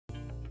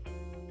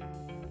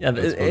Yeah,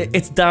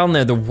 it's down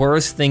there. The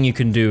worst thing you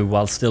can do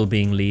while still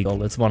being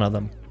legal. It's one of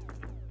them.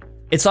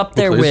 It's up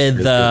there with,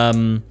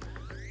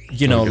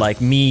 you know, like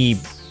me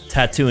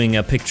tattooing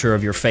a picture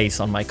of your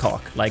face on my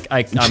cock. Like,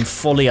 I'm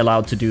fully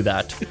allowed to do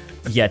that.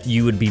 Yet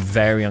you would be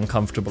very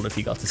uncomfortable if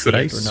you got to see it. Could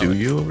I sue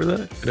you over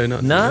that? Did I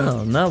not?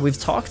 No, no. We've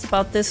talked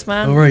about this,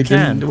 man. All right,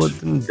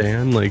 didn't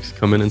Dan like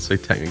come in and say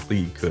technically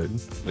you could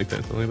like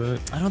that, something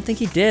like that? I don't think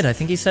he did. I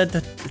think he said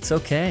that it's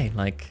okay.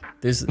 Like,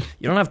 you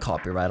don't have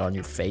copyright on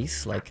your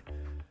face. Like,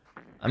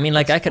 I mean,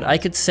 like I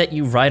could set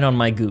you right on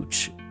my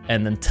gooch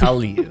and then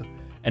tell you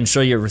and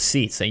show you a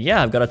receipt. Say,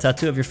 yeah, I've got a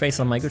tattoo of your face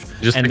on my gooch,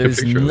 and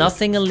there's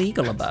nothing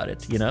illegal about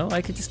it. You know,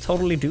 I could just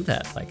totally do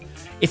that. Like,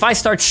 if I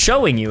start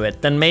showing you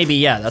it, then maybe,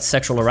 yeah, that's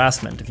sexual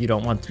harassment if you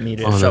don't want me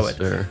to show it.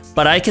 Fair.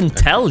 But I can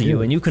tell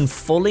you, and you can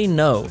fully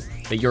know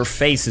that your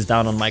face is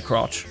down on my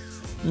crotch.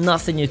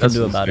 Nothing you can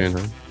do about it.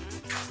 Huh?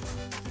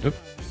 Yep.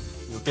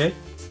 You okay?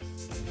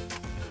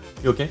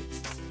 You okay?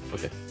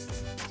 Okay.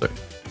 Sorry.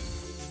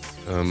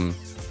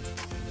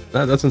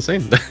 That's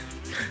insane.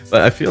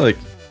 But I feel like,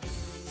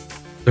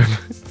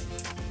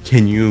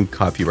 can you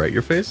copyright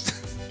your face?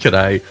 Could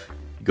I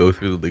go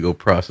through the legal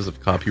process of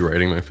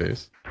copywriting my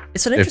face?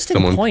 It's an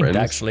interesting point,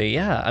 actually.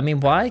 Yeah, I mean,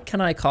 why can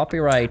I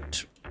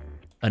copyright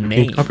a name?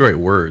 You can copyright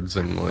words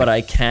and like, but I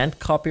can't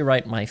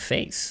copyright my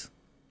face.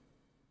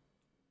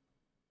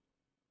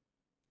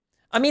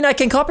 I mean, I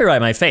can copyright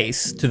my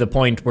face to the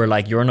point where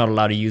like you're not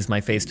allowed to use my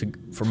face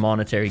for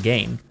monetary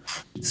gain.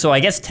 So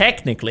I guess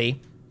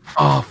technically,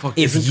 oh fuck,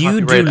 if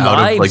you do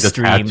live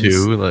streams,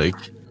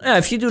 yeah,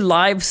 if you do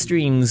live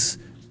streams,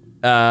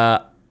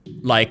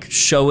 like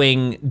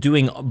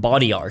doing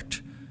body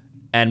art.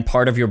 And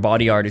part of your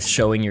body art is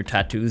showing your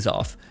tattoos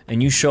off,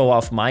 and you show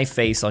off my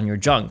face on your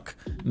junk,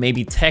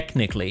 maybe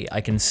technically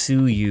I can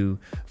sue you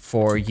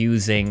for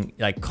using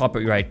like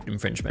copyright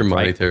infringement, for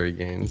monetary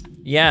gains.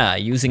 Yeah,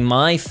 using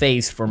my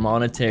face for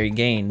monetary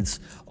gains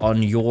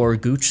on your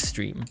gooch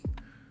stream.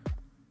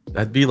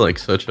 That'd be like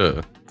such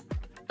a...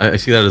 I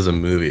see that as a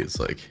movie. It's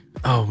like,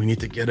 oh, we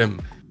need to get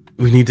him.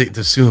 We need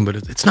to sue him, but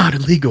it's not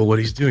illegal what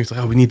he's doing. It's like,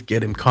 oh, we need to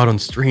get him caught on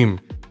stream.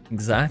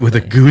 Exactly. With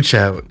a gooch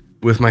out.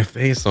 With my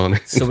face on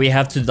it. So we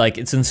have to, like,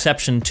 it's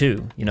Inception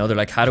 2, you know, they're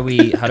like, how do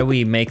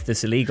we make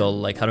this illegal?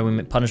 Like, how do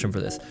we punish him for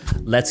this?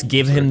 Let's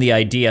give him the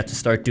idea to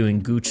start doing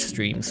gooch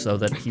streams so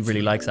that he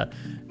really likes that.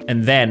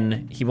 And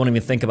then he won't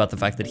even think about the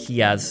fact that he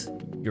has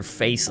your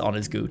face on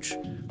his gooch.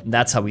 And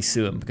that's how we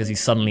sue him, because he's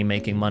suddenly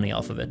making money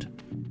off of it.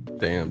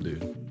 Damn,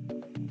 dude.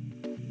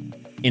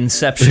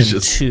 Inception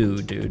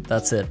 2, dude,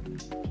 that's it.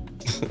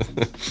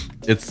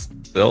 It's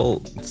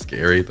still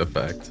scary, the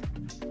fact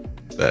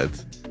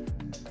that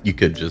you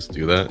could just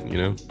do that, you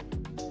know?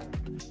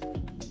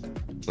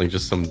 Like,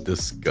 just some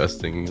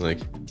disgusting, like,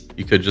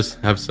 you could just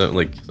have some,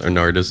 like, an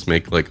artist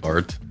make, like,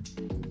 art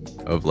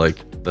of, like,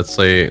 let's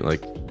say,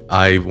 like,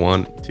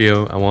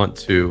 Teo, I want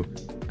to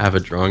have a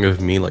drawing of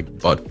me, like,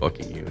 butt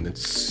fucking you, and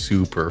it's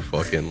super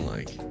fucking,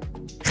 like,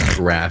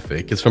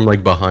 graphic. It's from,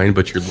 like, behind,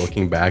 but you're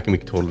looking back, and we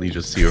can totally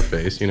just see your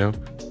face, you know?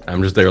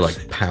 I'm just there,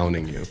 like,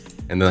 pounding you.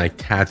 And then I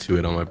tattoo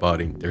it on my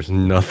body. There's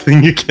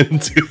nothing you can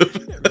do about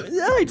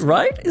it.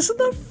 Right? Isn't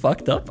that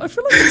fucked up? I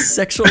feel like it's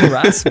sexual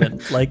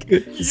harassment. Like,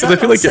 because I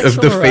feel like if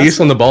the face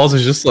on the balls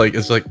is just like,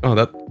 it's like, oh,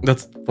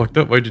 that's fucked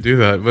up. Why'd you do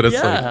that? But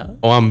it's like,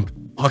 oh, I'm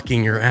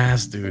fucking your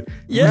ass, dude.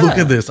 Yeah. Look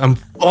at this. I'm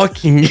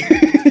fucking you.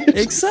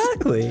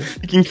 Exactly.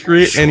 You can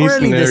create any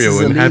scenario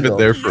and have it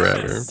there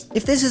forever.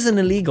 If this isn't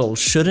illegal,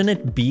 shouldn't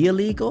it be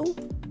illegal?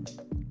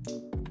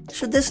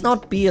 Should this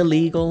not be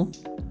illegal?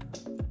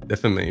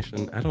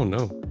 Defamation? I don't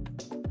know.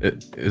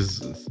 It is...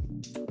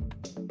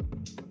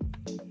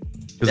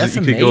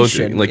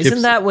 Defamation? Like,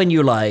 isn't that when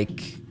you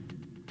like...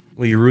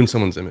 Well, you ruin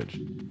someone's image.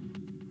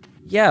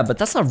 Yeah, but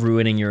that's not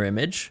ruining your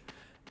image.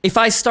 If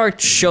I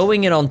start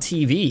showing it on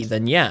TV,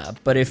 then yeah.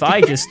 But if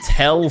I just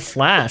tell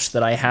Flash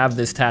that I have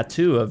this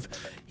tattoo of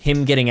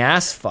him getting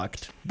ass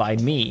fucked by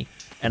me,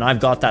 and I've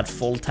got that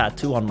full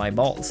tattoo on my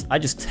balls, I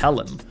just tell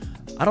him.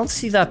 I don't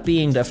see that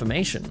being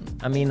defamation.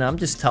 I mean, I'm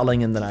just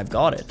telling him that I've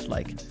got it.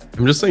 Like,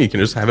 I'm just saying you can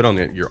just have it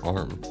on your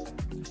arm.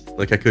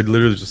 Like, I could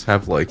literally just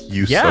have, like,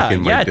 you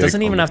sucking my dick. It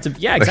doesn't even have to...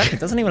 Yeah, exactly.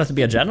 It doesn't even have to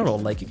be a genital.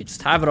 Like, you could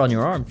just have it on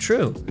your arm.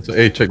 True. So,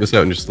 hey, check this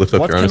out, and just lift up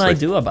your arm. What can I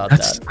do about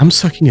that? I'm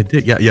sucking a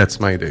dick. Yeah, it's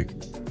my dick.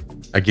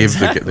 I gave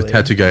the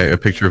tattoo guy a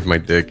picture of my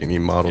dick, and he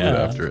modeled it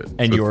after it.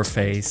 And your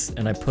face.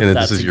 And I put that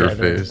this is your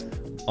face.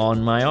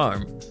 On my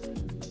arm.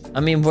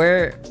 I mean,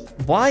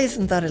 why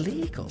isn't that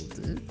illegal,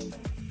 dude?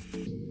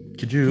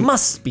 Could you...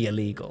 Must be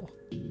illegal.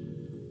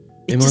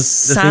 It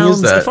just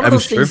sounds... It's one of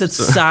those things that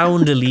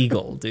sound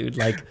illegal, dude.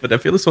 Like, but I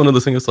feel it's one of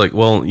those things that's like,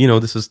 well, you know,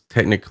 this is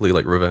technically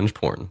like revenge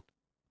porn,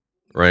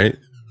 right?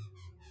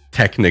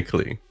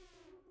 Technically.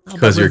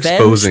 Because you're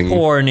exposing... Revenge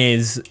porn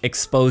is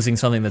exposing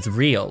something that's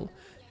real.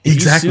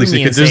 Exactly, so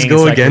you could just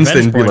go against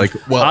it and be like,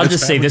 well, I'll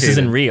just say this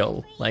isn't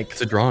real. Like,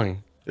 it's a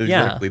drawing.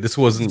 Exactly. This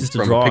wasn't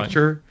from a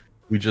picture.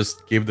 We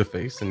just gave the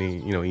face and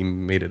he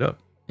made it up.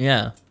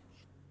 Yeah.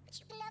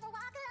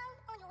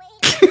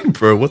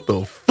 Bro, what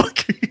the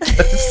fuck are you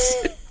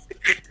guys saying?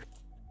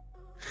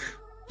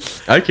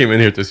 I came in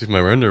here to see if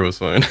my render was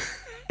fine.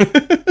 I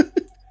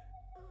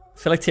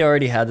feel like Teo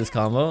already had this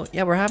combo.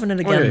 Yeah, we're having it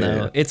again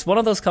though. It's one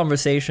of those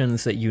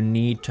conversations that you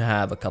need to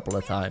have a couple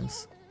of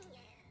times.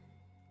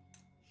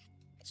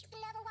 It's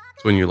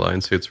when you lie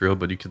and say it's real,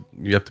 but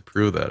you have to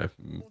prove that,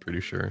 I'm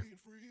pretty sure.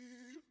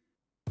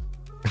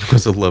 It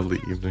was a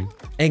lovely evening.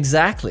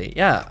 Exactly,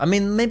 yeah. I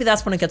mean, maybe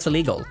that's when it gets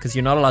illegal, because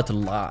you're not allowed to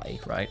lie,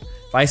 right?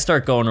 If I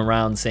start going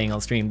around saying on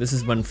stream, this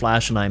is when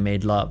Flash and I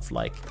made love,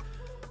 like,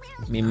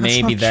 I mean,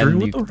 maybe then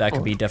that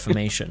could be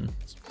defamation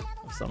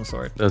of some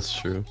sort. That's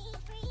true.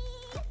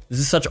 This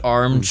is such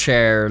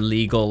armchair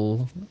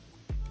legal.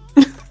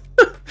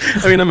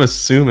 I mean, I'm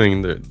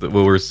assuming that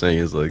what we're saying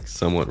is like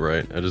somewhat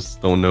right. I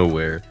just don't know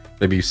where.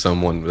 Maybe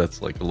someone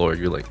that's like a lawyer,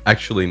 you're like,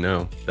 actually,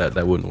 no, that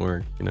wouldn't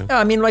work, you know? Yeah,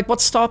 I mean, like,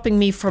 what's stopping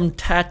me from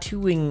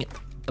tattooing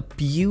a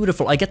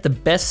beautiful... I get the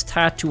best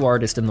tattoo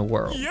artist in the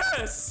world.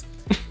 Yes!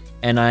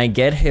 And I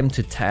get him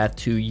to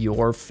tattoo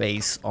your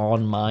face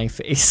on my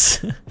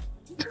face.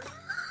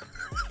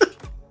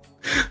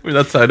 I mean,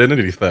 that's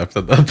identity theft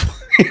at that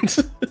point.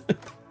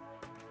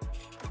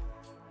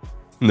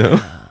 No?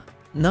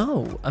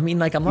 No. I mean,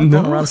 like, I'm not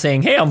going around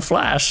saying, hey, I'm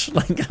Flash.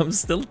 Like, I'm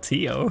still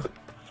Teo.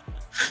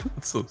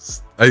 That's so...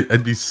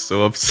 I'd be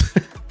so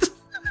upset.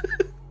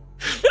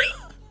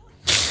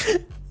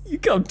 You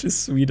come to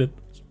Sweden.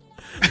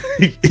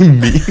 Me?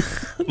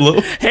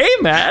 Hello? Hey,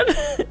 man.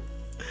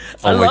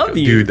 I love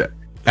you. Dude,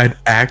 I'd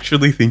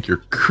actually think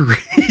you're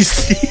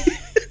crazy.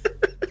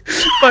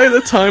 By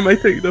the time I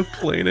take the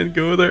plane and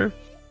go there,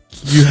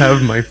 you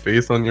have my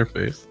face on your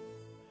face.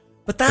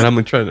 But that... And I'm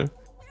like trying to...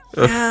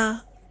 Yeah.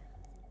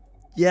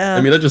 Yeah.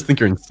 I mean, I just think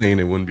you're insane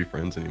and wouldn't be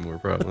friends anymore,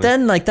 probably. But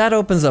then, like, that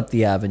opens up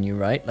the avenue,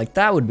 right? Like,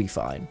 that would be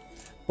fine.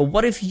 But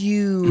what if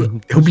you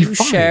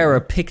share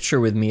a picture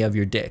with me of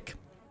your dick?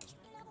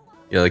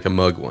 Yeah, like a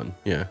mug one.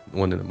 Yeah,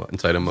 one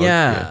inside a mug.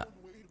 Yeah.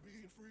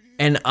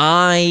 And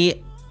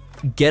I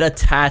get a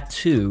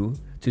tattoo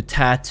to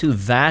tattoo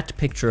that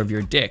picture of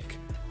your dick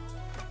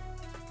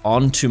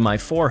onto my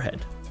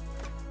forehead.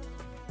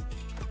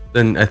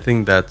 Then I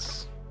think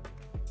that's...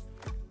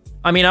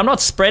 I mean, I'm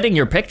not spreading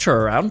your picture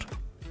around.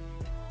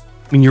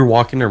 I mean, you're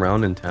walking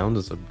around in town,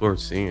 there's people are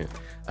seeing it.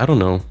 I don't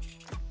know.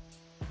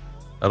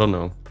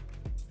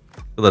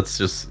 But that's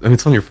just... I mean,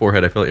 it's on your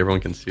forehead. I feel like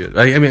everyone can see it.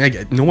 I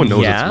mean, no one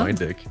knows it's my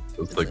dick.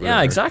 So it's like,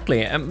 yeah,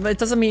 exactly. It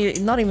doesn't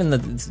mean... Not even that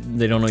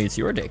they don't know it's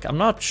your dick. I'm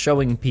not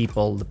showing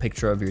people the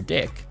picture of your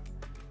dick.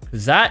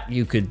 Because that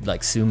you could,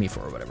 like, sue me for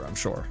or whatever, I'm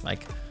sure.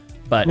 Like,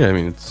 but... Yeah, I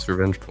mean, it's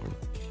revenge porn.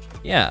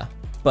 Yeah,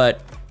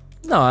 but...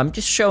 No, I'm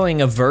just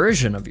showing a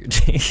version of your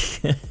dick.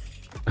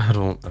 I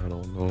don't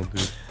know,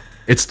 dude.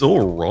 It's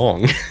still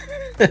wrong.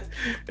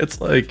 It's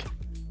like,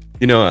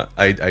 you know,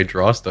 I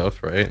draw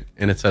stuff, right?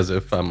 And it's as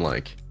if I'm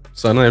like,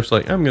 suddenly I'm just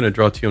like, I'm gonna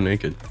draw Teo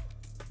naked.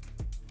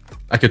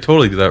 I could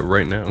totally do that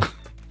right now.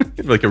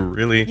 Like a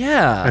really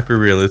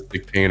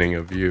hyper-realistic painting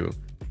of you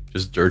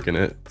just jerking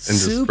it and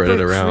just spread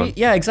it around.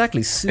 Yeah,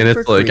 exactly. Super and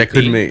it's like, creepy. I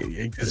couldn't make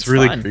it's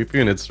really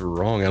creepy and it's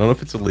wrong. I don't know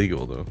if it's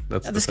illegal though.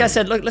 That's this guy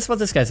said, look, listen what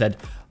this guy said.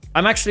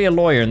 I'm actually a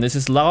lawyer and there's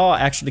this law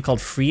actually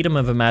called freedom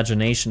of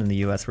imagination in the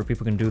US where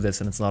people can do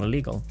this and it's not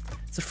illegal.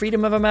 It's a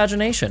freedom of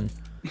imagination.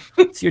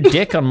 It's your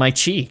dick on my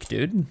cheek,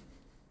 dude.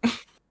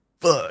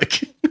 Fuck.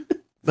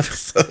 That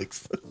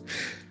sucks.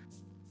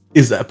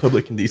 Is that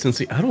public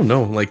indecency? I don't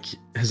know. Like,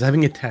 is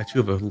having a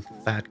tattoo of a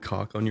fat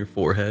cock on your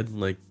forehead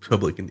like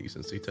public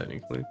indecency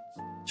technically?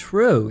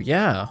 True,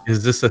 yeah.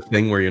 Is this a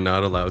thing where you're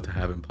not allowed to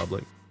have in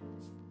public?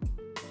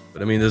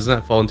 But I mean, doesn't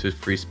that fall into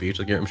free speech?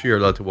 Like, I'm sure you're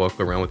allowed to walk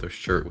around with a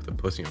shirt with a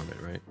pussy on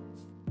it, right?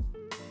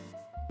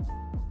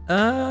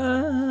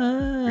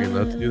 Are you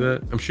allowed to do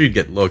that? I'm sure you'd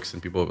get looks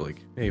and people would be like,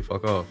 hey,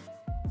 fuck off.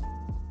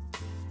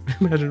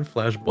 Imagine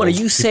Flash balls. What are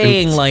you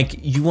saying? Like,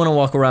 you want to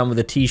walk around with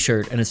a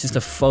t-shirt and it's just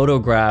a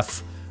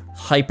photograph,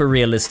 hyper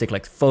realistic,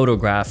 like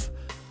photograph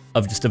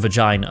of just a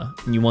vagina,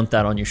 and you want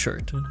that on your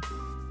shirt,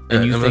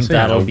 and you think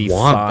that'll be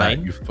fine?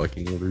 That, you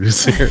fucking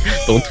loser!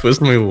 Don't twist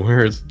my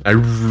words. I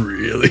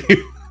really.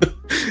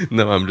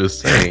 No, I'm just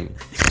saying.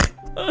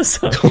 Don't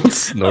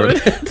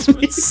snort at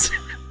me.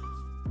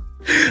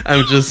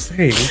 I'm just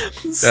saying.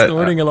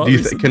 Snorting a lot.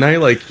 Can I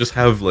like just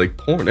have like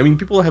porn? I mean,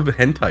 people have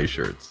hentai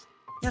shirts.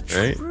 Yeah,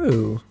 right?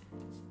 True.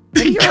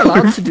 You're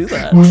allowed to do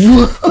that.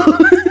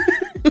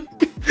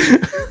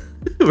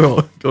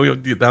 Well, go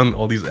down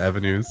all these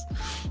avenues.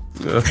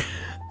 I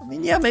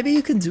mean, yeah, maybe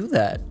you can do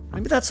that.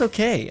 Maybe that's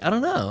okay. I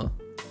don't know.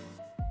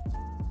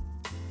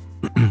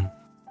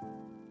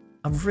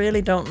 I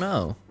really don't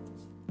know.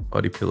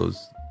 Body pillows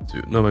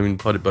do. No, I mean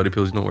body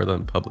pillows. You don't wear that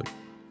in public.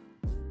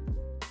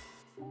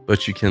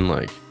 But you can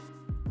like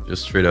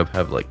just straight up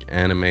have like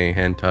anime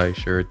hentai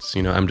shirts.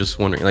 You know, I'm just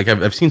wondering. Like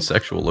I've seen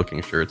sexual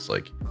looking shirts.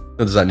 Like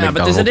does that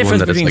but there's a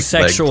difference between like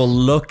sexual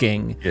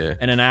looking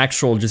and an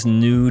actual just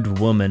nude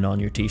woman on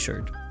your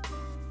t-shirt.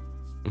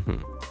 Mm-hmm.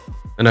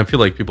 And I feel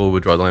like people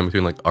would draw the line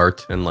between like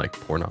art and like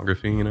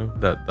pornography. You know,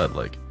 that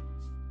like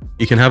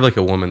you can have like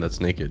a woman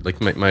that's naked.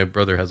 Like my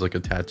brother has like a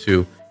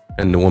tattoo,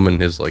 and the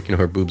woman is like, you know,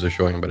 her boobs are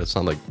showing, but it's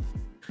not like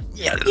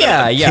yeah,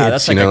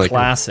 that's like a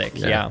classic.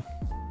 Yeah.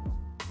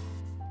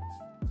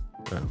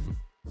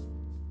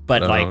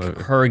 But like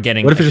her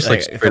getting what if it's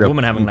just like a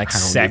woman having like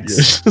pounded,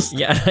 sex?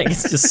 Yeah, like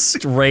it's just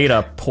straight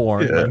up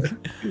porn. Yeah, Like.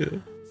 yeah.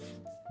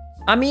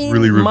 I mean,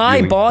 Really my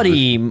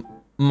revealing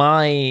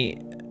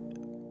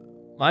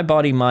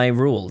body, my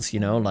rules.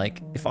 You know,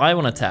 like if I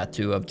want a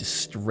tattoo of just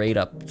straight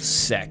up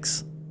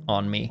sex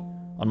on me,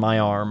 on my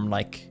arm,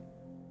 like.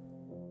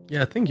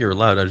 Yeah, I think you're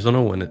allowed. I just don't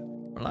know when it.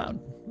 Allowed.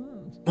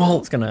 Well,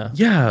 it's gonna.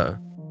 Yeah,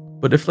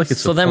 but if like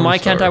it's so a then porn why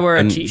can't star I wear a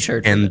and,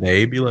 t-shirt? And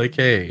they be like,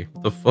 "Hey,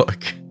 what the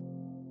fuck?"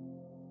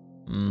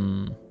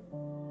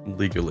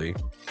 Legally.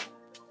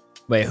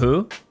 Wait,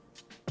 who?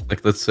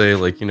 Like, let's say,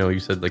 like, you know, you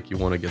said like you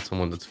want to get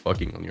someone that's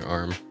fucking on your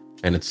arm,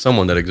 and it's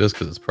someone that exists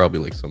because it's probably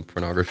like some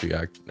pornography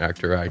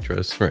actor,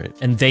 actress, right?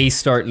 And they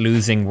start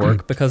losing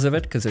work because of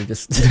it, because they're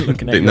just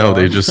looking at. No, your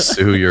they arm. just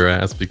sue your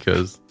ass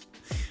because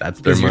that's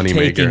their money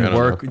maker. Taking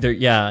work.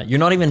 Yeah, you're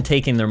not even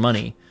taking their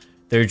money.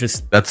 They're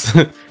just. That's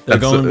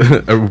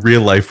going a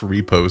real life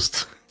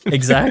repost.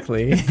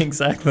 Exactly,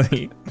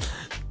 exactly.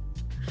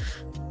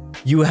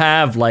 You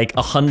have like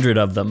 100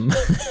 of them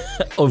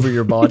over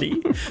your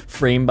body,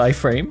 frame by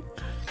frame.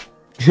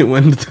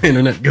 When the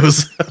internet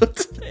goes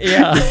out,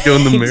 yeah, just go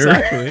in the mirror,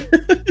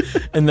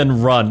 exactly. And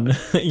then run.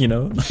 You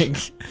know, like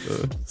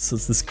so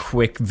it's this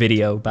quick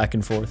video back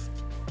and forth.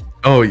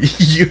 Oh,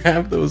 you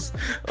have those.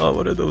 Oh,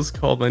 what are those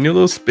called, man? You know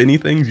those spinny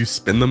things? You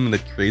spin them and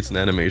it creates an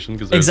animation.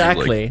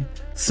 Exactly. Like,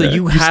 so yeah,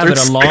 you have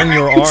it along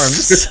your spinning.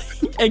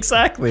 arms.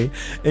 Exactly.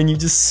 And you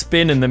just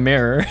spin in the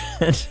mirror.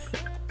 And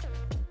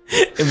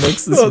it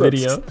makes this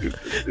video.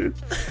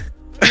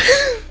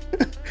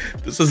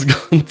 This has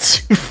gone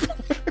too far.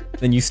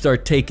 Then you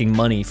start taking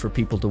money for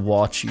people to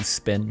watch you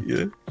spin. Yeah.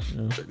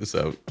 You know? Check this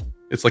out.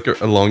 It's like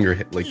along your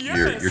hip, like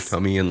your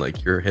tummy and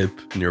like your hip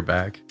and your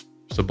back.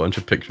 Just a bunch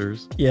of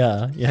pictures.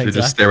 Yeah, They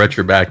just stare at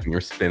your back and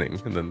you're spinning,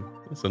 and then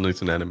suddenly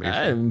it's an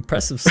animation.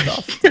 Impressive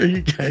stuff. Are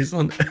you guys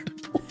on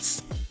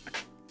edibles?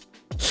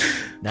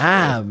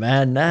 Nah,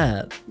 man,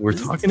 nah. We're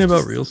talking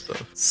about real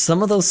stuff.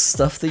 Some of those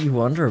stuff that you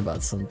wonder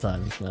about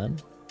sometimes, man.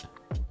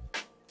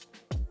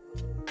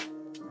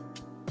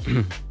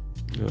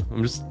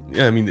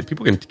 Yeah, I mean,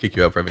 people can kick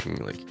you out for everything.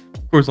 Like,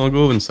 of course, I'll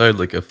go inside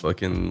like a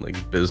fucking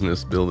like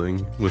business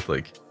building with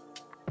like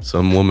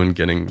some woman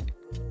getting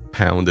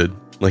pounded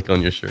like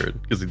on your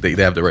shirt because they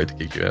have the right to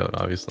kick you out,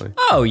 obviously.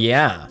 Oh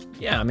yeah,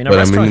 yeah. I mean, a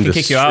restaurant can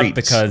kick you out streets.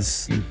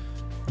 because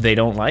they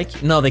don't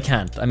like you. No, they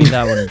can't. I mean,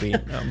 that wouldn't be.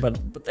 No,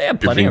 but they have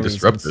plenty of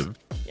reasons. You're being disruptive.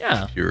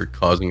 Yeah. If you're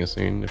causing a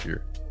scene, if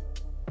you're,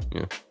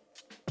 yeah.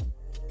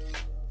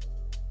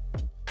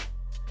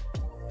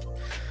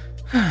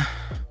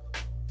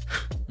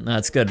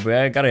 That's good.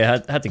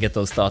 Had to get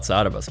those thoughts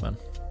out of us, man.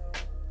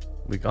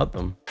 We got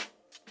them.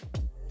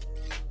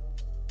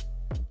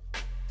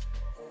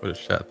 What does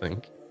chat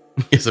think?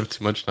 You guys have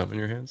too much time in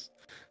your hands?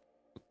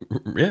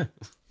 Yeah.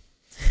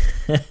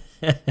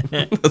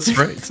 That's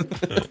right.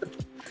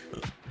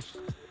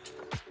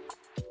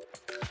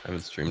 I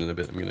haven't streamed in a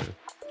bit. I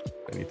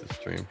need to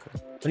stream.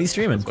 What are you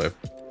streaming?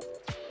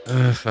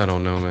 That's why I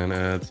don't know, man.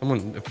 A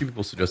few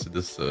people suggested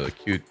this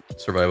cute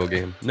survival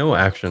game. No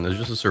action. It's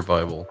just a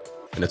survival.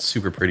 And it's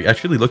super pretty.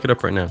 Actually, look it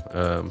up right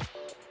now.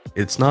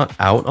 It's not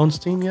out on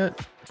Steam yet,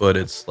 but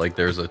it's like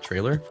there's a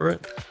trailer for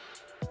it.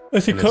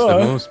 That's a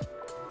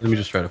Let me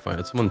just try to find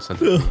it. Someone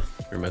sent it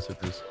your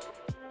messages.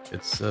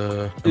 It's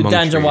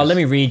Danger, well, let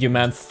me read you,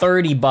 man.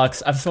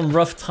 $30. I've some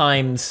rough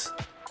times,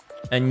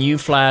 and you,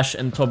 Flash,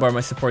 and Tobar,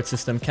 my support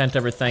system, can't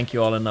ever thank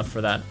you all enough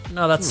for that.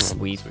 No, that's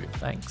sweet.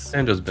 Thanks.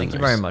 Danger's been Thank you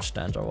very much,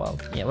 Danger. Well,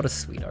 yeah, what a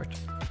sweetheart.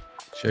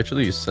 She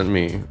actually sent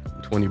me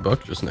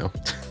 $20 just now.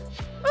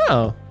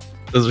 Oh.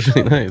 That was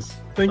really nice.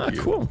 Thank you.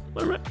 Cool.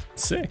 All right.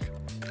 Sick.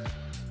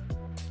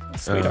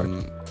 Sweetheart.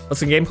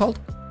 What's the game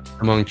called?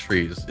 Among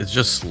Trees. It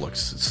just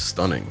looks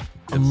stunning.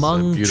 It's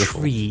Among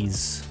beautiful.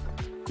 Trees.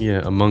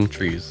 Yeah, Among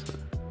Trees.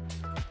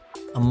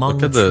 Among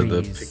Look at trees.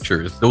 the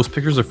pictures. Those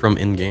pictures are from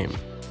in-game.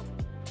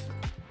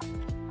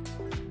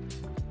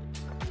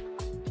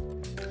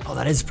 Oh,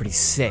 that is pretty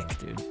sick,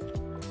 dude.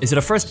 Is it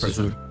a first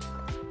person?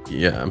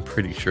 Yeah, I'm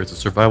pretty sure it's a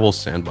survival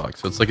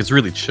sandbox. So it's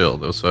really chill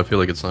though. So I feel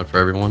like it's not for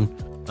everyone.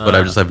 But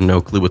I just have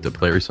no clue what to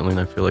play recently, and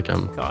I feel like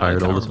I'm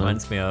tired all the time.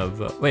 Reminds me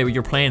of. Wait,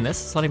 you're playing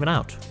this? It's not even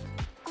out.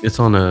 It's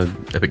on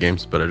Epic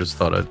Games, but I just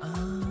thought I'd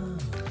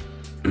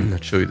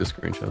show you the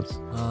screenshots.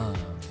 Oh,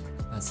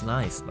 that's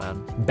nice,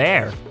 man.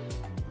 Bear.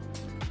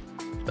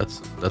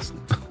 That's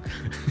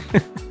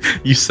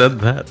you said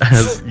that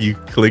as you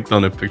clicked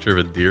on a picture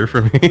of a deer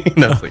for me,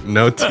 and I was like,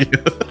 no, to you.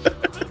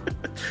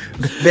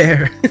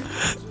 Bear.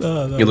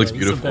 No, it looks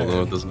beautiful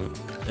though, doesn't it?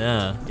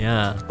 Yeah,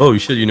 yeah. Oh, we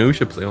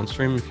should play on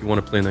stream if you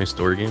want to play a nice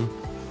story game.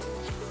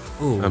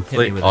 Ooh,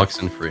 play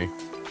Oxenfree.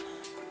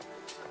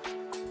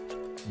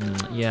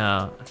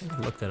 Yeah, I think I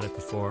looked at it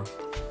before.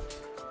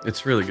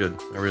 It's really good.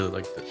 I really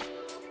liked it.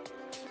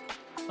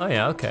 Oh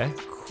yeah, okay,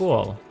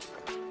 cool.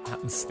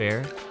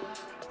 Atmosphere.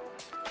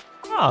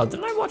 Oh,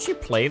 didn't I watch you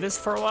play this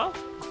for a while?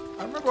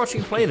 I remember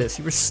watching you play this.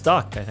 You were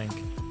stuck, I think.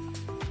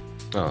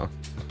 Oh,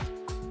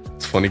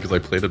 it's funny because I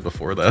played it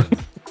before that.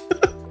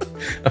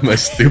 Am I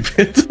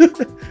stupid?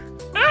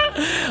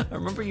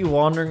 remember you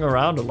wandering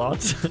around a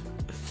lot.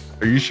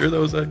 Are you sure that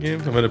was that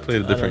game? I might have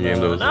played a different game.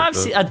 That was No,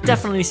 like I've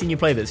definitely seen you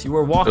play this. You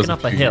were walking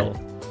up a hill.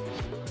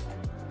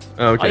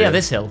 Oh, okay. Oh yeah,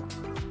 this hill.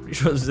 Pretty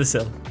sure it was this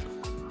hill.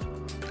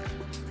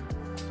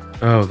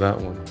 Oh, that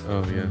one.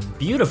 Oh yeah.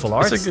 Beautiful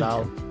art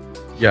style.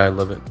 Yeah, I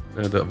love it.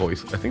 The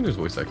voice. I think there's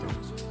voice acting.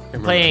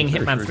 Playing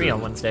Hitman 3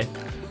 on Wednesday.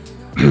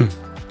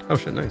 Oh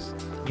shit, nice.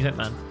 You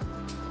Hitman.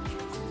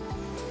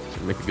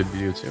 Should make a good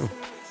video too.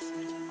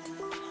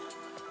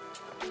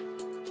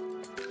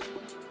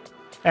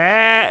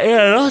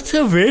 Yeah, lots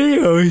of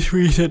videos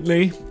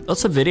recently.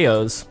 Lots of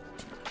videos.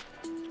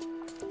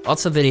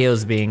 Lots of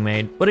videos being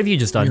made. What have you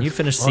just done? You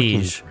finished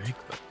Siege.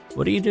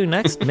 What do you do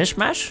next?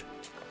 Mishmash?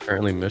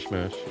 Apparently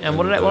Mishmash. And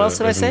what else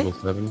did I say? Evil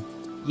 7.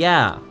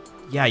 Yeah.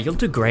 Yeah, you'll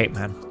do great,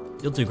 man.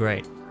 You'll do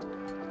great.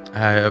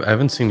 I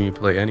haven't seen you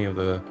play any of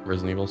the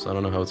Resident Evil, so I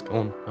don't know how it's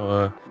going.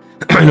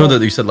 I know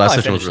that you said last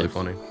session was really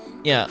funny.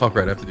 Yeah. Fuck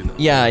right, I have to do that.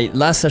 Yeah,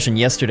 last session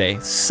yesterday,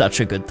 such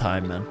a good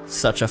time, man.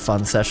 Such a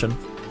fun session.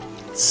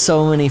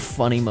 So many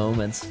funny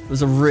moments. It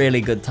was a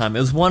really good time. It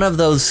was one of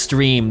those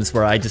streams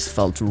where I just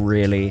felt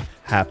really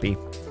happy.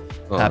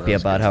 Happy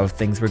about how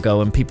things were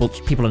going. People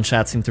in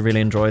chat seem to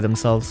really enjoy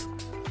themselves.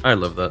 I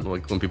love that.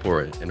 Like when people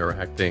are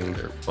interacting,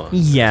 they're fun.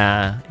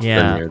 Yeah,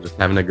 yeah. Then you're just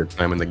having a good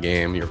time in the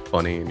game. You're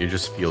funny and you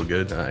just feel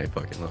good. I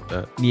fucking love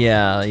that.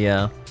 Yeah,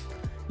 yeah.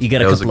 You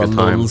get a couple of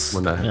lulls.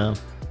 When that yeah.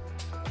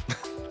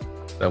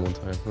 That one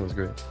time, that was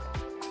great.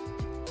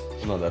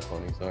 I'm not that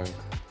funny, sorry.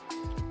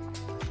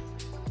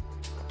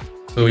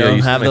 So you don't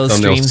have those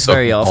streams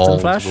very often,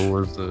 Flash?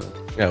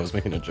 Yeah, I was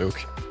making a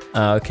joke.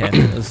 Oh, okay.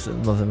 It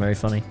wasn't very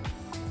funny.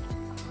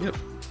 Yep.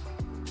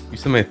 You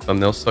said my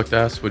thumbnail sucked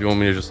ass. What do you want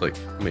me to just like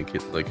make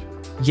it like?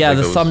 Yeah, like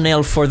the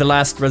thumbnail for the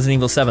last Resident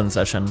Evil 7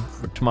 session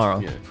for tomorrow.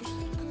 Yeah.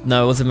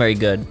 No, it wasn't very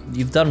good.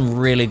 You've done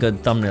really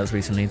good thumbnails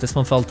recently. This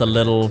one felt a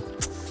little,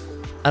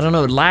 I don't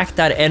know, it lacked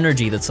that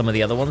energy that some of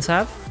the other ones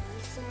have.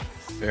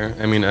 Fair.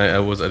 I mean, I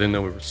didn't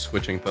know we were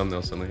switching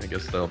thumbnails suddenly. I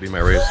guess that'll be my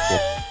race.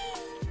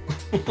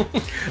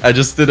 I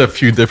just did a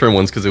few different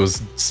ones because it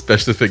was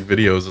specific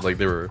videos. Like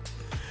they were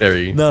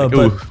very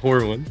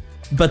horror one.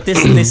 But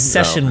this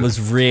session was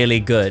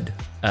really good,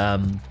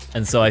 and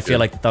so I feel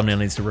like the thumbnail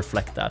needs to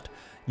reflect that.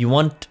 You'll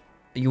want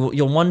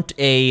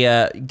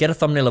a get a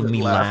thumbnail of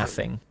me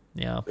laughing.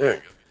 Yeah.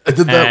 I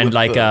did that and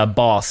like a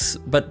boss,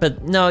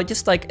 but no,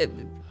 just like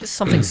just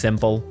something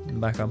simple in the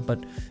background.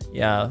 But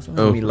yeah,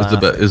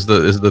 is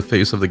the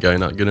face of the guy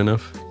not good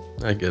enough?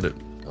 I get it.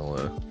 I'll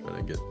try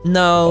to get.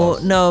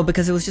 No,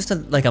 because it was just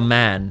like a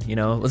man. You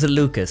know, was it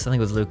Lucas? I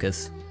think it was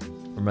Lucas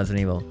from Resident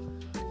Evil.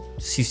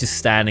 He's just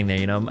standing there.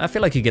 You know, I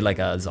feel like you get like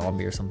a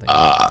zombie or something.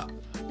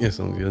 Yeah,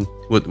 sounds good.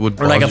 Or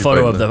like a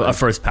photo of a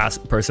first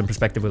person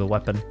perspective with a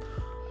weapon.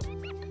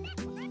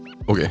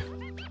 Okay.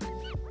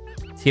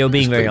 Teo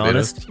being very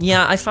honest.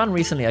 Yeah, I found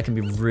recently I can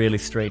be really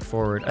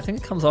straightforward. I think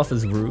it comes off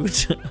as rude.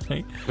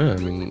 Right? Yeah, I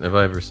mean, have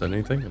I ever said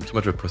anything? I'm too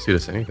much of a pussy to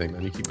say anything,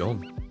 man. You keep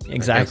going.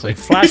 Exactly.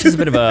 Flash is a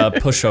bit of a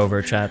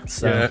pushover, chat.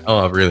 So yeah. Oh,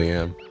 I really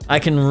am. I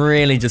can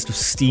really just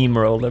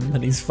steamroll him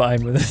and he's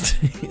fine with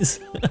it.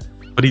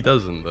 But he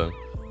doesn't, though.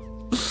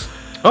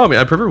 Oh, I mean,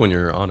 I prefer when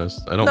you're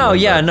honest. I don't. No,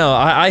 yeah, no.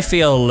 I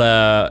feel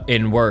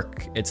in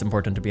work it's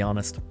important to be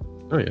honest.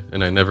 Oh yeah,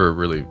 and I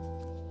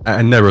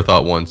never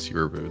thought once you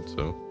were rude,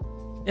 so.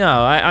 Yeah,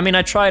 I mean,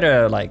 I try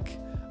to like.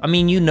 I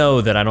mean, you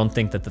know that I don't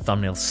think that the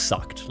thumbnail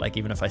sucked. Like,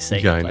 even if I say,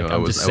 yeah, it, I know. Like, I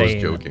was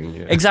joking.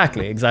 Yeah.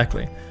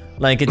 Exactly.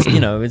 Like, it's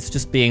it's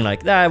just being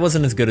like, it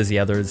wasn't as good as the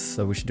others,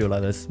 so we should do it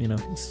like this. You know,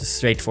 it's just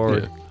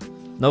straightforward. Yeah.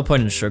 No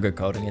point in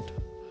sugarcoating it.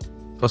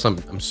 Plus,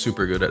 I'm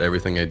super good at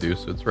everything I do,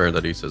 so it's rare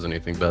that he says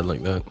anything bad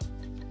like that.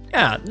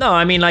 Yeah, no,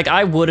 I mean, like,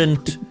 I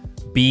wouldn't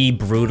be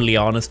brutally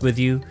honest with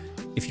you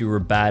if you were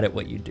bad at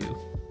what you do.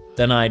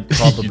 Then I'd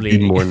probably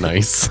be more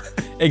nice.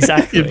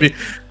 Exactly.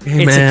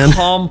 It's a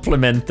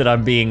compliment that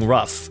I'm being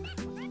rough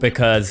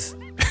because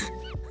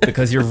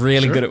you're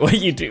really good at what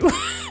you do.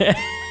 Yeah,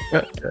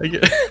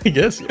 I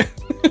guess. Yeah.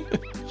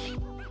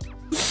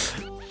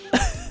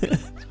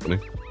 Funny.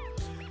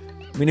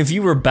 I mean, if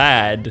you were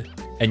bad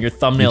and your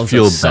thumbnail's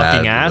just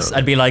sucking ass, though.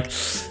 I'd be like,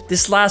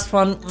 this last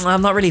one,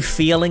 I'm not really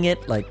feeling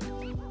it. Like,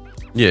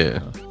 yeah.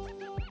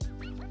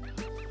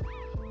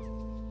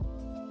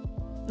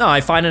 No,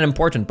 I find it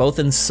important, both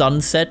in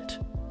Sunset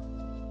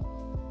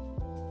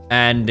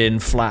and in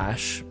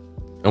Flash.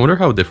 I wonder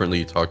how differently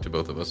you talk to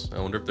both of us. I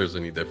wonder if there's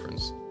any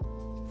difference.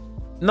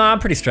 No, I'm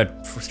pretty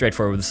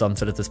straightforward with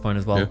Sunset at this point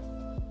as well. Yeah.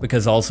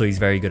 Because also he's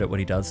very good at what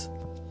he does.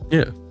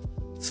 Yeah.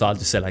 So I'll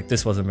just say, like,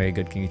 this wasn't very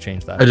good. Can you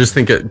change that? I just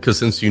think, because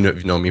since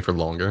you've known me for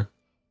longer,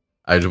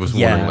 I just was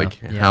wondering, like,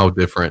 how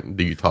different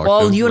do you talk to?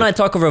 Well, you and I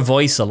talk over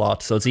voice a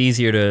lot, so it's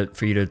easier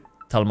for you to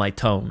tell my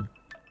tone.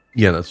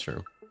 Yeah, that's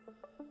true.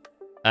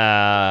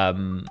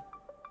 No,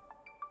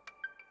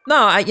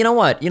 you know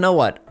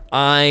what?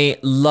 I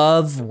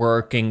love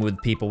working with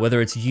people,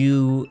 whether it's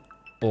you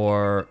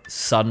or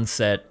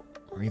Sunset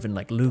or even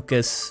like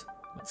Lucas.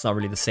 It's not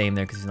really the same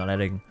there because he's not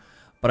editing.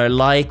 But I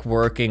like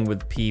working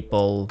with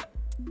people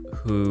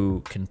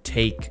who can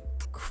take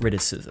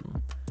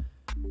criticism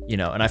You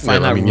know, and I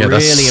find that yeah, really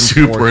that's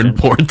super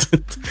important.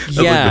 That's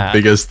like Yeah. the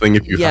biggest thing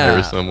if you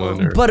hire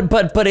someone. Or...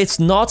 But it's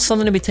not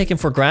something to be taken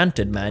for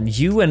granted, man.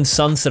 You and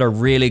Sunset are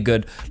really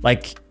good.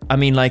 Like, I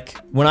mean, like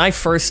when I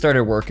first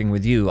started working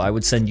with you, I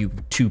would send you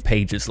 2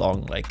 pages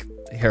long, like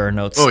hair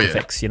notes to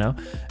fix, you know,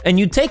 and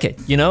you'd take it,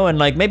 you know, and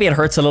like maybe it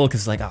hurts a little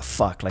because like, oh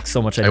fuck, like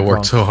so much I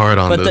worked so hard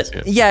on this.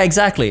 Yeah,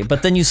 exactly.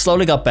 But then you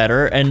slowly got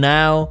better, and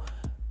now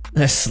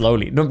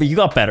slowly, no, but you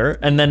got better,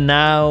 and then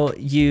now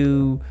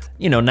you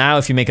know, now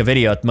if you make a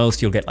video, at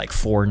most you'll get like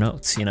 4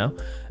 notes, you know.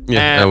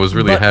 Yeah, I was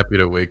really happy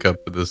to wake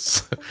up to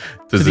this,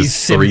 to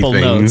these 3 simple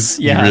things. Notes.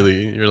 Yeah,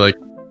 you're like,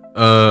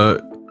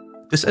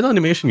 this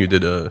animation you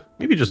did,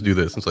 maybe just do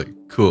this. It's like,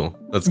 cool,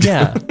 let's go.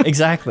 Yeah,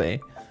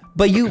 exactly.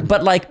 But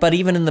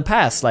even in the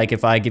past, like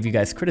if I give you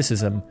guys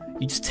criticism,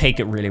 you just take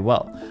it really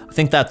well. I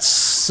think that's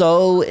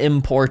so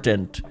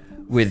important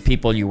with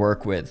people you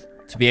work with,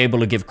 to be able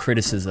to give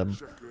criticism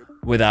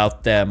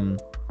without them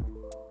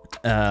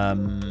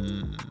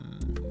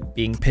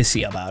being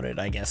pissy about it,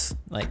 I guess.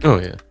 Like, oh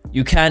yeah,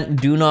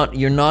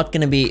 you're not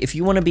gonna be, if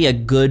you want to be a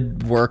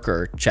good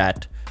worker,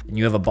 chat, and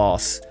you have a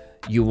boss,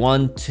 you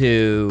want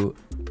to,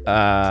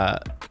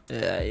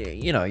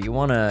 you know, you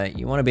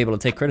wanna be able to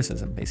take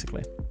criticism,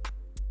 basically.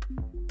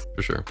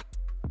 For sure.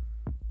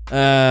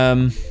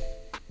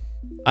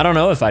 I don't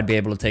know if I'd be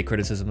able to take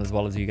criticism as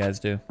well as you guys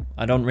do.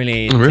 I don't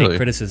really take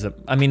criticism.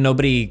 I mean,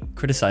 nobody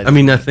criticizes. I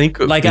mean, I think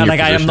like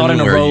I am not in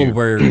a role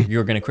where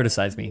you're gonna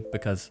criticize me,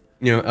 because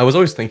you know, I was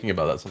always thinking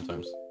about that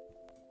sometimes.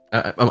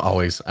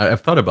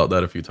 I've thought about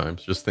that a few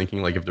times, just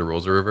thinking like if the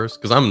roles are reversed,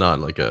 because I'm not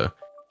like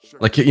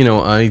you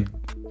know, I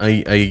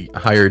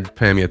hired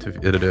Pamia to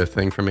edit a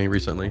thing for me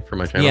recently for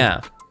my channel.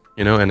 Yeah.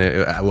 You know, and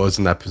I was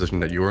in that position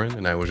that you were in,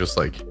 and I was just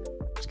like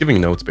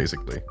giving notes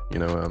basically, you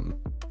know, and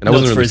I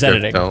wasn't really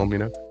scared to tell him, you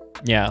know.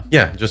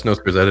 Yeah, just notes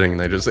for his editing,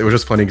 and it was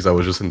just funny because I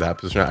was just in that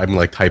position. I'm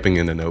like typing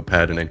in a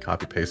notepad and then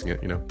copy pasting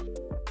it, you know.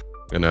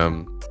 And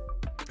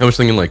I was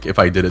thinking like if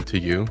I did it to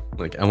you,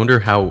 like I wonder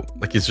how,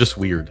 like it's just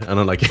weird. I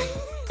don't like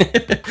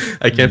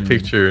I can't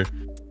picture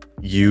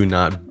you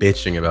not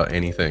bitching about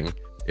anything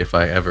if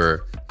I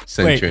ever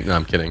sent you. No,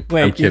 I'm kidding.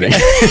 I'm kidding.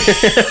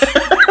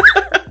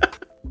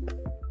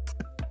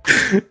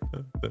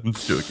 I'm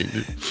joking,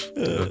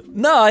 dude.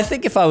 No, I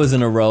think if I was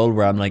in a role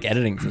where I'm like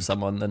editing for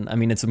someone, then I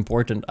mean it's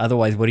important.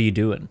 Otherwise, what are you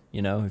doing?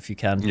 You know, if you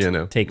can't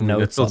take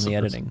notes on the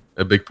editing.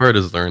 A big part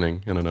is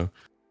learning. I don't know.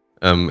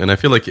 And I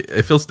feel like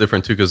it feels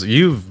different too, because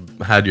you've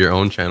had your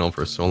own channel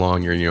for so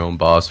long. You're your own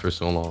boss for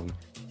so long.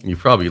 And you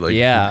probably like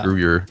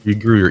you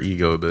grew your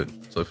ego a bit.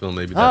 So I feel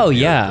maybe that's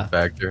a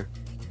factor.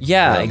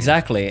 Yeah,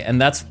 exactly.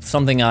 And that's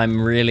something I'm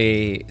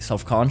really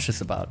self-conscious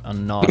about.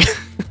 I'm not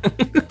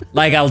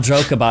like, I'll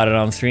joke about it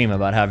on stream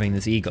about having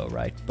this ego,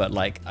 right? But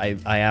like I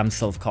am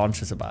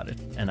self-conscious about it,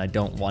 and I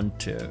don't want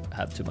to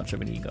have too much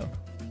of an ego.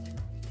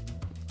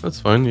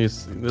 That's fine. The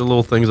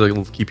little things that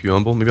will keep you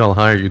humble. Maybe I'll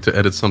hire you to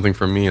edit something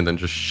for me and then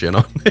just shit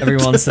on it. Every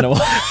once in a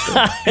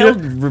while.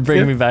 It'll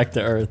bring me back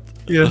to earth.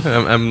 Yeah,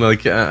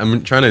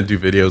 I'm trying to do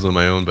videos on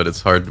my own, but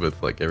it's hard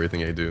with like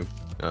everything I do.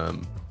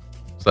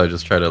 So I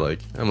just try to like,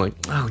 I'm like,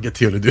 I'll get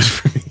Teo to do it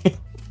for me.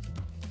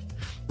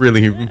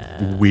 Really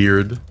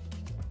weird.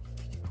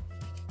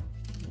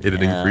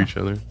 Editing for each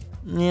other.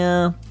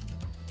 Yeah.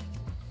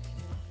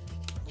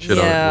 Shit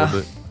on it a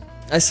little bit.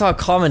 I saw a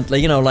comment,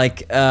 like, you know,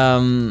 like,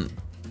 I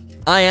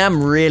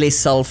am really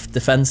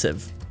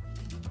self-defensive.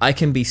 I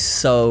can be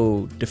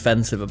so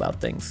defensive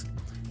about things.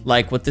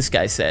 Like what this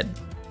guy said.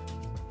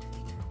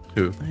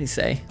 Who? What did he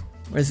say?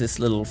 Where's this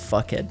little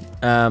fuckhead?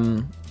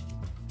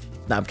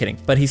 No, I'm kidding.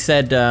 But he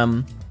said,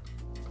 I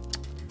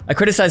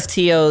criticized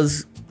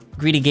Teo's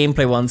greedy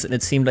gameplay once, and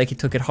it seemed like he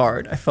took it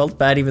hard. I felt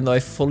bad even though I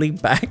fully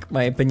back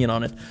my opinion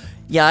on it.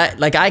 Yeah,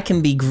 like I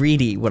can be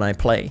greedy when I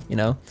play, you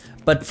know?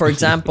 But for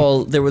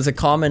example, there was a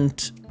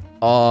comment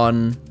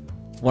on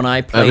when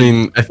I played... I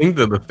mean, I think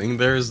that the thing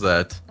there is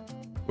that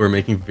we're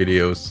making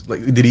videos.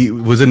 Like,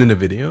 was it in a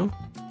video?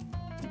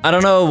 I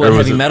don't know what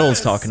Heavy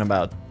Metal's talking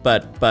about,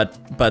 but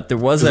there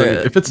was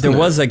a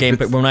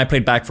gameplay when I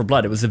played Back 4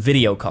 Blood. It was a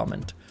video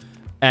comment.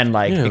 And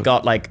like it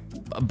got like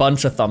a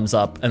bunch of thumbs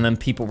up, and then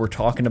people were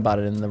talking about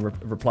it in the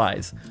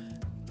replies,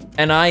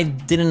 and I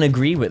didn't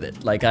agree with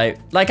it. Like I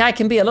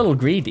can be a little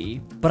greedy,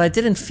 but I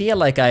didn't feel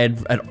like I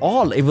had at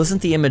all. It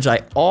wasn't the image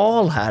I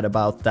all had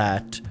about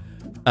that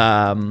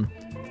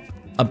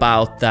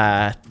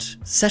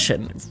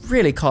session. It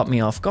really caught me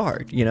off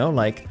guard. You know,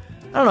 like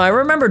I don't know. I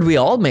remembered we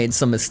all made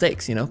some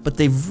mistakes, you know, but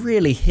they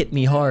really hit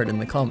me hard in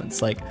the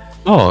comments. Like,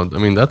 oh, I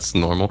mean that's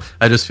normal.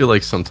 I just feel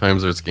like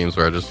sometimes there's games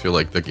where I just feel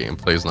like the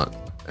gameplay is not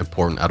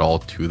important at all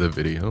to the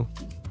video.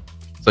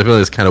 So I feel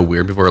like it's kind of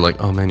weird. People are like,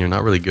 "Oh man, you're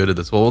not really good at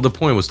this." Well, the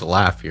point was to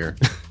laugh here.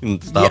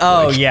 And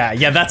stop,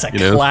 yeah, that's a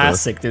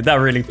classic, dude. That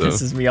really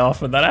pisses me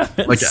off when that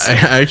happens. Like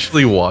I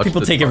actually watched.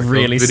 People take it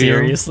really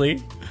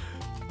seriously.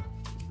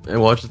 I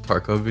watched the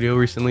Tarkov video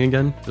recently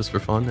again, just for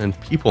fun, and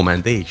people,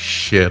 man, they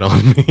shit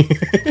on me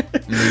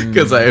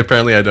because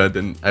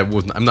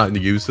I'm not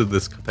used to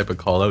this type of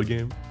call out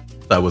game.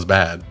 That was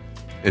bad,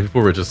 and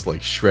people were just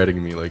like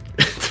shredding me like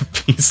to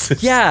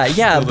pieces. Yeah,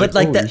 yeah, but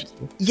like holy that. shit.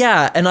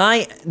 Yeah, and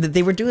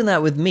they were doing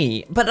that with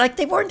me, but like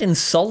they weren't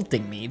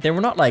insulting me. They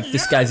were not like,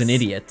 this guy's an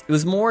idiot. It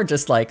was more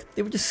just like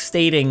they were just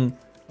stating,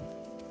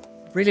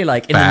 really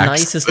like in Facts. the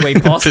nicest way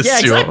possible. Yeah,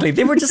 Piss you off. exactly.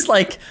 They were just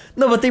like,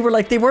 no, but they were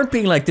like, they weren't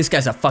being like, this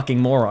guy's a fucking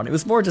moron. It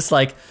was more just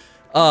like,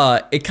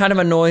 it kind of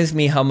annoys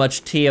me how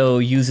much Teo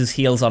uses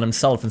heals on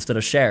himself instead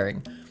of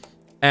sharing,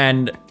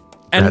 and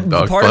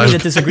the part of me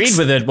that disagreed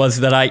with it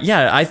was that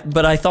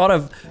I thought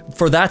of,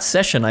 for that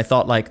session, I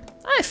thought like,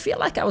 I feel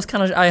like I was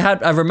kind of,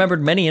 I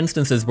remembered many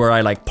instances where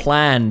I like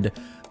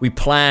we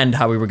planned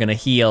how we were gonna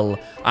heal.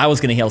 I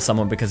was gonna heal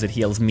someone because it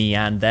heals me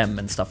and them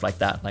and stuff like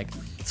that. Like,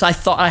 so I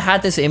thought I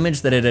had this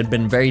image that it had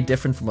been very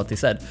different from what they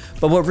said.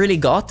 But what really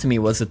got to me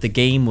was that the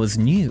game was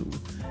new.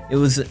 It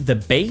was the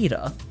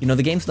beta, you know,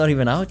 the game's not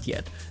even out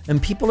yet.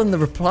 And people in the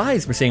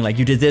replies were saying like,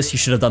 you did this, you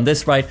should have done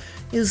this right.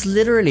 It was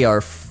literally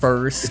our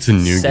first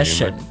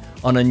session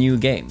on a new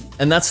game.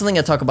 And that's something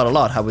I talk about a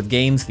lot, how with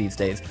games these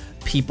days,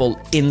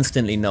 people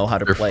instantly know how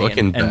to play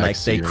and like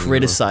they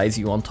criticize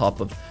you on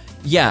top of,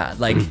 yeah,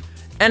 like,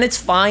 and it's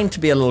fine to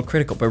be a little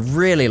critical, but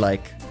really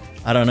like,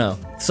 I don't know.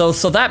 So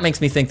that makes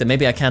me think that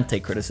maybe I can't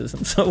take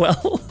criticism so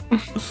well.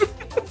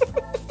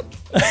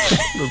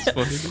 That's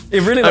funny.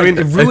 It really, like,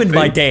 it ruined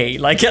my day.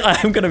 Like,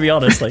 I'm gonna be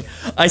honest. Like,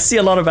 I see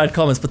a lot of bad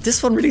comments, but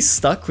this one really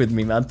stuck with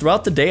me, man.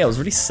 Throughout the day, I was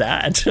really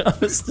sad. I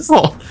was just,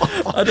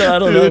 I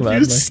don't know, man.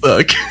 You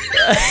suck.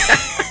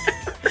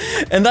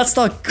 And that's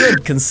not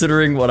good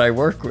considering what I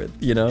work with,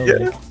 you know.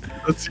 Yeah, like,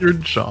 that's your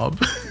job.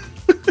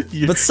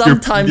 But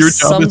sometimes, your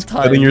job is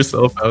putting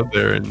yourself out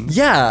there, and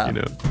yeah, you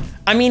know.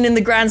 I mean, in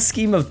the grand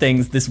scheme of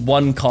things, this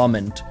one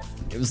comment.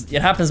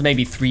 It happens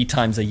maybe 3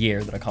 times a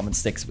year that a comment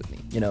sticks with me,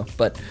 you know.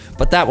 But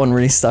that one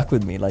really stuck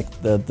with me, like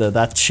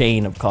that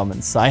chain of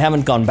comments. So I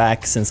haven't gone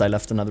back since I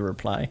left another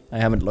reply. I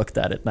haven't looked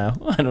at it now.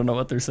 I don't know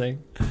what they're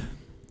saying.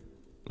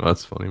 Well,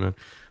 that's funny, man.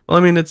 Well,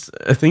 I mean,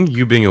 I think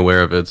you being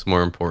aware of it's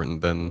more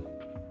important than.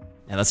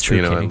 Yeah, that's true.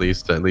 You know, Kenny.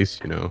 at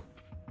least you know.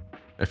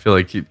 I feel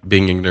like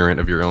being ignorant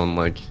of your own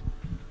like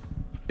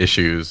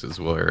issues is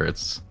where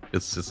it's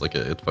just like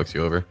it fucks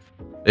you over.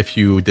 If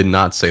you did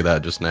not say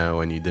that just now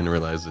and you didn't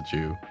realize that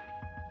you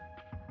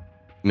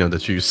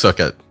that you suck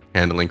at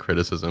handling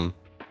criticism,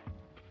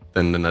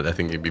 then I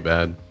think it'd be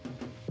bad.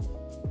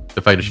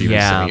 The fact that you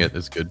even saying it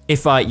is good.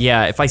 If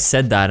I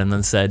said that and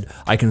then said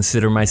I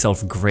consider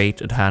myself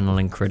great at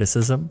handling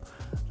criticism,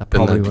 that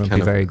probably wouldn't be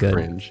very good.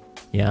 Cringe.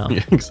 Yeah.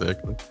 Yeah,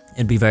 exactly.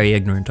 It'd be very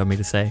ignorant of me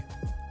to say.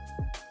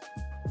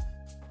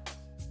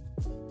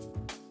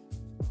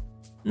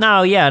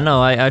 No,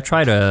 I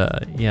try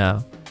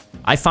to,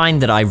 I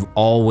find that I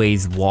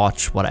always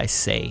watch what I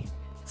say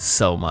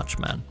so much,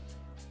 man.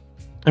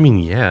 I mean,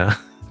 yeah.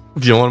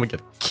 You don't want to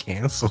get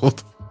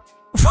canceled.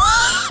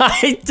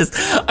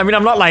 I'm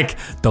not like,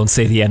 don't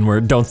say the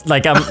N-word, don't,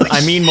 like,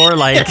 I mean more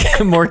like,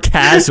 more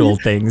casual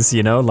things,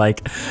 you know,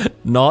 like,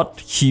 not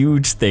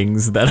huge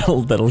things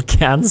that'll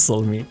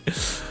cancel me.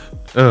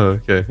 Oh,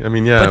 okay. I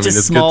mean, yeah. But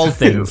just small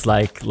things,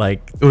 like.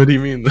 What do you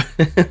mean?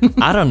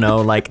 I don't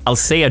know, like, I'll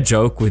say a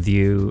joke with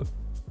you,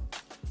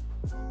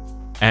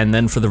 and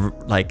then for the,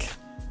 like,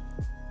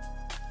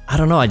 I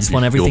don't know, I just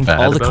want everything,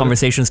 all the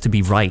conversations to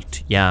be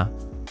right, yeah.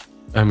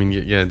 I mean,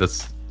 yeah,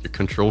 that's your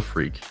control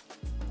freak.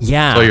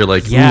 Yeah. So you're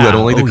like, ooh, I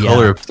don't like the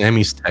color of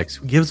Sammy's text.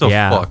 Who gives a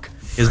fuck?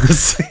 Is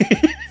this?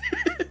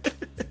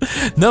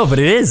 No, but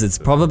it is. It's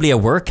probably a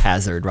work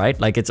hazard, right?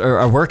 Like it's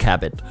a work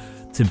habit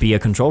to be a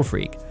control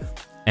freak,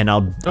 and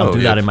I'll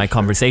do that in my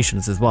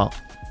conversations as well.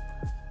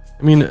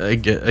 I mean, I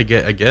get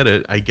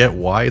it. I get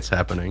why it's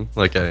happening.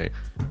 Like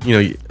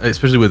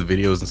especially with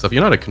videos and stuff.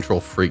 You're not a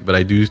control freak, but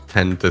I do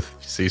tend to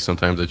see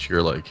sometimes that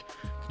you're like,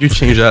 could you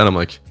change that? And I'm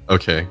like,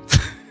 okay.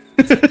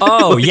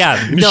 Oh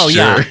yeah, no,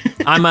 sure.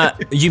 Yeah.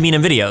 You mean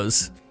in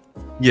videos?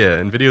 Yeah,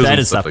 in videos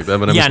and stuff like that.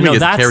 But yeah, no,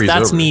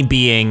 that's me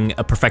being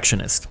a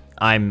perfectionist.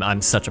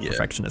 I'm such a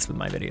perfectionist with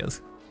my videos,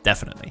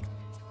 definitely.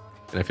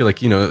 And I feel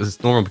like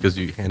it's normal because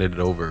you handed it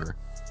over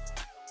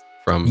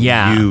from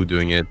you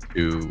doing it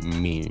to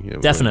me.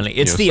 Definitely,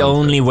 it's the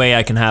only way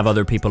I can have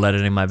other people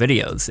editing my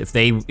videos.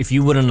 If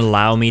you wouldn't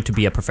allow me to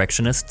be a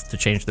perfectionist to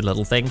change the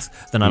little things,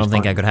 then I don't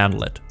think I could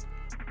handle it.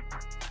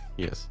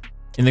 Yes.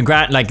 In the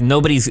grand, like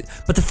nobody's,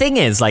 but the thing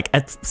is, like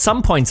at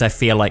some points I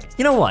feel like,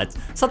 you know what?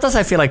 Sometimes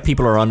I feel like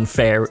people are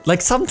unfair.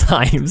 Like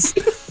sometimes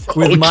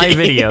with my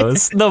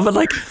videos, no, but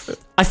like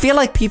I feel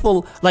like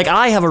people, like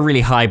I have a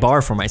really high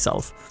bar for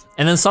myself.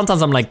 And then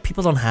sometimes I'm like,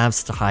 people don't have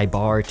such a high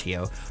bar,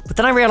 Teo. But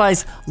then I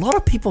realize a lot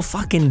of people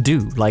fucking do.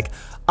 Like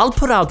I'll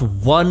put out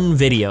one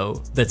video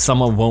that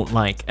someone won't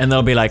like and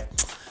they'll be like,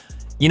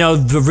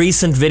 the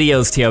recent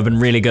videos, Teo, have been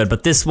really good,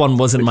 but this one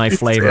wasn't my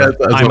flavor.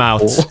 I'm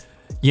out.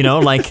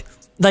 Like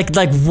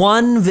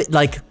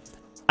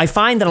I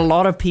find that a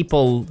lot of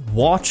people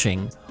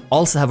watching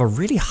also have a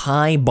really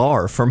high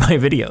bar for my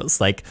videos.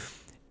 Like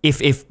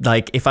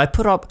if I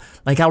put up,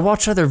 like I'll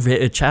watch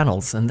other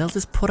channels and they'll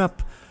just put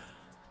up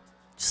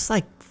just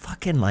like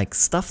fucking like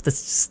stuff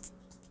that's just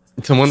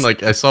Someone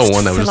like I saw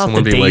one that was Fill just out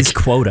someone the being day's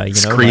like quota, you know,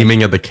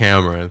 screaming at the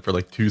camera for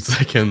like 2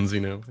 seconds, you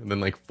know, and then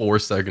like 4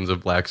 seconds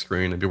of black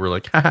screen, and people were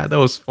like, "Haha, that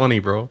was funny,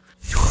 bro."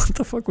 What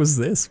the fuck was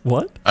this?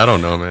 What? I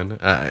don't know, man.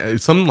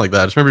 It's something like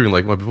that. I just remember being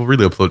like, "Well, people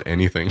really upload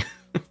anything."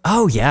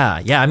 Oh yeah,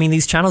 yeah. I mean,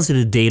 these channels do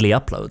the daily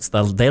uploads.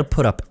 They'll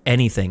put up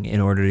anything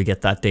in order to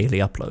get that daily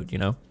upload. You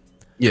know?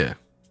 Yeah.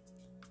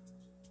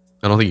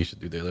 I don't think you should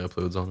do daily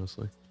uploads,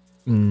 honestly.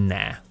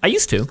 Nah, I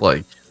used to.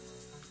 Like,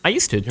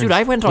 Dude,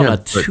 I went on yeah, a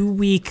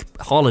 2-week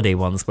holiday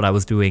once when I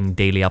was doing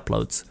daily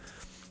uploads.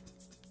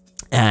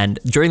 And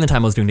during the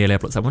time I was doing daily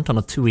uploads, I went on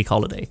a 2-week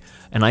holiday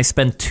and I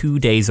spent 2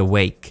 days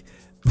awake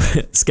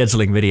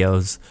scheduling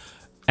videos.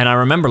 And I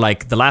remember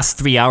like the last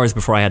 3 hours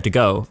before I had to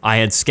go, I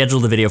had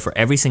scheduled a video for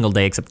every single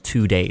day except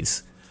 2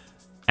 days.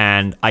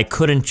 And I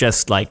couldn't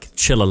just like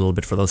chill a little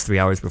bit for those 3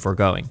 hours before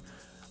going.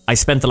 I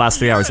spent the last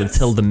 3 hours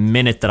until the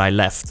minute that I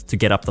left to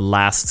get up the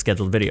last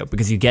scheduled video,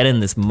 because you get in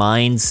this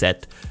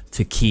mindset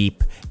to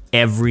keep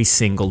every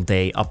single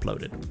day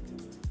uploaded.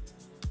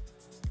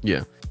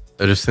 yeah.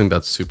 I just think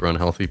that's super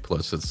unhealthy.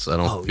 Plus, I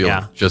don't feel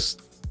yeah.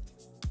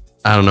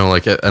 I don't know,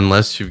 like,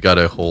 unless you've got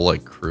a whole,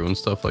 like, crew and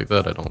stuff like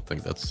that, I don't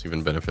think that's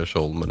even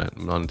beneficial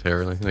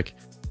monetarily. Like,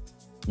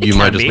 you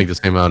might just make the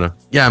same amount of...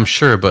 Yeah, I'm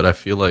sure, but I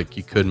feel like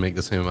you could make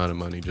the same amount of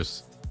money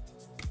just,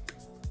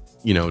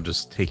 you know,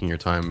 just taking your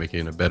time,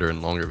 making a better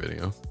and longer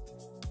video.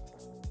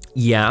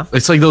 Yeah.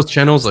 It's like those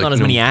channels, like... Not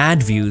as many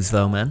ad views,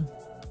 though, man.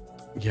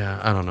 Yeah,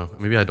 I don't know.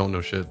 Maybe I don't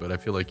know shit, but I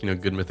feel like, you know,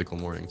 Good Mythical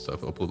Morning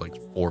stuff, upload, like,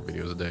 4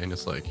 videos a day, and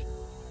it's like...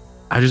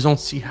 I just don't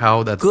see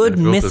how that's... Good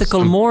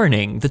Mythical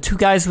Morning. The 2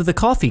 guys with the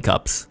coffee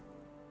cups.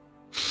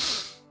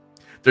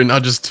 They're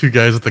not just 2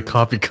 guys with the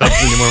coffee cups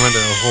anymore, man.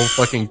 They're a whole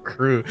fucking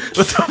crew.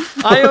 What the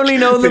fuck? I only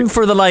know them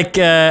for the like,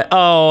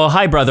 oh,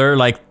 hi brother,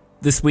 like,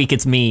 this week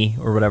it's me,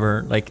 or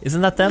whatever. Like,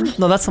 isn't that them?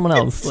 No, that's someone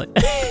else. Like,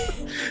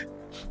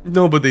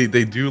 no, but they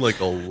do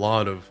like a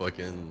lot of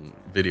fucking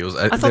videos.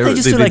 I thought they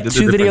just do like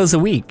 2 videos a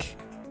week.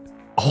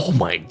 Oh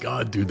my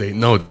god, dude. They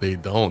don't. They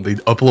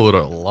upload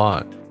a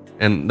lot.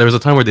 And there was a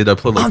time where they'd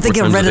upload like 4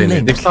 times a day,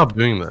 and they stopped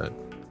doing that.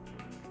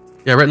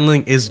 Yeah, Red and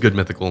Link is Good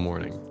Mythical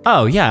Morning.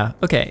 Oh, yeah.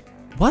 Okay.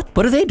 What?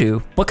 What do they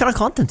do? What kind of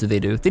content do they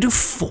do? They do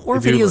 4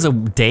 videos a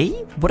day?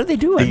 What are they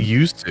doing? They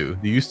used to.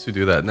 They used to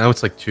do that. Now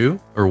it's like 2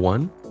 or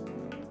 1.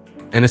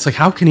 And it's like,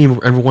 how can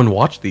everyone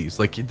watch these?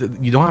 Like, you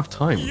don't have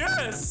time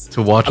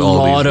to watch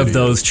all these. A lot of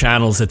those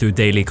channels that do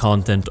daily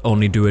content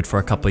only do it for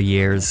a couple of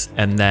years,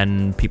 and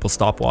then people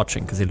stop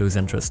watching because they lose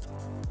interest.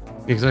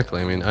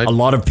 Exactly. I mean, a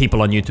lot of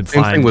people on YouTube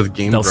same thing with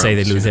Game they'll Grumps, say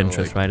they lose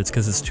interest, like, right? It's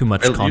because it's too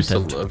much content. I used to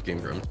love Game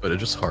Grumps, but it's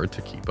just hard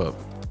to keep up.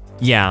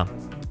 Yeah,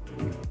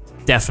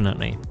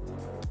 definitely.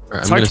 Right,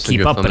 it's hard to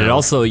keep up, but it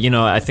also, you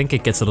know, I think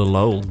it gets a little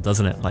old,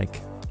 doesn't it?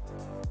 Like,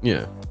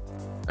 yeah,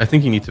 I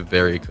think you need to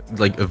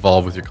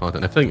evolve with your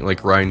content. I think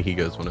like Ryan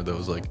Higa is one of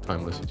those like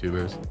timeless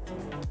YouTubers.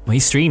 Well, he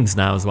streams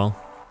now as well.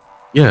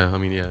 Yeah, I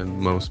mean, yeah,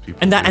 most people.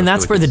 And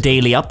that's where the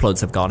daily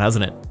uploads have gone,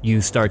 hasn't it?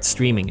 You start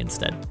streaming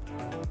instead.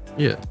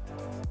 Yeah.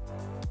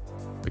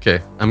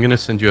 Okay, I'm gonna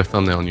send you a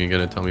thumbnail and you're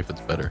gonna tell me if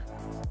it's better.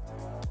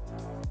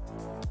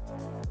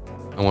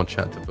 I want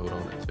chat to vote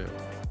on it too.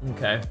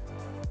 Okay.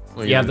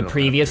 Well, you have the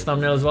previous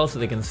thumbnail as well, so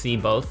they can see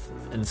both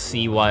and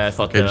see why I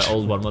thought the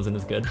old one wasn't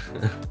as good.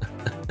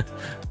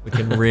 We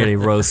can really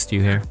roast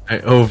you here. I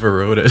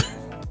overwrote it.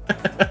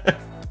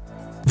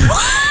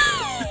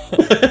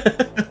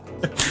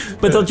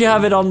 But don't you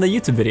have it on the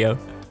YouTube video?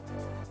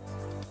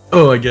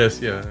 Oh, I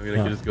guess, yeah. I mean,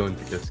 I could just go and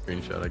take a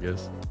screenshot, I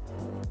guess.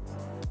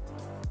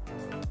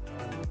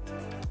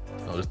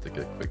 I'll just take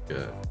a quick...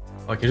 Oh,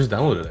 I can just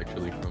download it,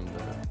 actually, from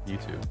the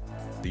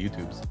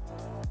YouTubes.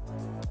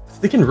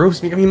 They can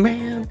roast me. I mean,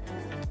 man,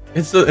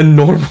 it's a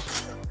normal...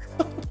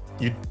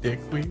 You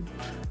dickweed.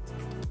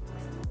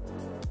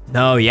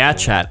 No, yeah,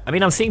 chat. I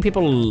mean, I'm seeing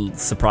people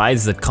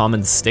surprised that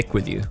comments stick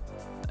with you.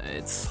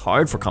 It's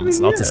hard for comments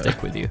not to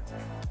stick with you.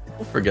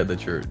 People forget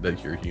that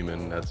you're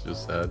human. That's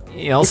just sad.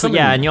 You also,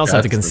 yeah, and you also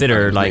have to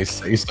consider, like, they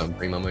say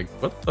something. I'm like,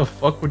 what the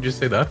fuck would you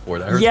say that for?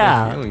 That hurts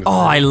yeah. my feelings, oh,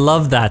 I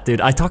love that, dude.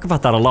 I talk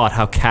about that a lot.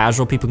 How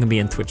casual people can be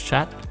in Twitch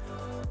chat.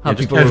 How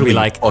people will be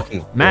like,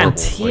 man,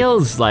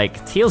 Teal's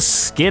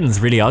skin's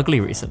really ugly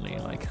recently.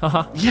 Like,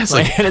 haha. Yes,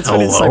 like, and it's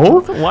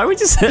like, why would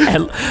you say?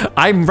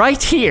 I'm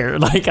right here.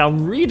 Like,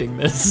 I'm reading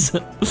this.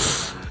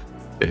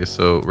 Okay,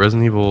 so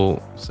Resident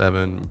Evil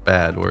 7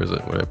 bad. Where is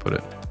it? Where did I put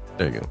it?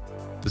 There you go.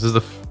 This is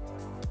the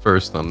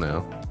first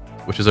thumbnail,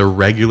 which is a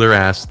regular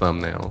ass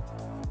thumbnail,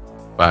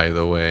 by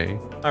the way.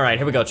 All right,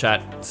 here we go,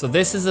 chat. So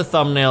this is a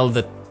thumbnail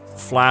that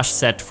Flash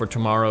set for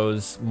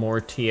tomorrow's More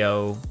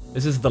Teo.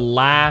 This is the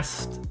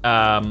last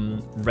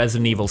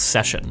Resident Evil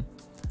session.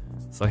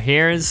 So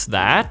here's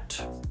that.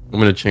 I'm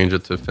gonna change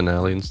it to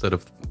finale instead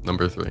of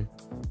number 3.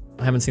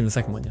 I haven't seen the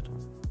second one yet.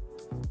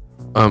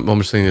 I'm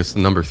just saying it's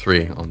the number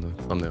 3 on the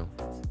thumbnail.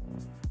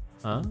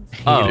 Huh?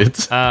 Hate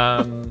it.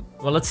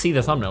 Well, let's see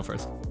the thumbnail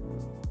first.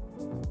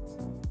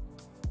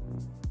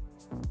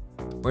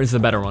 Where's the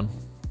better one?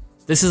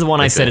 This is the one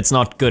I said it's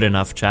not good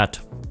enough, chat.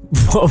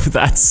 Whoa,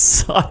 that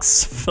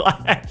sucks,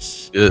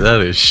 Flash. Yeah,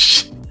 that is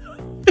shit.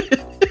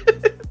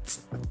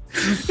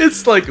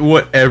 It's like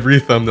what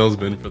every thumbnail's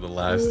been for the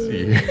last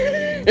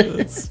year.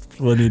 That's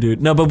funny, dude.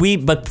 No,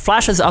 but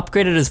Flash has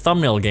upgraded his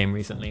thumbnail game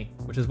recently,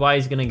 which is why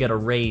he's gonna get a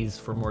raise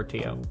for more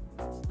Teo.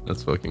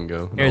 Let's fucking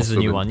go. Here's the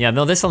new one. Yeah,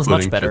 no, this one's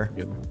much better.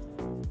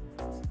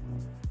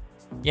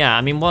 Yeah,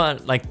 I mean,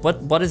 what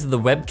is the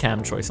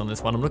webcam choice on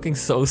this one? I'm looking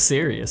so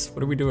serious.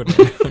 What are we doing?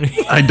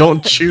 I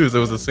don't choose. It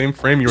was the same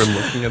frame you were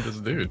looking at this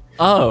dude.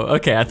 Oh,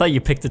 okay. I thought you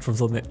picked it from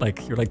something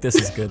like you're like, this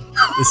is good.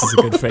 This is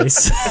a good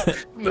face.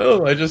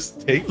 No, I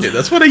just take it.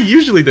 That's what I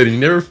usually did. You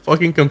never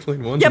fucking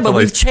complain once. Yeah, but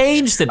we've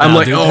changed it now, I'm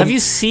like, dude. oh. Have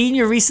you seen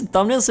your recent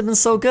thumbnails? Have been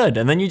so good,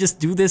 and then you just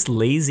do this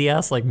lazy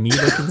ass like me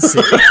looking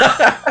sick.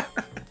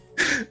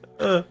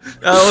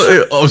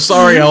 Oh,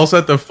 sorry. I also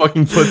had to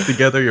fucking put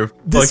together your.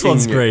 This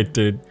one's great,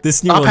 dude.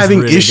 This new Stop one's having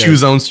really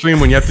issues good. on stream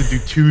when you have to do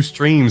 2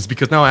 streams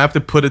because now I have to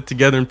put it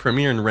together in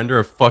Premiere and render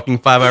a fucking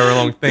 5-hour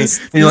long thing.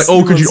 And you're like,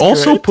 oh, could you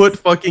also put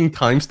fucking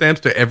timestamps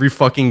to every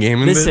fucking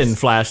game in this? Listen,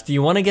 Flash, do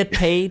you want to get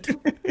paid? Then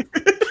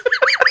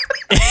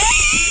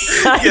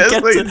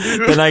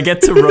I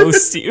get to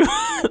roast you.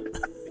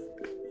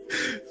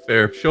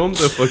 Fair. Show him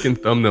the fucking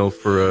thumbnail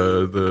for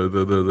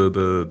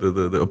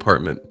the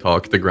apartment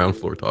talk, the ground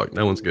floor talk.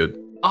 That one's good.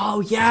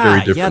 Oh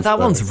yeah, yeah, that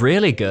one's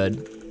really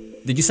good.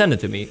 Did you send it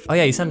to me? Oh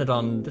yeah, you sent it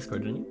on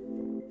Discord, didn't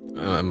you?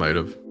 I might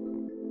have.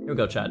 Here we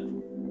go, chat.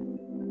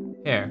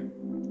 Here.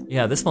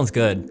 Yeah, this one's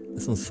good.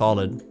 This one's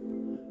solid.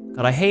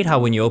 God, I hate how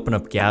when you open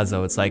up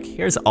Gazzo, it's like,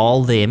 here's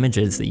all the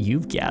images that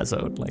you've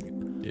Gazzoed. Like,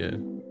 yeah.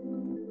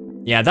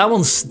 Yeah, that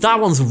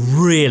one's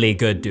really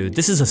good, dude.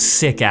 This is a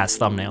sick ass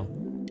thumbnail.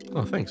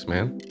 Oh, thanks,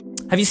 man.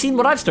 Have you seen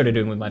what I've started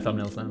doing with my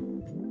thumbnails now?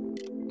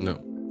 No.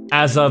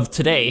 As of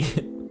today,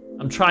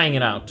 I'm trying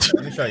it out.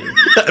 Let me show you.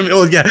 I mean,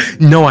 oh yeah.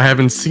 No, I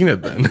haven't seen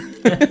it then.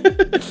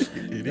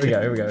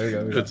 Here we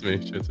go. It's me.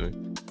 It's me.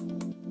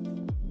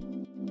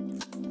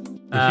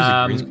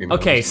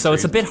 Okay, so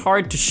it's a bit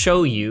hard to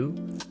show you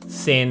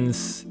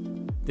since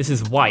this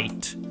is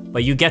white,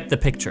 but you get the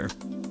picture.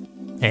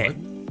 Hey,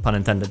 pun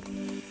intended.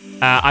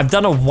 I've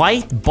done a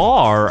white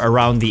bar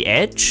around the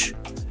edge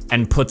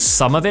and put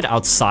some of it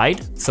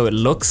outside, so it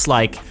looks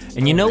like.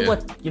 And you know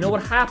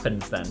what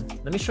happens then?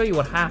 Let me show you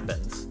what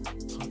happens.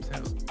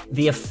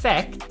 The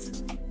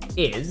effect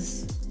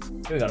is.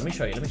 Here we go. Let me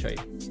show you.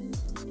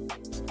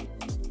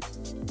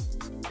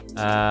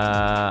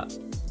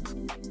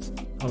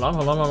 Hold on.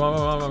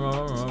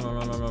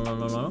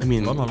 I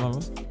mean, hold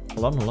on.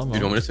 You want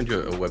me to send you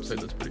a website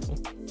that's pretty cool?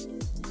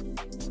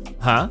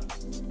 Huh?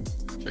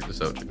 Check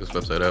this out. Check this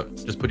website out.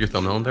 Just put your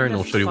thumbnail in there, and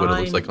it'll show you what it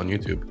looks like on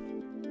YouTube.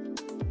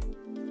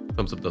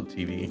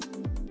 Thumbsup.tv.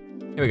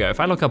 Here we go. If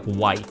I look up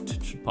white,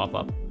 it should pop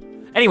up.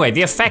 Anyway,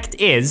 the effect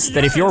is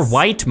that if you're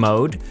white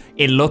mode,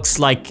 it looks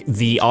like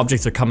the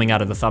objects are coming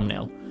out of the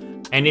thumbnail.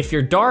 And if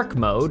you're dark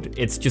mode,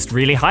 it's just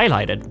really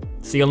highlighted.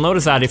 So you'll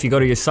notice that if you go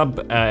to your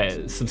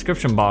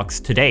subscription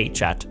box today,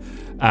 chat,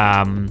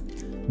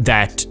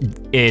 that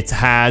it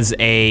has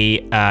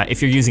a,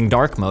 if you're using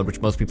dark mode,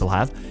 which most people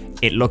have,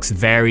 it looks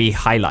very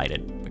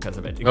highlighed because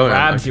of it. It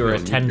grabs your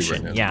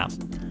attention, right, yeah.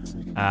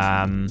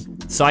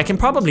 So I can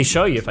probably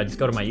show you if I just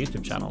go to my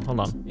YouTube channel. Hold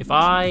on. If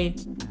I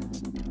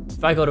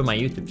go to my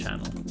YouTube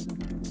channel.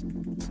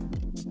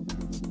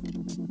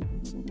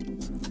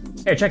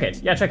 Here, check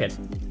it. Yeah, check it.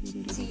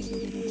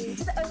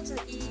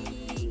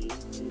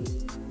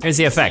 Here's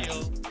the effect.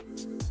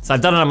 So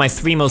I've done it on my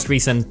 3 most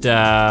recent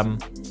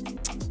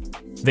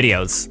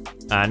videos.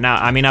 Now,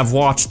 I mean, I've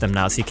watched them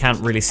now, so you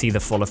can't really see the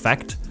full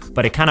effect,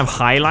 but it kind of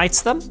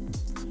highlights them.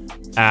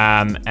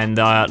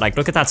 Like,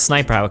 look at that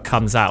sniper, how it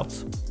comes out.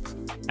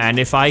 And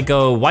if I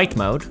go white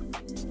mode,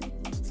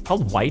 it's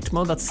called white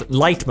mode? That's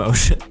light mode.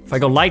 If I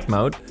go light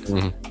mode,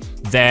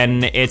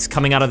 then it's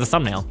coming out of the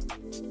thumbnail.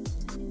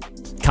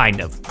 Kind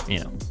of, you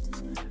know.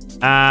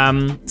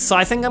 So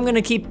I think I'm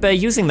gonna keep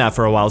using that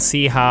for a while,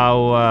 see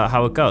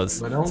how it goes.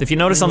 So if you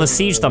notice on the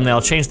Siege thumbnail,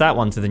 I'll change that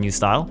one to the new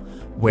style,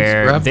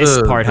 where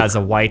this part has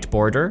a white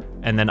border,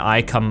 and then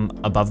I come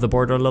above the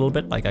border a little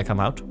bit, like I come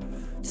out.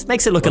 Just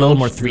makes it look a little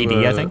more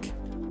 3D, I think.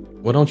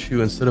 Why don't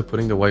you, instead of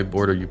putting the white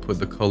border, you put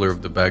the color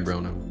of the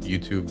background of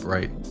YouTube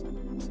bright?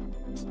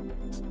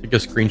 Take a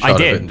screenshot of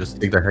it and just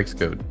take the hex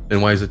code.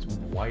 Then why is it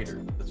whiter?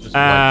 It's just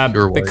white,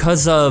 pure white.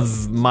 Because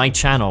of my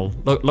channel.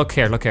 Look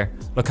here.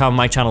 Look how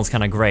my channel's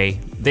kind of gray.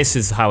 This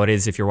is how it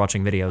is if you're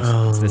watching videos.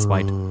 It's this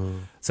white.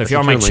 So if you're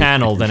on my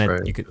channel,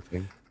 then you could.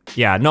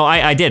 Yeah, no,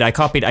 I did. I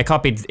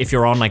copied if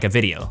you're on like a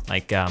video,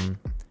 like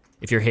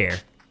if you're here,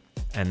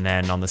 and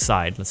then on the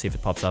side. Let's see if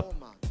it pops up.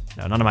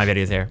 No, none of my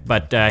videos here.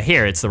 But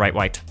here, it's the right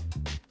white.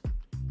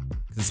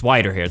 It's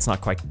whiter here. It's not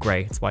quite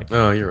gray. It's white.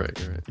 Oh, you're right.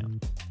 Yeah.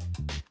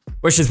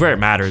 Which is where it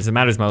matters. It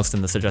matters most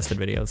in the suggested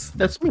videos.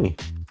 That's me.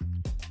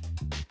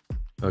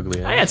 Ugly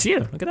ass. Oh, yeah, it's you.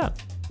 Look at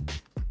that.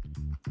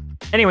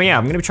 Anyway, yeah,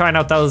 I'm gonna be trying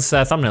out those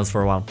thumbnails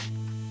for a while.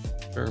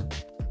 Sure.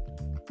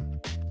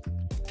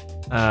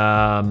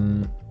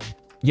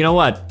 You know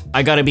what?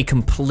 I gotta be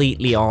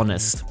completely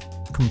honest.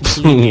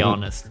 Completely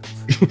honest.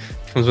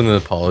 Comes with an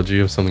apology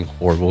of something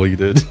horrible you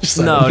did.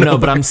 No,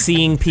 but I'm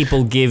seeing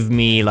people give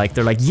me, like,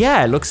 they're like,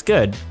 yeah, it looks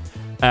good.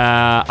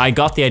 I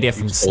got the idea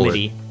from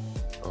Slitty.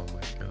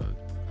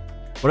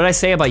 What did I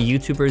say about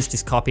YouTubers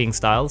just copying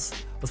styles?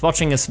 I was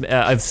watching a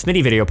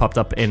Smitty video popped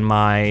up in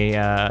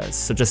my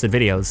suggested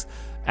videos,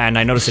 and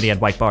I noticed that he had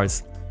white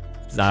bars.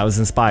 I was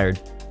inspired.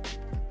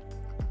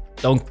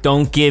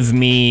 Don't give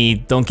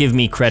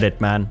me credit,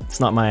 man.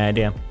 It's not my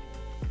idea.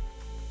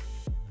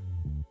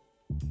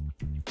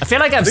 I feel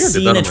like I've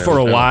seen it for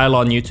a while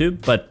on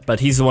YouTube, but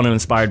he's the one who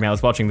inspired me. I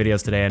was watching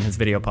videos today and his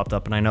video popped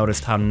up and I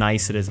noticed how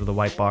nice it is with a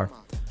white bar.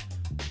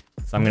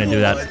 So I'm gonna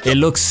do that. It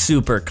looks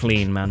super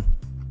clean, man.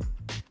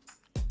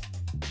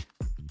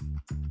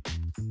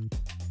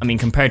 I mean,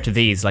 compared to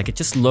these, like it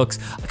just looks,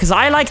 because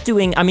I like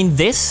doing, I mean,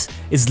 this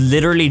is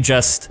literally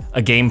just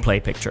a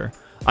gameplay picture.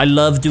 I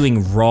love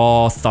doing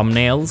raw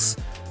thumbnails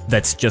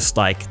that's just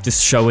like,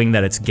 just showing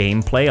that it's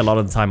gameplay. A lot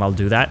of the time I'll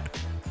do that.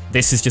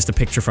 This is just a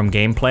picture from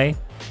gameplay.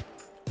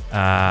 You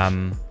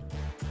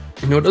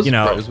know what does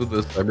surprise with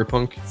this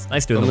Cyberpunk? It's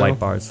nice doing the white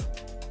bars.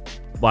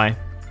 Why?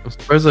 I'm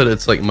surprised that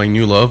it's like my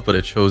new love, but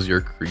it shows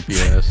your creepy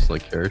ass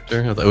like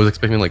character. I was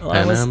expecting like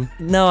Panam.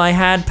 No, I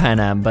had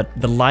Panam, but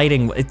the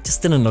lighting, it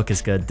just didn't look as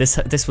good.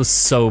 This was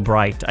so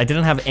bright. I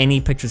didn't have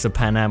any pictures of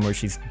Panam where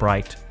she's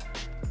bright.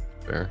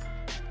 Fair.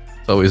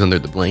 It's always under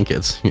the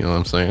blankets, you know what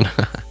I'm saying?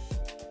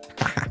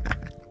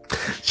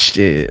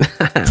 Shit.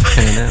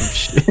 Panam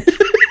shit.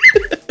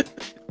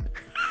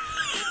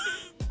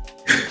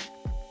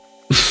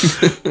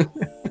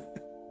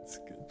 It's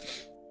good.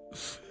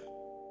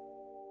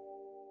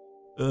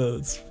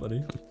 It's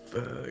funny.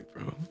 Fuck,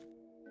 bro.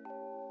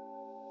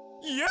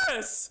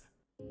 Yes!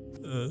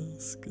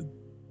 It's good.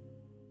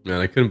 Man,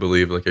 I couldn't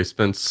believe, like, I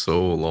spent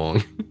so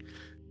long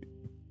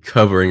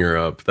covering her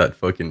up, that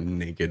fucking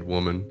naked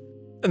woman.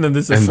 And then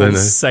there's a full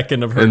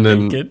second of her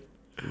naked.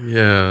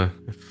 Yeah,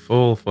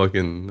 full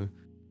fucking...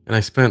 And I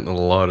spent a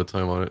lot of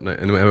time on it.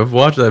 And I've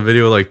watched that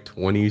video like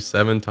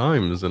 27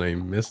 times and I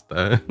missed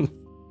that.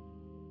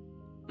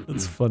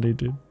 That's funny,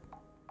 dude.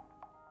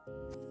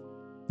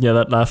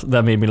 Yeah,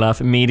 that made me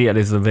laugh.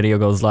 Immediately as the video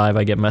goes live,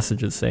 I get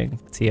messages saying,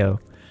 Teo,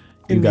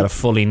 you got a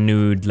fully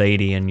nude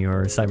lady in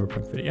your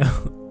Cyberpunk video.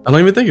 I don't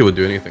even think it would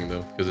do anything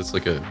though, because it's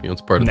like a, you know,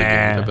 it's part of the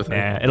game type of thing.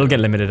 Nah, it'll get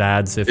limited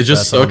ads if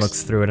someone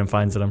looks through it and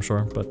finds it, I'm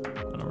sure. But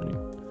I don't really.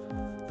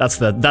 That's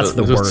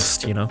the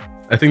worst, you know.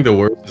 I think the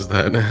worst is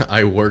that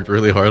I worked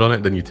really hard on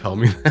it, then you tell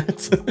me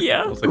that.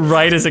 Yeah, like,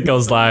 right as it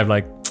goes live,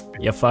 like,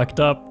 you fucked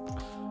up.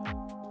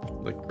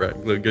 Like, right,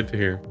 good to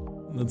hear.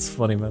 That's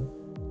funny, man.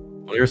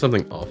 Want to hear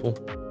something awful?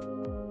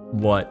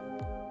 What?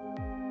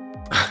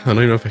 I don't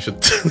even know if I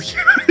should tell you.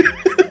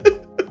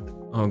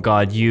 Oh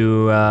god,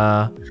 you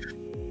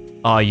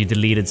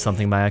deleted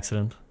something by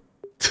accident.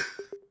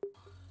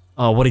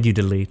 Oh, what did you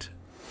delete?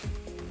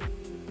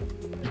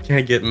 You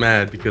can't get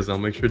mad because I'll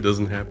make sure it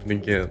doesn't happen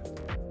again.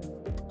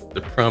 I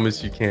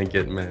promise you can't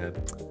get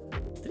mad.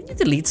 Didn't you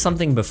delete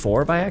something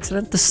before by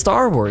accident? The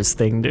Star Wars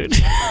thing, dude.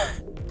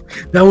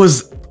 That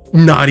was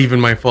not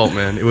even my fault,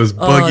 man. It was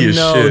buggy as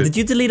shit. Did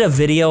you delete a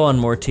video on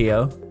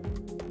Morteo?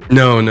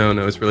 No.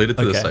 It's related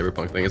to the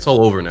Cyberpunk thing. It's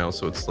all over now,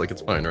 so it's like,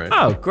 it's fine, right?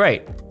 Oh,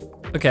 great.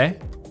 Okay.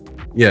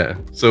 Yeah,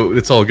 so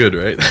it's all good,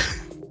 right?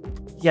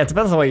 Yeah, it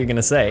depends on what you're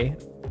gonna say.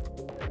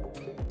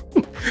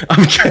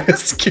 I'm kind of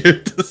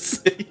scared to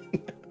say.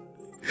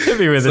 Hit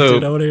me with it,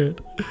 dude. I want to hear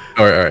it.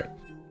 All right.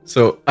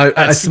 So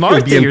That's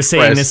smart that you're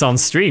saying this on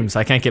stream, so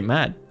I can't get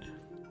mad.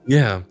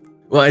 Yeah.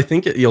 Well, I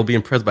think you'll be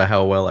impressed by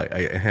how well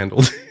I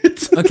handled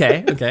it.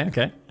 Okay.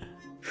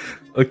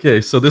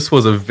 Okay, so this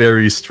was a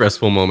very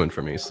stressful moment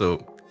for me.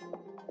 So,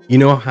 you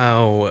know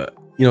how,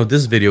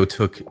 this video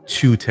took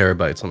 2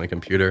 terabytes on my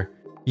computer?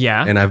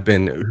 Yeah. And I've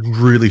been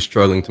really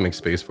struggling to make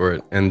space for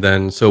it. And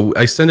then, so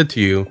I send it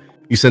to you.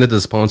 You send it to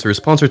the sponsor.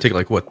 Sponsor take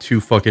like, what,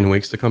 2 fucking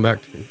weeks to come back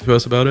to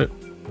us about it?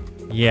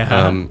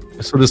 Yeah.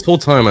 So this whole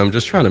time, I'm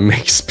just trying to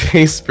make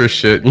space for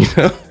shit, you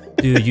know?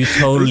 Dude, you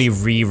totally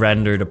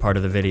re-rendered a part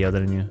of the video,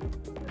 didn't you?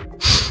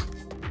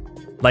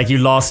 Like, you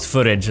lost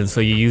footage, and so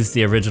you used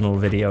the original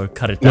video,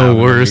 cut it down,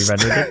 and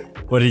re-rendered it?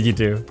 What did you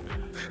do?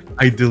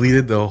 I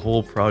deleted the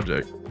whole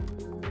project.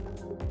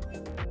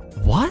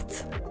 What?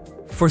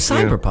 For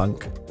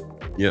Cyberpunk?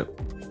 Yep.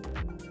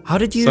 How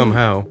did you...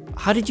 Somehow.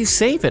 How did you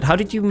save it? How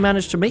did you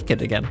manage to make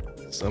it again?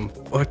 Some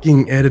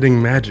fucking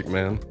editing magic,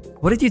 man.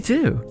 What did you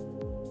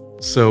do?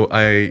 So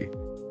I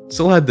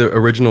still had the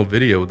original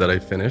video that I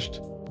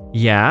finished.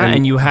 Yeah,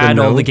 and you had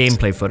all the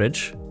gameplay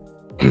footage.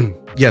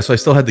 Yeah, so I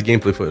still had the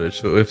gameplay footage.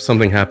 So if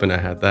something happened, I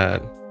had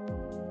that.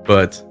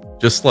 But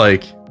just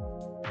like,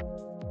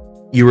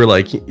 you were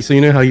like, so you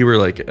know how you were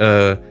like,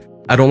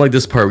 I don't like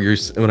this part where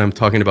when I'm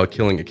talking about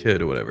killing a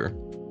kid or whatever.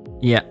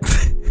 Yeah.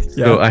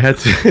 So I had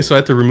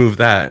to remove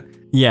that.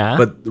 Yeah.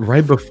 But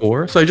right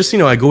before, so I just,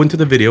 I go into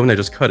the video and I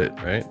just cut it,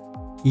 right?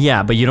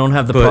 Yeah, but you don't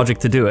have the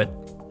project to do it.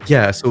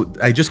 Yeah, so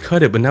I just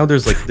cut it, but now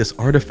there's like this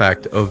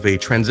artifact of a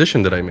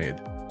transition that I made.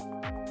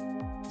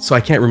 So I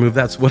can't remove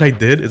that. So what I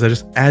did is I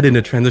just added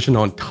a transition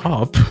on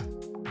top.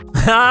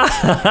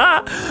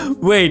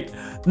 Wait,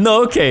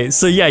 no, okay.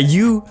 So yeah,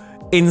 you,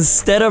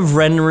 instead of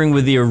rendering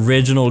with the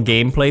original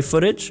gameplay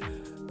footage,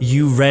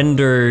 you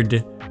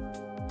re-rendered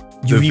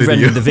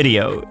the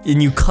video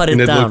and you cut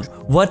it down.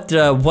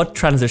 What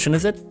transition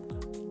is it?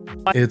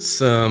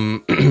 It's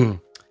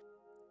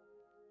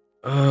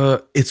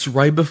it's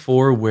right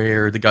before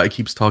where the guy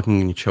keeps talking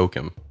and you choke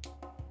him.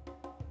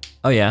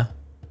 Oh yeah.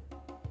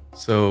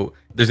 So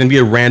there's gonna be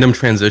a random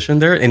transition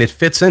there, and it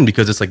fits in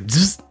because it's like,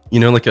 zzz, you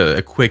know, like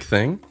a quick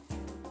thing.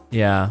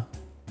 Yeah.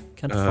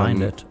 Can't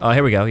find it. Oh,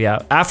 here we go. Yeah,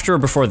 after or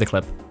before the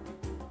clip?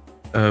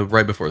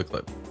 Right before the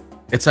clip.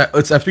 It's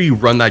after you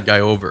run that guy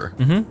over.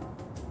 Mm-hmm.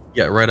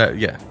 Yeah, right at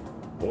yeah.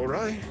 All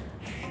right,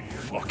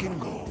 fucking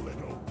go,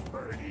 little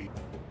birdie.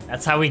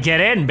 That's how we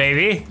get in,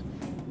 baby.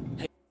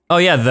 Oh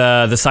yeah,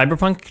 the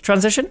cyberpunk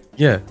transition?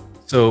 Yeah.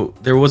 So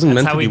there wasn't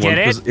meant to be one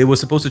because it? it was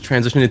supposed to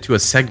transition into a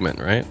segment,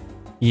 right?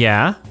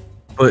 Yeah.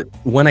 But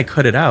when I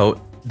cut it out,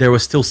 there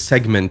was still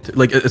segment,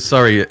 like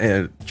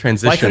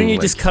transition. Why couldn't you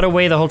just cut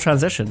away the whole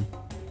transition?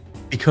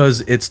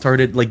 Because it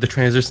started like the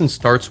transition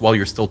starts while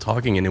you're still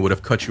talking, and it would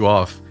have cut you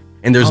off.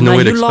 And there's no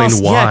way to explain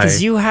why. Yeah,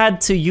 because you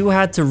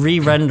had to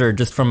re-render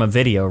just from a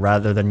video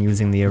rather than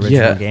using the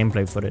original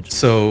gameplay footage.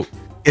 So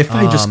if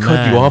I just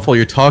cut you off while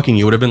you're talking,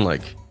 you would have been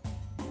like,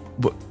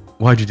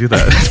 why'd you do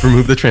that?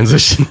 Remove the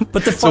transition.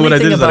 But the funny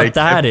thing about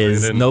that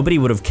is nobody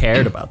would have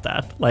cared about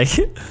that. Like,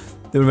 they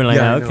would have been like,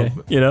 Yeah, oh, okay,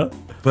 you know?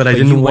 But I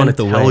didn't want to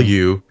tell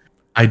you.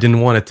 I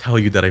didn't want to tell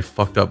you that I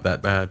fucked up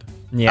that bad.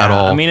 Yeah, at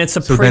all. I mean, it's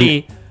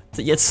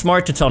it's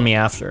smart to tell me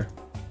after.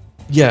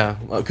 Yeah,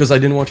 because I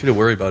didn't want you to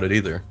worry about it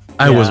either.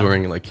 I was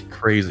worrying like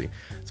crazy.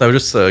 So I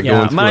was just going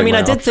through, I mean, my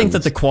I did think options.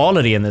 that the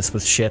quality in this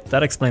was shit.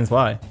 That explains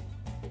why.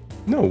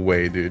 No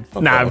way, dude.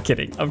 Fuck Nah, off. I'm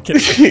kidding. I'm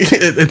kidding.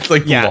 It's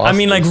like I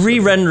mean, like lost.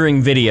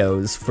 re-rendering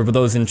videos for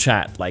those in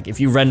chat. Like, if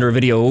you render a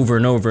video over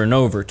and over and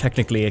over,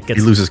 technically it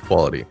gets It loses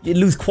quality. You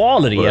lose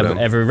quality But,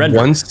 every render.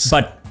 once-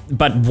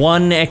 But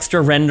one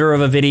extra render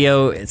of a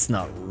video, it's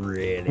not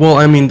really. Well,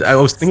 I mean, I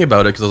was thinking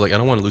about it because I was like, I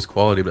don't want to lose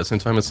quality, but at the same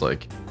time, it's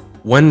like,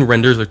 when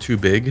renders are too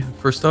big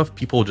for stuff,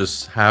 people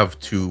just have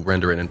to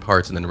render it in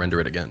parts and then render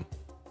it again,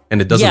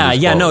 and it doesn't. lose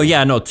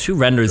quality. no. 2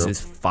 renders is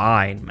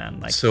fine, man.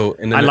 Like, So,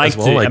 and then I like as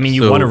well, to. I mean,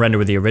 you so- want to render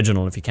with the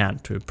original if you can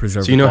to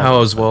preserve. So you know the how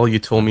quality, as well you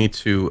told me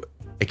to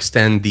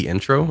extend the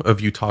intro of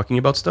you talking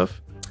about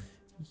stuff?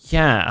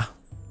 Yeah.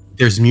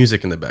 There's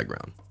music in the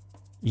background.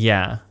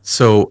 Yeah.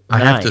 So I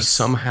have to Nice.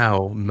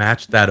 somehow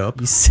match that up.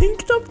 You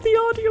synced up the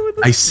audio with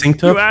it. I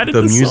synced You up added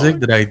the the music song?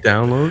 that I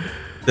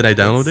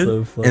downloaded,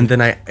 so funny. and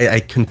then I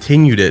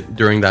continued it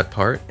during that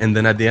part, and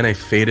then at the end I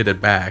faded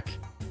it back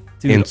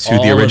Dude, into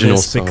all the of original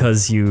this song.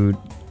 because you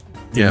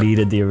Yeah.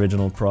 deleted the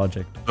original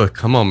project. Oh,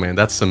 come on, man,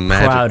 that's some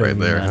magic Proud right of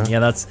you, there. man. Huh? Yeah,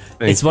 that's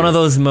Thank it's one of you.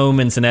 those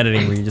moments in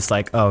editing where you're just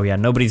like, oh yeah,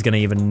 nobody's gonna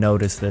even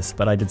notice this,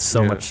 but I did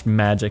so Yeah. much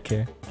magic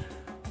here.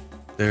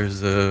 There's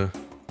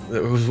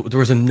there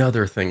was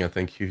another thing I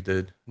think you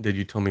did. Did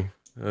you tell me?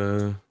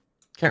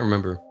 Can't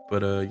remember,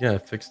 but yeah, I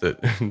fixed it.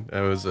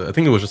 I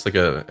think it was just like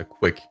a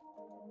quick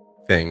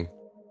thing,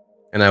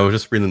 and I was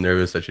just really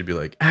nervous that she'd be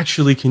like,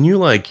 actually, can you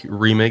like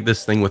remake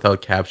this thing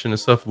without caption and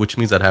stuff? Which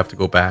means I'd have to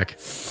go back,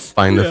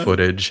 find the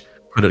footage,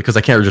 put it because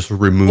I can't just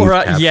remove.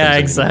 Captions yeah,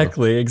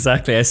 anymore.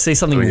 exactly. I say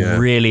something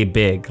really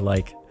big,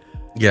 like,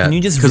 Yeah. can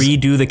you just 'cause-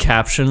 redo the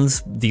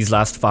captions these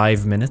last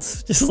 5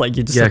 minutes? Just like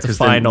you just have to 'cause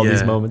find then- all these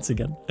yeah. moments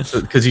again.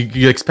 Because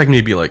you expect me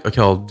to be like, okay,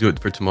 I'll do it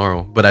for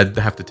tomorrow, but I'd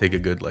have to take a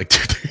good like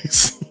 2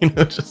 days, you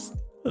know, just.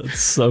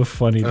 That's so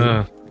funny,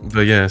 dude.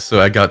 But yeah,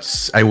 so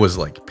I was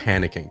like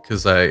panicking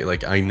because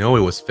I know it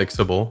was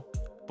fixable,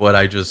 but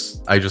I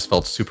just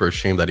felt super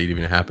ashamed that it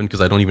even happened because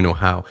I don't even know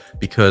how,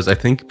 because I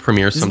think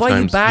Premiere This is sometimes why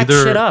you back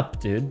either shit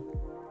up, dude.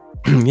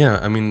 yeah,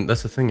 I mean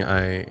that's the thing.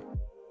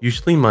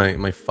 Usually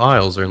my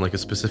files are in like a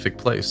specific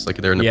place, like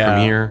they're in the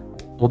Premiere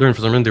folder, and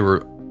for some reason they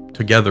were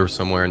together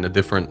somewhere in a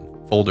different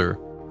folder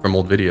from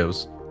old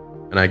videos,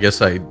 and I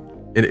guess I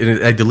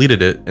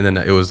deleted it, and then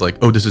it was like,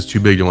 oh, this is too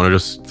big. You want to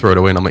just throw it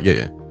away? And I'm like,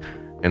 yeah.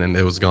 And then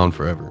it was gone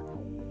forever.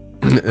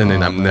 And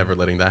then I'm never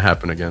letting that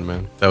happen again,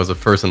 man. That was the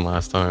first and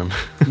last time.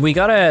 We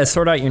gotta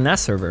sort out your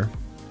NAS server.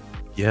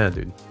 Yeah,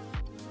 dude.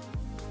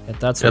 Get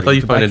that Yeah, I thought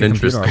you Put find back it your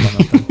computer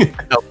interesting.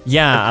 up on that.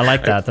 Yeah, I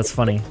like that. That's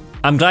funny.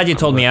 I'm glad you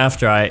told me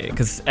after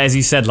because as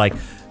you said, like,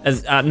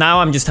 now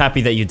I'm just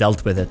happy that you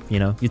dealt with it. You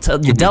know, you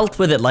dealt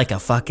with it like a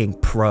fucking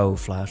pro,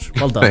 Flash.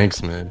 Well done.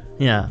 Thanks, man.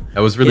 Yeah. I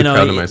was really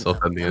proud of myself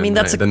at the end. I mean,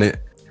 that's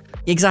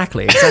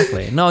exactly.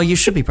 No, you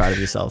should be proud of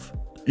yourself.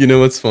 You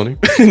know what's funny?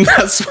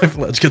 That's why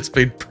Flash gets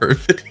paid per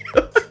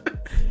video.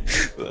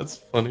 That's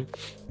funny.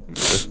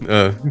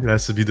 It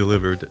has to be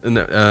delivered. And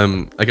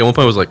like at one point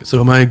I was like, so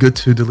am I good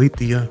to delete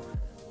the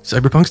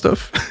cyberpunk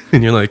stuff?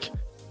 And you're like,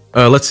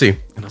 let's see.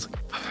 And I was like,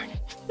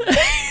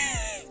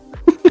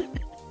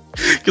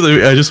 because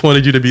I just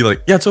wanted you to be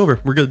like, yeah, it's over,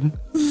 we're good,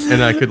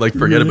 and I could like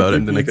forget about it,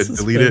 and then I could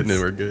delete it, and then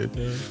we're good.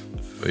 Yeah.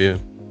 But yeah.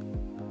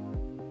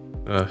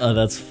 Oh,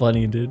 that's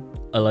funny, dude.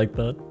 I like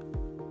that.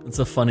 It's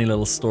a funny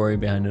little story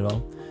behind it all,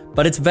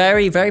 but it's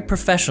very, very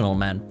professional,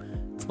 man.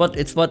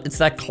 It's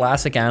that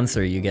classic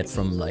answer you get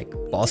from like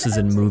bosses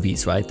in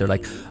movies, right? They're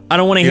like, I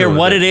don't want to hear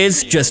what it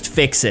is, just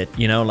fix it,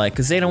 you know, like,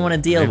 because they don't want to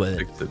deal with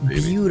it.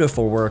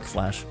 Beautiful work,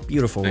 Flash.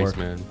 Beautiful work.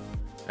 Man.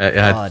 I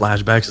had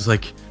flashbacks. It's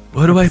like,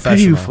 what do I pay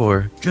you Professional.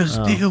 for?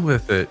 Just deal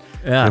with it.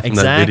 Yeah, And from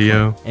exactly. that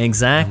video,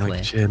 Exactly. I'm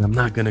like, shit, I'm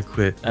not gonna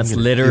quit. I'm That's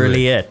gonna do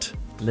literally it.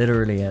 it.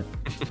 Literally it.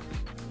 You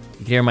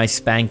can hear my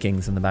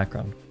spankings in the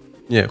background.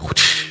 Yeah.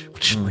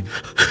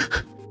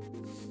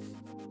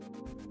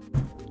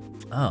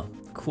 Oh,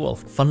 cool.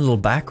 Fun little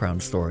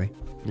background story.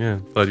 Yeah,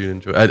 thought you'd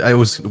enjoy.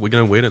 We're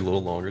gonna wait a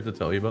little longer to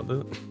tell you about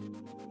that.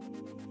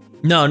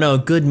 No,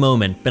 good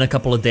moment. Been a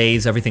couple of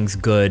days, everything's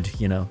good,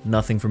 you know,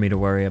 nothing for me to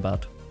worry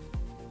about.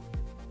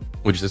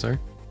 What'd you say, sorry?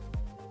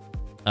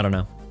 I don't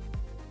know.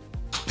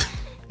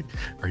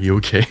 Are you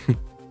okay? Yeah,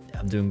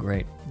 I'm doing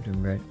great. I'm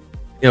doing great.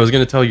 Yeah, I was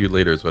gonna tell you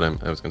later is what I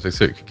was gonna say.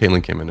 So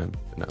Caitlin came in and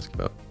asked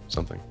about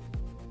something.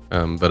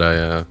 But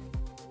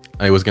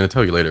I was gonna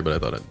tell you later, but I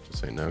thought I'd just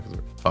say no because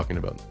we're talking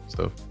about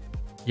stuff.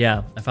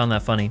 Yeah, I found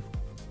that funny.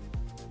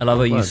 I love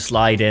how you glad.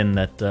 slide in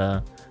that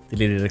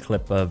deleted a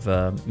clip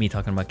of me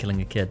talking about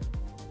killing a kid.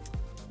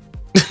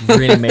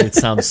 Really made it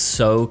sound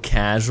so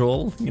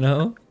casual, you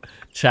know?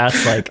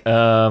 Chat's like,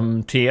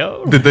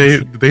 Teo? Did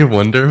they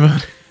wonder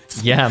about it?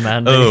 Yeah,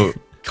 man. Oh,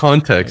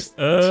 context.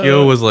 Like,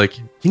 Teo was like,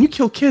 "Can you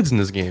kill kids in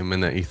this game?"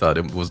 And that he thought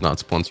it was not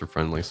sponsor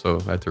friendly, so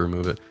I had to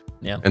remove it.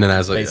 Yeah. And then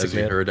as you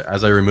basically it. heard,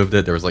 as I removed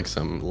it, there was like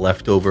some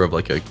leftover of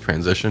like a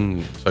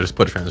transition, so I just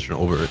put a transition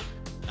over it,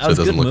 That so it was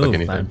a doesn't good look move, like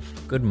anything. man.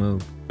 Good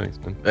move. Thanks,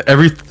 man.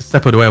 Every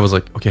step of the way, I was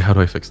like, okay, how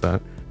do I fix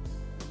that?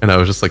 And I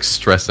was just like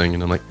stressing,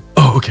 and I'm like,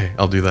 oh, okay,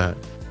 I'll do that.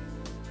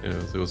 Yeah,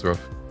 it was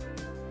rough.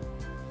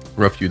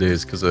 Rough few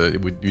days because you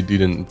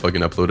didn't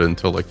fucking upload it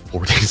until like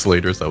 4 days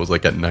later, so I was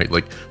like at night,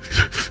 like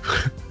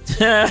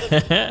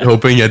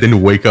hoping I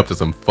didn't wake up to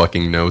some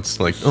fucking notes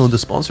like, oh, the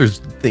sponsors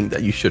think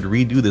that you should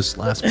redo this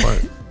last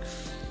part.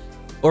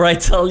 Or I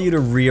tell you to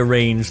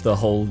rearrange the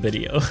whole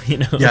video, you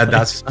know? Yeah,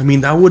 Like, I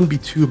mean, that wouldn't be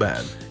too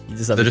bad. you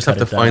just have They to just have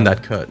cut to it find down.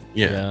 that cut.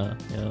 Yeah.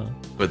 Yeah.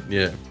 But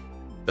yeah,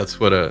 that's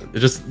what it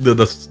just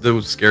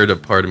the scared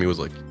part of me was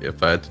like,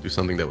 if I had to do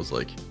something that was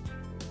like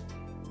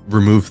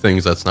remove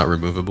things that's not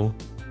removable,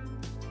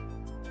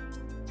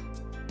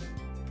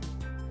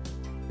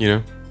 you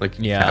know, like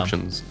Yeah.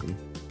 captions.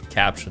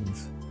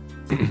 Captions.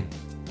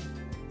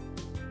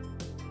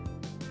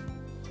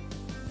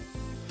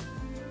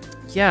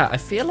 Yeah, I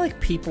feel like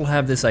people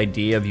have this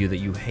idea of you that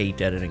you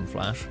hate editing,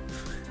 Flash.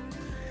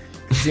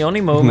 'Cause the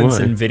only moments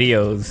Why? in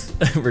videos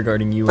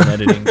regarding you and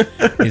editing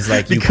is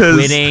like you Because-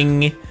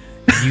 quitting,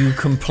 you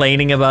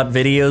complaining about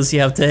videos you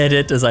have to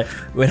edit. It's like,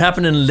 it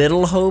happened in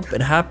Little Hope,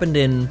 it happened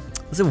in,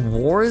 was it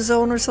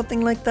Warzone or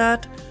something like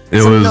that? It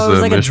No, was, it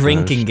was like a Mishmash.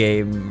 drinking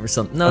game or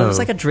something. No, it was Oh.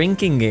 like a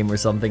drinking game or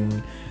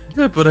something.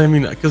 Yeah, but I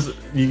mean, because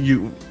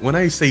you when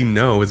I say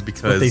no, it's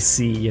because What they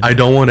see. You know? I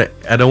don't want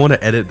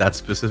to edit that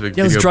specific.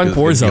 Yeah, it was video Drunk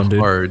because it's gonna Warzone, be dude.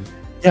 hard.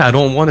 Yeah, I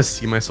don't want to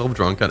see myself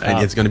drunk, and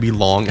it's gonna be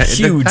long.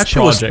 Huge that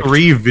shit was project.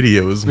 3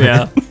 videos, man.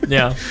 Yeah,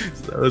 yeah,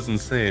 That was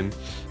insane.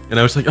 And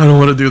I was like, I don't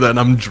want to do that, and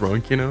I'm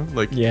drunk, you know?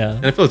 Like, yeah.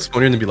 and I feel it's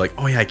funnier to be like,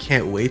 oh yeah, I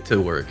can't wait to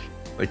work.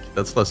 Like,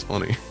 that's less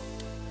funny.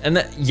 And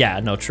that, yeah,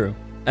 no, true.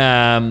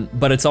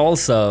 But it's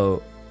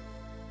also,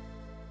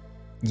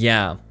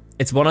 yeah,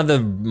 it's one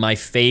of my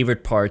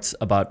favorite parts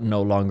about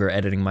no longer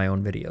editing my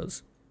own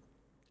videos.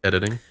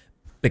 Editing?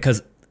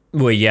 Because,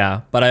 well,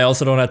 yeah, but I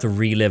also don't have to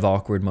relive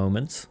awkward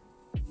moments.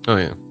 Oh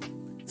yeah.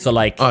 So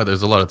like, Oh,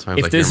 there's a lot of times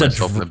If I hear there's a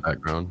myself in the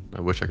background.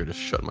 I wish I could just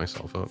shut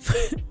myself up.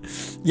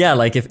 yeah,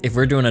 like if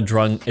we're doing a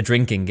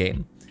drinking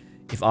game,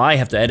 if I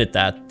have to edit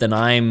that, then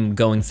I'm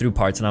going through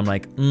parts and I'm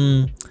like,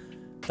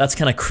 that's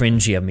kind of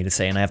cringy of me to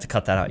say, and I have to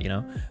cut that out, you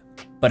know?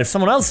 But if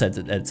someone else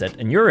edits it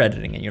and you're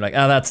editing it, you're like,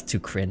 oh, that's too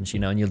cringe, you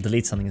know, and you'll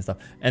delete something and stuff.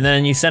 And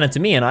then you send it to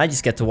me and I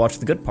just get to watch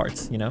the good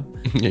parts, you know?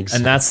 Exactly.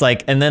 And that's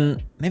like, and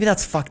then maybe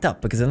that's fucked up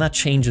because then that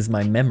changes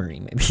my memory.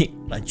 Maybe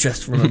I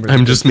just remember. the I'm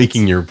good just parts.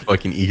 making your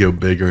fucking ego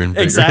bigger and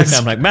bigger. Exactly.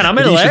 I'm like, man, I'm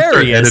You should start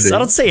hilarious. editing. I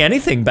don't say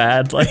anything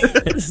bad. Like,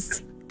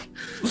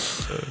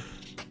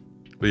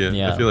 But yeah,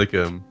 Yeah. I feel like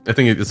I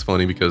think it's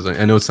funny because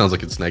I know it sounds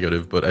like it's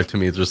negative, but to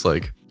me it's just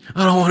like,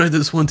 I don't want to do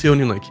this one too, and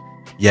you're like,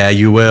 yeah,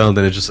 you will. And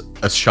then it's just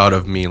a shot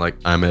of me like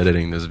I'm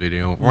editing this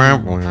video,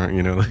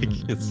 you know,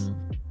 like it's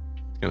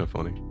kind of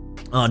funny.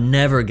 oh,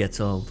 never gets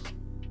old.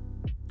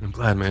 I'm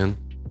glad, man.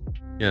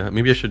 Yeah,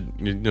 maybe I should,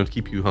 you know, to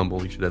keep you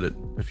humble, you should edit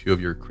a few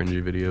of your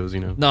cringy videos, you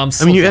know. No, I'm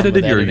so I mean, you done with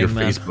edited your editing,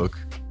 man. Facebook.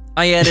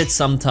 I edit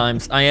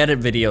sometimes. I edit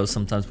videos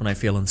sometimes when I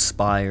feel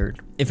inspired.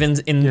 If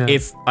Yeah.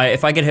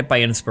 if I get hit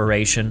by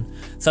inspiration,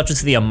 such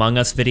as the Among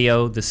Us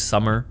video this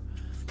summer,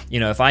 you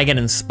know, if I get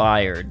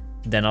inspired,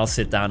 then I'll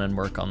sit down and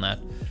work on that.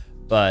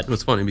 But It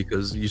was funny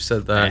because you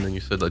said that, and then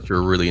you said that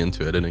you're really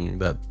into editing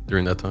that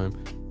during that time.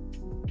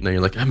 Now you're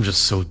like, I'm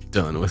just so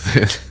done with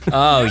it.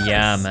 oh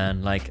yeah,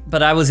 man. Like,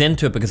 but I was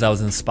into it because I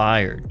was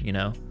inspired. You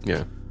know.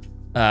 Yeah.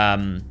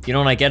 You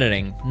don't like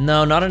editing?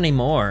 No, not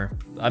anymore.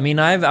 I mean,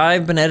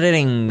 I've been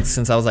editing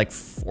since I was like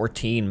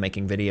 14,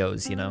 making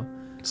videos. You know.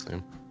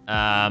 Same.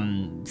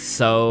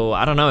 So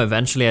I don't know.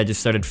 Eventually, I just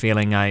started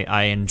feeling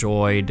I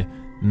enjoyed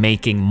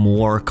making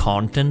more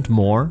content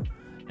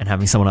and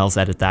having someone else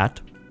edit that.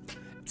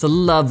 It's a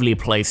lovely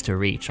place to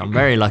reach. I'm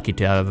very lucky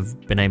to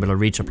have been able to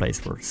reach a place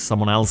where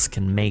someone else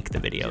can make the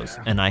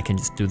videos and I can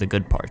just do the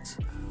good parts.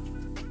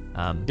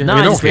 No,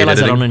 I just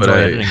realized I don't enjoy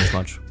editing as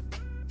much.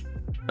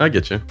 I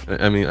get you.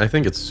 I mean, I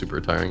think it's super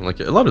tiring. Like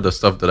a lot of the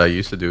stuff that I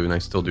used to do and I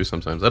still do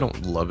sometimes, I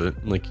don't love it.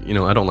 Like, you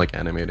know, I don't like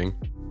animating.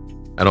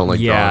 I don't like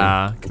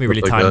drawing. It can be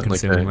really time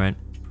consuming, right?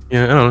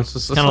 Yeah, I don't know.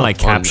 It's kind of like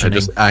fun.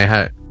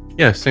 captioning.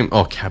 Yeah, same.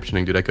 Oh,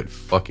 captioning, dude. I could,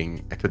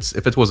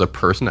 if it was a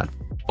person, I'd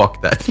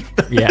fuck that.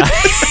 Yeah.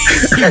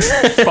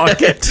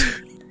 Fuck it.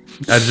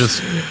 I'd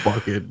just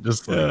fuck it.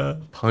 Just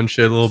like, punch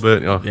it a little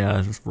bit. Oh.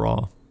 Yeah, just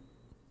raw.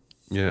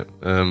 Yeah.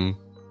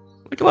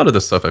 Like a lot of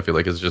this stuff I feel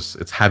like is just,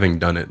 it's having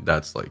done it,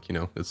 that's like, you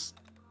know, it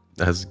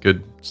has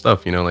good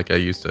stuff, you know, like I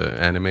used to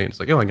animate, it's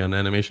like, oh, I got an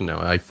animation now.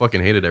 I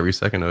fucking hated every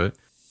second of it.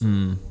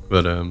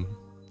 But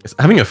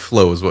having a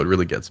flow is what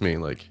really gets me.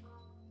 Like,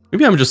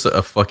 maybe I'm just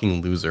a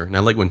fucking loser and I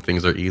like when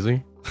things are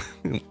easy.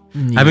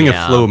 Having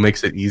a flow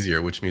makes it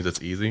easier, which means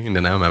it's easy, and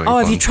then now I'm having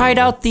fun. Have you tried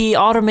out the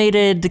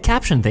automated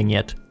caption thing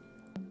yet?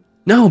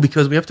 No,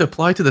 because we have to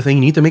apply to the thing.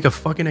 You need to make a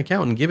fucking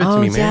account and give it to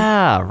me, man.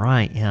 Yeah,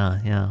 right.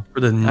 Yeah. For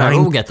the ninth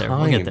we'll get there. time.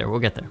 We'll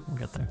get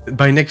there.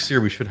 By next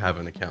year, we should have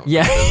an account.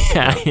 Yeah.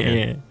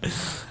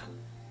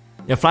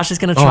 Flash is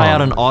gonna try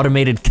out an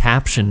automated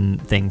caption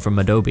thing from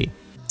Adobe.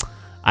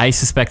 I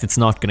suspect it's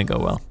not gonna go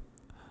well.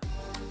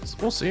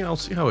 We'll see. I'll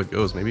see how it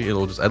goes. Maybe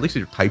it'll just, at least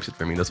it types it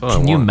for me. That's what I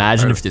want. Can you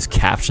imagine if it just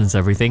captions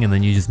everything and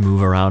then you just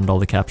move around all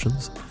the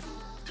captions?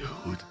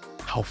 Dude,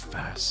 how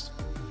fast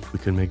we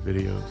could make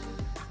videos.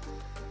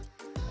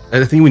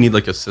 I think we need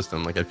like a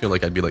system. Like I feel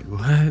like I'd be like,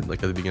 what?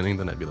 Like at the beginning,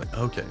 then I'd be like,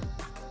 okay.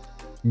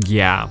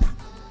 Yeah.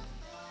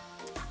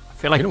 I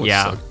feel like, you know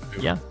yeah. Sucked,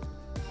 yeah.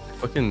 I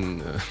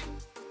fucking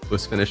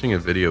was finishing a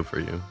video for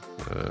you.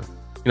 You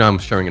know, I'm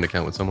sharing an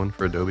account with someone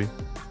for Adobe.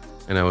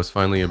 And I was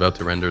finally about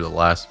to render the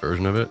last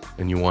version of it.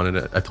 And you wanted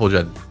it. I told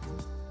you,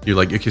 you're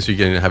like, okay, so you're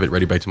going to have it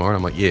ready by tomorrow? And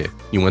I'm like, yeah.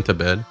 You went to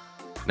bed.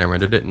 And I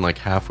rendered it. And like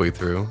halfway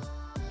through,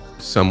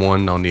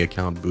 someone on the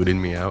account booted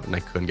me out. And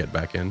I couldn't get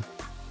back in.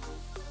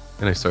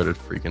 And I started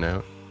freaking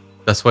out.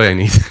 That's why I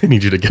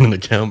need you to get an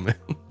account,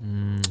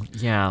 man.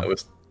 Yeah.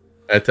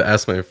 I had to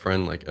ask my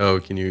friend, like, oh,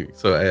 can you?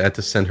 So I had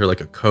to send her like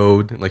a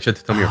code, and like she had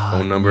to tell me her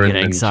phone number. You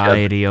get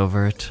anxiety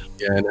over it.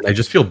 Yeah, and I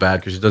just feel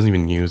bad because she doesn't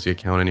even use the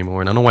account anymore.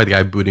 And I don't know why the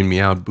guy booted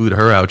me out, booted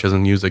her out. She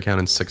hasn't used the account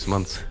in 6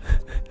 months.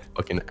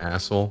 Fucking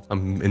asshole.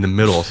 I'm in the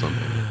middle of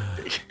something.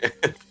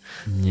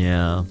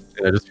 Yeah.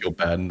 And I just feel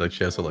bad, and like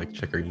she has to like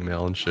check her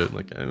email and shit.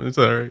 Like, it's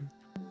alright.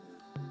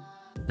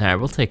 Alright,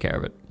 we'll take care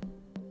of it.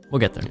 We'll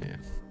get there.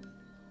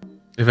 Yeah.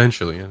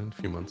 Eventually, yeah, in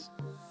a few months.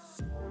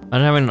 I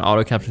don't have an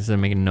auto capture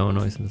system making no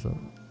noise and stuff.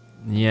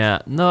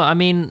 Yeah, no, I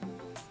mean,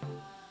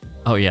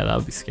 oh yeah, that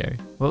would be scary.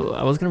 Well,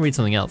 I was gonna read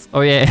something else.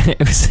 Oh yeah, it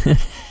was.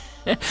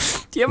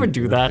 Do you ever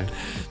do that?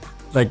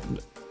 Like,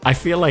 I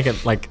feel like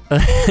it, like,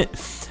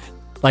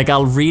 like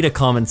I'll read a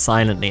comment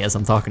silently as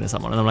I'm talking to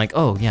someone, and I'm like,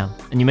 oh yeah,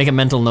 and you make a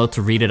mental note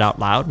to read it out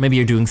loud. Maybe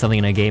you're doing something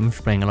in a game if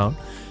you're playing alone.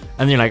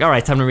 And you're like, all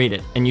right, time to read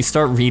it. And you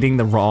start reading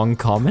the wrong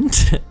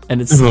comment,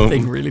 and it's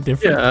something really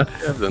different. Yeah,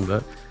 I've done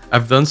that.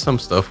 I've done some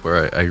stuff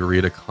where I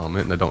read a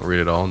comment and I don't read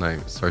it all, and I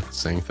start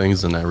saying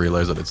things, and I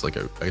realize that it's like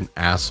an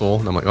asshole,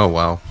 and I'm like, oh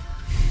wow,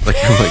 like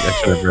I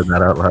should have read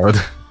that out loud.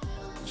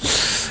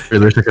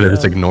 Or I could have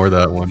just ignored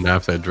that one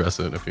after I address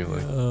it. I feel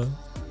like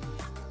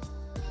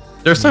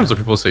there's times where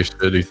people say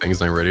shitty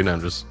things and I read it,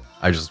 and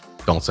I just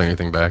don't say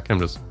anything back. I'm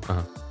just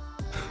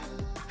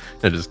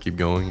I just keep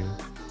going. Yeah.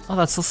 Oh,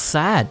 that's so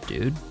sad,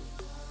 dude.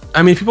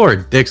 I mean, if people are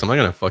dicks, I'm not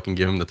gonna fucking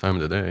give them the time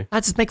of the day.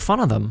 I just make fun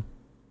of them.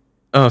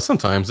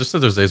 Sometimes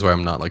there's days where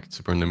I'm not like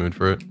super in the mood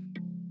for it.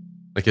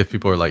 Like if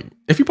people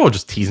are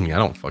just teasing me, I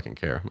don't fucking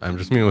care. I'm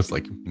just mean what's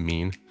like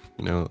mean,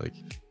 you know, like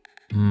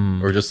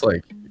or just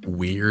like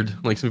weird.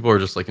 Like some people are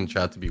just like in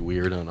chat to be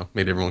weird. I don't know,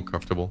 made everyone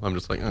comfortable. I'm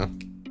just like,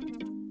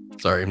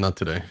 sorry, I'm not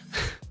today.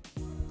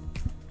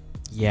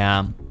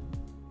 Yeah.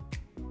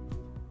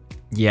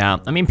 Yeah,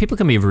 I mean, people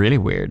can be really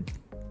weird.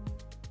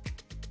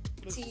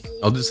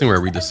 I'll do this thing where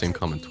I read the same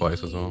comment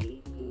twice as well.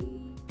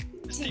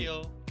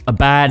 A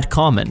bad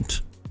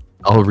comment.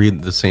 I'll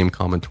read the same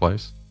comment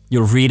twice.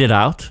 You'll read it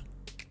out?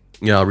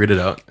 Yeah, I'll read it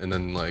out, and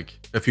then like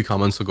a few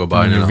comments will go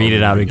by, and then you read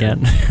it out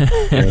again.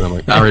 And I'm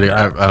like, I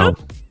don't.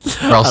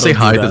 Or I'll say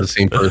hi to the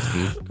same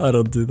person. I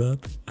don't do that.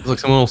 It's like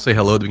someone will say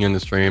hello at the beginning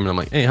of the stream, and I'm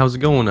like, hey, how's it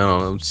going? I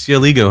don't know,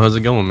 Cieligo, how's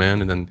it going,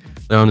 man? And then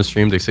they're on the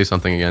stream, they say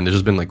something again. They've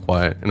just been like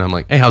quiet, and I'm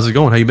like, hey, how's it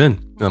going? How you been?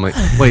 And I'm like,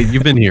 wait,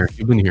 you've been here,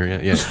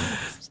 yeah.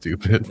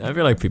 Stupid. I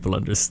feel like people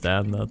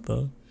understand that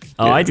though.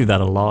 Oh, yeah. I do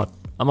that a lot.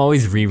 I'm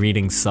always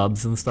rereading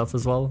subs and stuff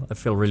as well. I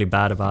feel really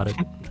bad about it.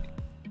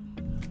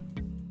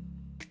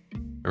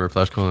 Remember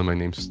Flash calling my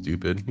name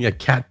stupid? Yeah,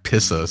 Cat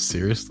Pissa,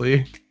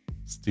 seriously?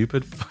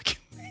 Stupid fucking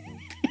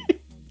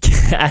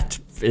Cat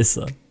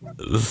Pissa.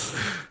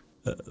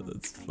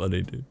 That's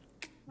funny, dude.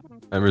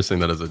 I remember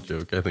saying that as a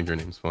joke. I think your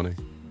name's funny.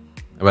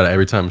 But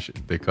every time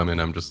they come in,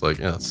 I'm just like,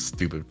 yeah, that's a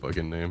stupid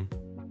fucking name.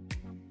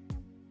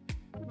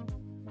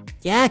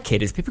 Yeah,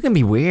 kiddies, people can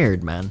be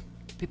weird, man.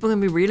 People can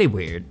be really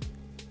weird.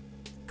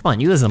 Come on,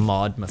 you as a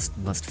mod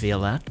must feel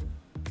that.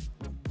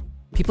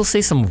 People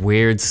say some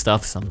weird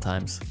stuff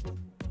sometimes.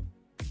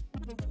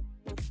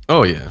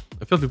 Oh yeah,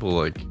 I feel people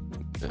like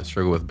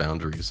struggle with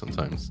boundaries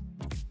sometimes.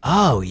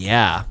 Oh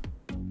yeah.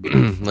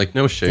 Like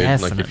no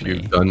shade. Like if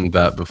Definitely. you've done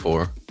that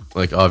before.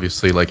 Like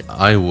obviously, like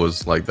I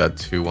was like that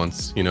too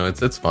once. You know,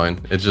 it's fine.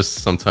 It's just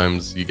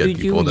sometimes you get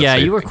people that Yeah,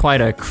 say you were things.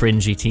 quite a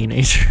cringy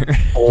teenager.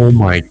 Oh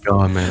my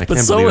god, man! I But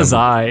can't so believe was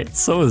I'm- I.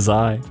 So was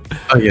I.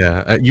 Oh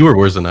yeah, you were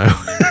worse than I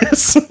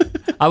was.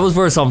 I was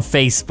worse on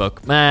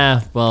Facebook.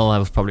 Well, I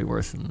was probably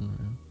worse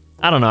than...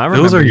 I don't know, I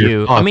Those remember are your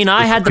you. I thoughts. mean,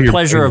 I Those had are the your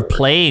pleasure of favorites.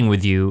 playing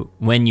with you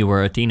when you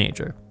were a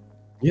teenager.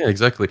 Yeah,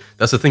 exactly.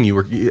 That's the thing.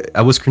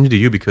 I was cringy to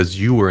you because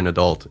you were an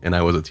adult and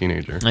I was a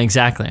teenager,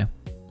 Exactly.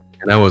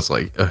 and I was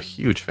like a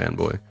huge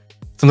fanboy.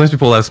 Sometimes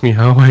people ask me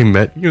how I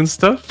met you and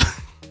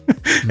stuff,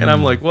 and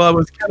I'm like, well, I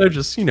was kind of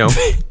just,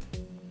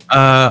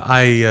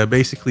 I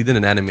basically did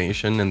an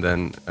animation, and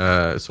then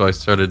so I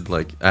started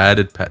like I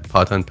added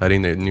Pata and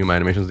Petting. They knew my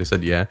animations. They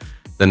said yeah.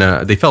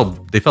 Then they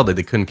felt that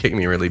they couldn't kick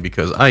me really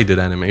because I did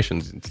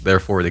animations.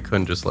 Therefore, they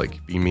couldn't just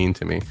like be mean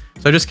to me.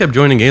 So I just kept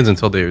joining games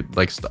until they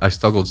like I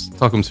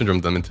Stockholm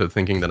syndrome them into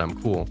thinking that I'm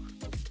cool,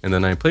 and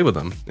then I play with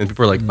them. And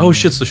people are like, "Oh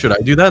shit, so should I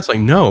do that?" It's like,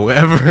 no,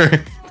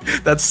 ever.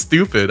 That's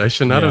stupid. I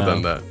should not have Yeah.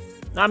 done that.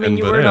 I mean, And-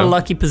 you but, were in a yeah.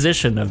 lucky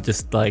position of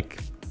just like,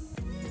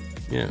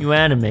 Yeah. you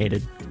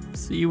animated.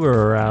 So you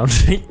were around.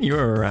 You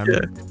were around.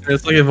 Yeah,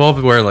 it's like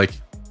evolved where like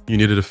you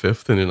needed a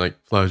fifth, and then like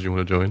Flash, you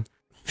want to join?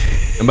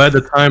 And by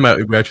the time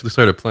we actually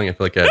started playing, I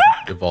feel like I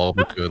evolved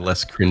into a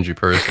less cringy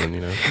person,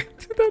 you know?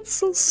 Dude, that's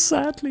so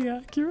sadly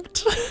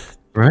accurate.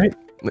 Right?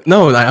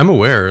 No, I'm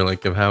aware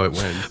like of how it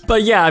went.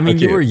 But yeah, I mean,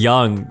 you Okay. were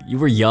young. You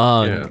were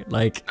young. Yeah.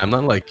 Like, I'm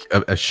not like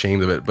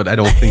ashamed of it, but I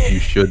don't think you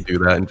should do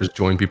that and just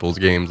join people's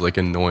games like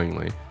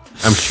annoyingly.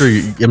 I'm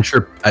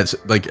sure. I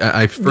first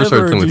never started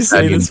heard playing you with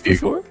say Paddy this and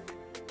Beagle. before.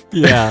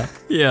 Yeah,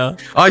 yeah.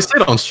 Oh, I say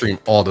it on stream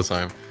all the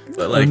time.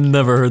 But like, I've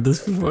never heard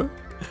this before.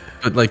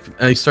 But like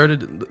I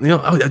started,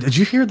 did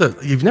you hear the?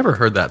 You've never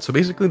heard that. So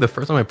basically, the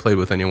first time I played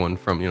with anyone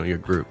from your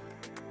group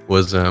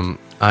was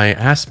I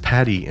asked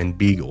Patty and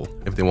Beagle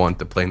if they wanted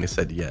to play, and they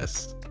said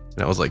yes,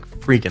 and I was like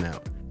freaking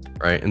out,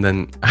 right? And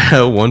then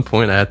at one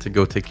point, I had to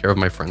go take care of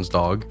my friend's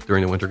dog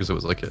during the winter because it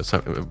was like a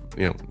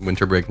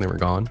winter break, and they were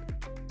gone.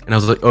 And I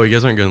was like, "Oh, you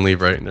guys aren't gonna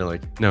leave, right?" And they're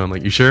like, "No." I'm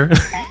like, "You sure?"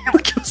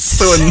 Like, it was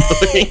so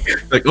annoying.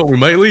 Like, "Oh, we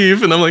might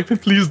leave," and I'm like,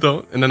 "Please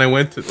don't." And then I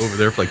went over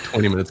there for like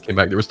 20 minutes, came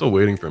back. They were still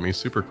waiting for me.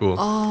 Super cool.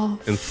 Oh,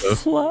 And stuff.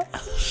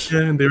 Flash.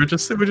 Yeah, and we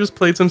just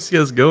played some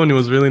CS:GO, and it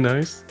was really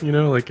nice.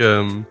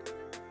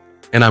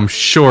 And I'm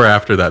sure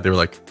after that they were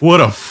like,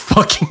 "What a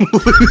fucking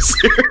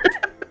loser."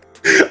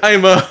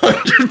 I'm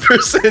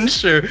 100%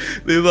 sure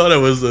they thought I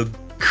was the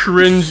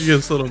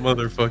cringiest little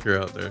motherfucker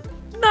out there.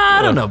 Nah,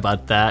 I don't know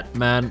about that,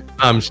 man.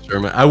 I'm sure,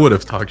 man. I would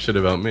have talked shit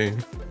about me.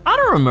 I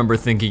don't remember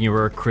thinking you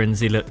were a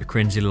cringy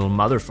little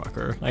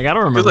motherfucker. Like, I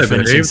don't remember I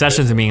finishing behaved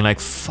sessions and being like,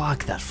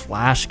 fuck that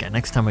Flash guy.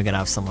 Next time we gotta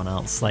have someone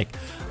else. Like,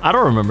 I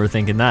don't remember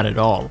thinking that at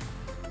all.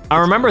 I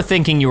remember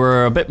thinking you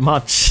were a bit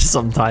much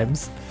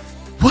sometimes.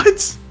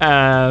 What?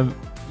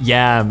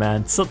 Yeah,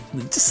 man.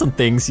 Just some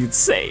things you'd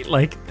say.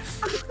 Like,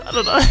 I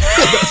don't know.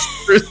 That's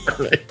the first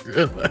time I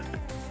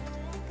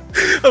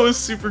realized. I was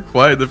super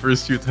quiet the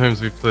first few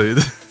times we played.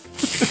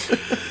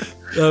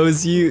 That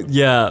was you,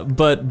 yeah.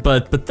 But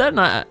then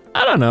I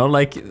don't know.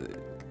 Like,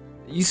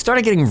 you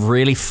started getting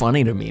really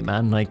funny to me,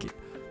 man. Like,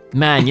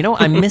 man,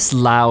 I miss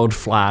Loud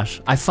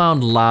Flash. I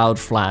found Loud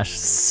Flash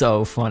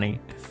so funny.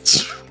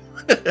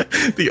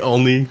 The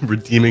only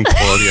redeeming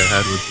quality I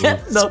had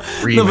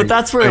was No, but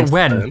that's where it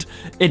went.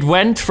 It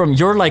went from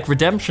your like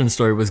redemption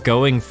story was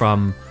going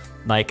from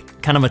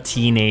like kind of a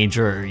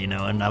teenager,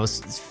 and I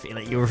was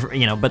feeling you were,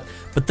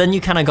 but then you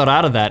kind of got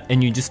out of that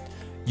and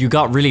you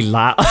got really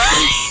loud.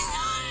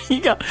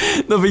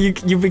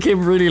 You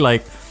became really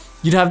like,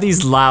 you'd have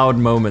these loud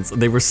moments.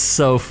 They were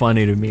so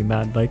funny to me,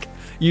 man. Like,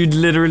 you'd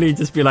literally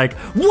just be like,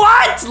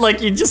 what?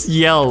 Like, you'd just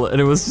yell,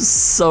 and it was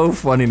just so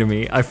funny to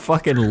me. I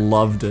fucking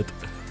loved it.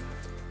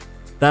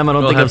 Damn, I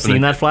don't think I've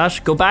seen that, Flash.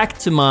 Go back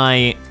to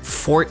my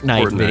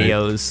Fortnite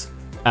videos.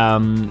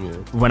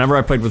 Whenever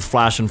I played with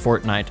Flash in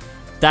Fortnite,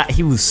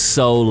 he was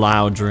so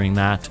loud during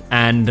that.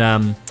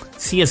 And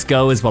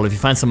CS:GO as well. If you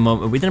find some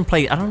moment, we didn't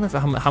play. I don't know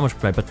how much we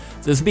played, but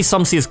there's be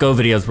some CS:GO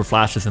videos where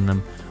Flash is in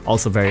them,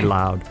 also very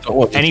loud.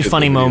 Any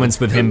funny moments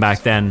with him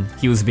back then?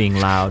 He was being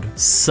loud.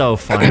 So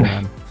funny,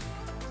 man.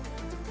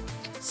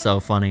 So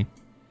funny.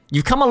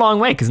 You've come a long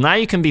way because now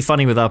you can be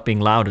funny without being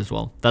loud as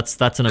well. That's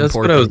an important. That's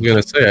what I was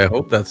gonna say. I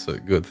hope that's a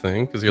good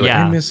thing because you're like,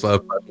 Yeah. I miss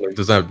loud. Like,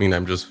 does that mean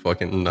I'm just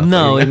fucking nothing?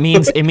 No, it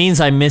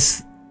means I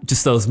miss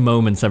just those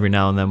moments every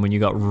now and then when you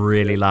got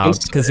really loud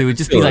because it would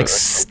just be like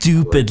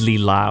stupidly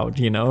loud,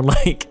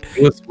 like.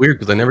 It was weird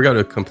because I never got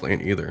a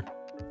complaint either,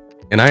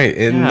 and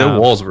the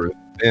walls were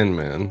thin,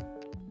 man.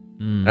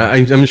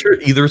 I'm sure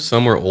either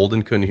some were old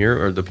and couldn't hear,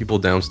 or the people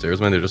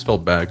downstairs, man, they just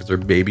felt bad because their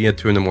baby at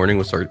 2 in the morning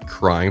would start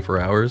crying for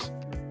hours.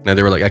 And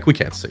they were like, we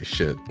can't say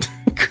shit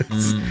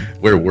because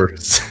we're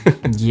worse.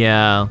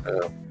 Yeah,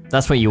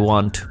 that's what you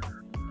want.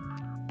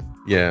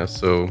 Yeah,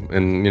 so,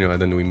 and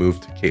then we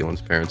moved to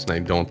Caitlin's parents,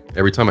 and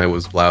every time I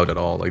was loud at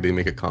all, like they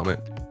make a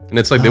comment. And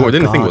it's like, they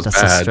didn't think it was that's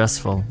bad. so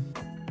stressful.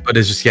 But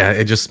it's just, yeah,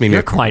 it just made me.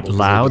 You're quite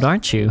loud,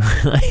 aren't you?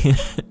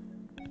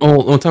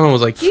 Oh, one time I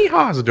was like,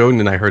 yeehaw, as a joke, and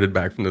then I heard it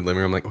back from the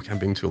living room. I'm like, okay, I'm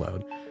being too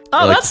loud.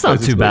 Oh, like, that's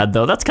not too bad,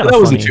 though. That's kind of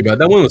funny. That funny. wasn't too bad.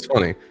 That one was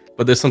funny.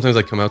 But there's sometimes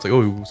I come out, it's like,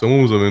 oh,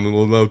 someone was having a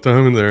little loud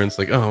time in there. And it's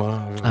like, oh,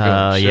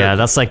 wow. Yeah,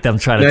 that's like them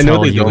trying to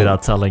tell you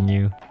without telling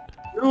you.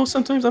 No,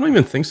 sometimes I don't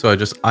even think so.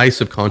 I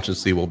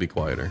subconsciously will be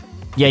quieter.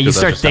 Yeah, you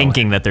start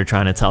thinking that they're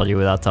trying to tell you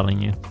without telling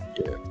you.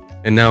 Yeah.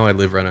 And now I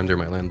live right under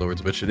my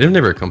landlords, but they've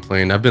never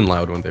complained. I've been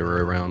loud when they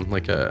were around.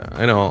 Like,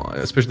 I know,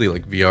 especially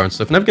like VR and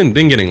stuff. And I've been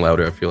getting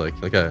louder, I feel like.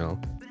 Like, I don't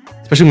know.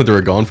 Especially when they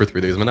were gone for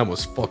 3 days. Man, I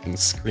was fucking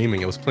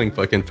screaming. I was playing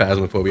fucking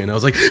Phasmophobia, and I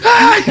was like,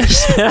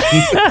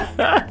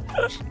 ah!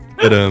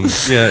 But,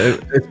 yeah,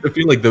 I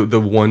feel like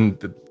the one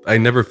that I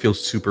never feel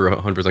super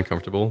 100%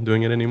 comfortable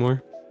doing it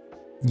anymore.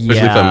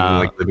 Especially if I'm,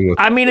 like, living with,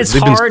 I mean, it's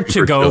hard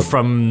to go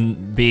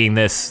from being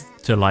this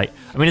to, like,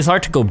 I mean, it's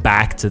hard to go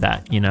back to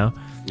that, you know?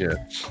 Yeah.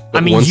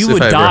 I mean, you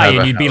would die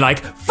and you'd be like,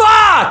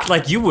 fuck!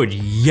 Like, you would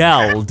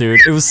yell,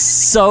 dude. It was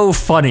so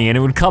funny, and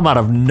it would come out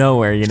of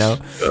nowhere, you know?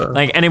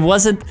 Like, and it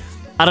wasn't,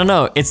 I don't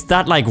know, it's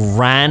that, like,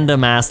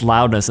 random ass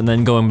loudness and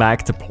then going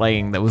back to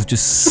playing that was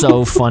just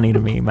so funny to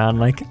me, man.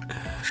 Like,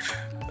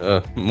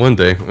 one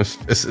day,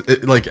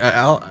 like,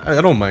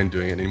 I don't mind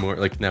doing it anymore,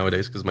 like,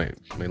 nowadays, because my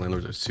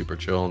landlords are super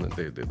chill and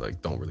they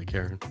like don't really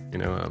care, you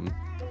know.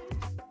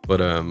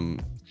 But I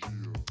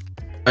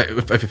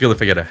feel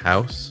if I get a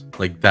house,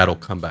 like, that'll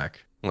come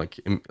back. Like,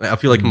 I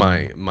feel like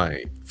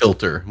my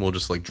filter will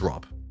just, like,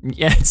 drop.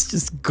 Yeah, it's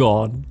just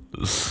gone.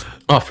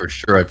 Oh, for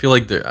sure. I feel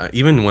like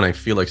even when I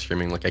feel like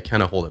streaming, like, I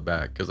kind of hold it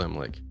back because I'm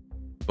like,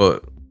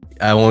 but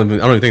I don't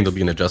even think there'll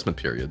be an adjustment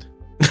period.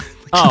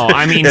 Oh,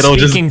 I mean,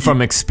 speaking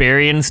from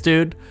experience,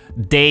 dude,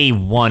 day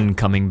 1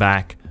 coming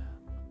back,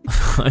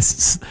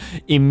 it's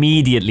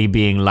immediately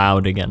being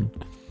loud again.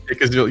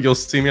 Because you'll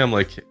see me, I'm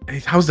like, hey,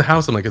 how's the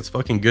house? I'm like, it's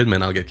fucking good,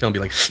 man. I'll get killed and be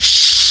like,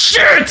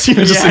 shit! You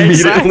know, just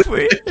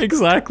immediately.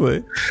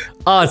 Exactly.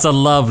 Oh, it's a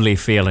lovely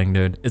feeling,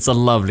 dude. It's a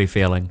lovely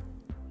feeling.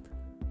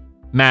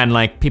 Man,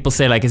 like, people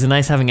say, like, is it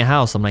nice having a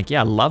house? I'm like, yeah,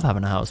 I love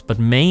having a house. But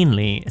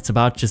mainly, it's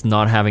about just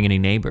not having any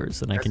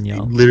neighbors and I can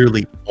yell.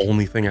 Literally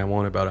only thing I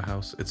want about a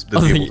house. It's to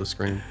be able to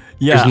scream.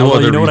 Yeah,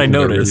 well, you know what I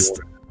noticed?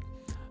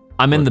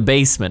 I'm in the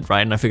basement,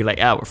 right? And I figured, like,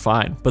 yeah, we're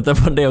fine. But then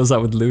one day I was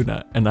out with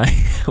Luna and I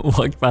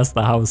walked past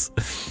the house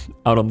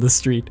out on the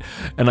street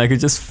and I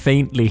could just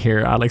faintly hear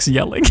Alex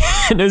yelling.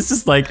 And it was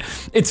just like,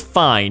 it's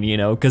fine, you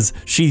know, because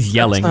she's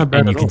yelling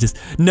and you can just,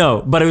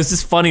 no, but it was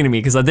just funny to me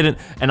because I didn't,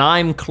 and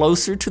I'm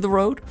closer to the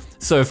road.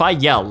 So if I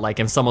yell, like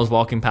if someone's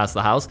walking past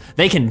the house,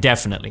 they can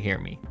definitely hear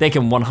me. They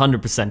can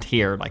 100%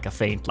 hear like a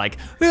faint, like,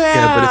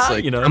 yeah, but it's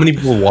like, you know, how many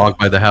people walk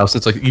by the house?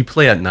 It's like, you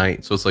play at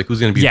night. So it's like,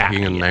 who's going to be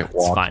taking a night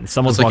walk? It's fine.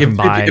 Someone's like, walking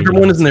by. If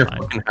everyone is in their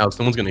fucking house,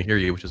 someone's going to hear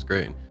you, which is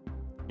great,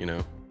 you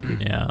know?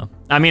 Yeah.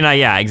 I mean,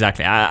 yeah,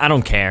 exactly. I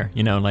don't care,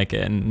 you know, like,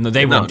 and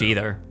they won't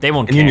either. They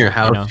won't care. In your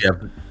house, you know? you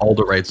have all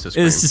the rights to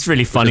scream. It's just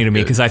really funny to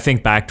me because I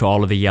think back to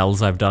all of the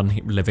yells I've done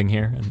living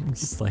here and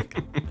it's just like...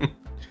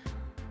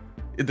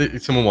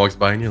 Someone walks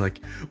by and you're like,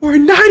 we're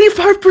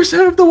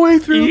 95% of the way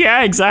through.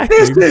 Yeah, exactly.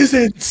 This is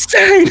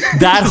insane.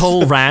 That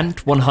whole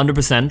rant,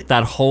 100%.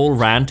 That whole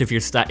rant,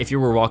 if you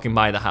were walking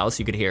by the house,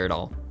 you could hear it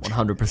all,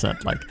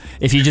 100%. Like,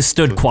 if you just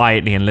stood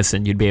quietly and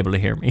listened, you'd be able to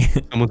hear me.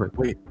 Someone's like,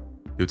 wait,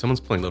 dude,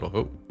 someone's playing Little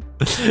Hope.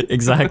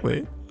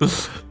 Exactly.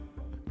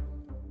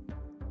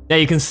 Yeah,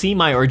 you can see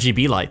my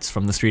RGB lights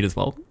from the street as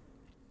well.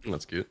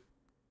 That's cute.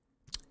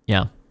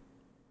 Yeah.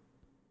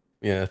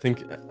 Yeah, I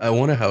think I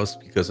want a house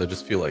because I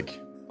just feel like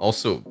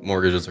also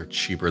mortgages are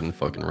cheaper than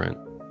fucking rent.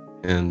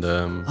 And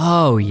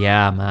oh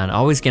yeah, man.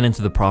 Always get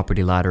into the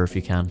property ladder if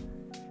you can.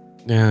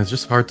 Yeah, it's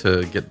just hard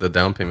to get the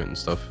down payment and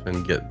stuff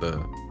and get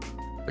the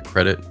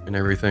credit and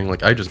everything.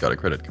 Like, I just got a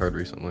credit card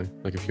recently,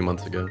 like a few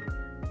months ago.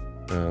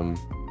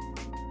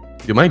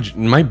 Dude,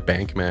 my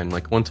bank, man,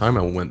 like one time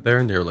I went there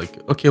and they were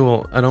like, okay,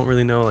 well, I don't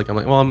really know. Like, I'm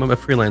like, well, I'm a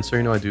freelancer,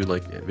 you know, I do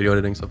like video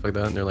editing, stuff like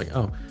that. And they're like,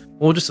 oh,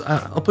 well, just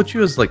I'll put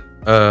you as like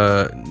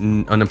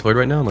unemployed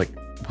right now. I'm like,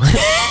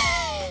 what?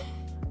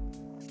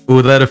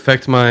 Would that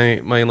affect my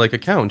like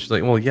account? She's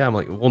like, well, yeah. I'm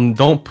like, well,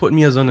 don't put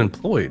me as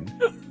unemployed.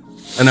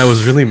 And I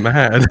was really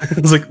mad. I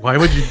was like, why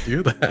would you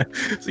do that?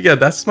 So yeah,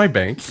 that's my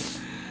bank.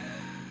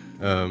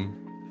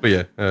 But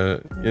yeah,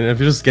 if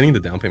you're just getting the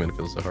down payment, it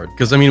feels so hard.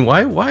 Because I mean,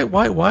 why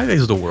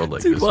is the world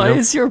like this? Dude, why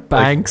is your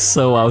bank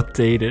so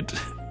outdated?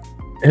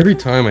 Every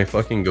time I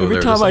fucking go there,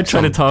 every time I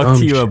try to talk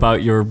to you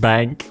about your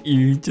bank,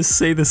 you just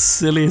say the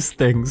silliest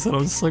things, and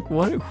I'm just like,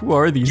 what? Who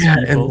are these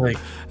people? And like,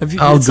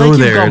 I'll go like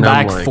there you've gone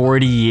back like,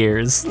 40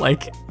 years.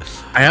 Like,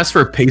 I asked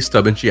for a pay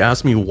stub, and she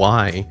asked me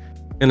why,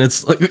 and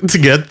it's like to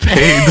get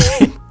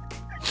paid.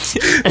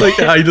 Like,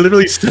 I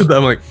literally said that,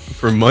 I'm like,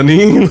 for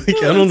money?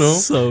 Like, I don't know.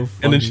 So funny.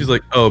 And then she's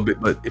like, oh,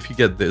 but if you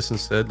get this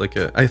instead, like,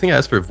 I think I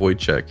asked for a void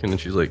check, and then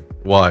she's like,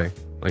 why?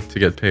 Like, to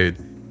get paid.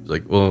 She's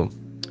like, well,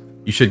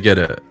 you should get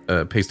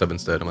a pay stub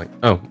instead. I'm like,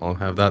 oh, I'll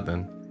have that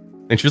then.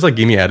 And she just like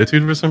gave me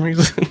attitude for some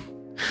reason.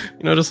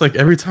 You know, just like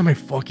every time I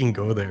fucking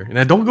go there, and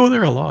I don't go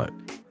there a lot.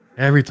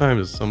 Every time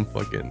there's some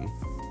fucking,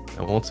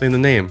 I won't say the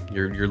name.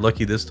 You're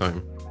lucky this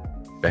time.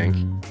 bank.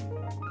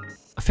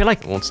 I feel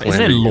like, won't isn't it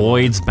slander you.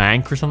 Lloyd's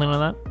Bank or something like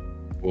that?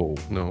 Whoa,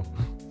 no.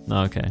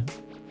 No, okay.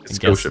 It's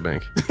Scotia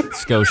Bank.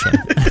 Scotia.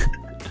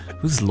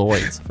 Who's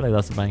Lloyd's? I feel like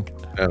that's a bank.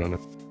 I don't know.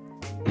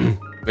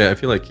 Yeah, I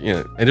feel like,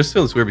 yeah, I just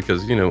feel it's weird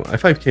because, you know,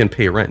 if I can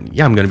pay rent,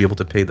 yeah, I'm going to be able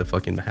to pay the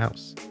fucking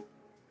house.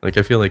 Like,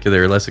 I feel like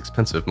they're less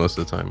expensive most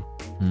of the time.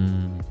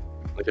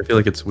 Like, I feel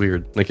like it's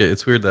weird. Like,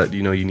 it's weird that,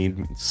 you know, you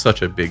need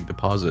such a big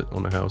deposit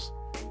on a house.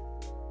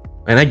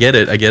 And I get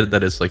it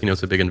that it's like, you know,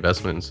 it's a big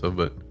investment and stuff,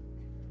 but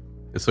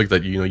it's like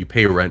that, you know, you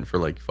pay rent for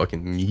like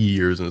fucking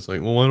years and it's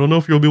like, well, I don't know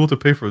if you'll be able to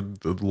pay for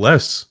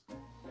less.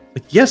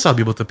 Like, yes, I'll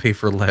be able to pay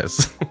for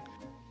less.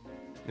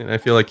 And I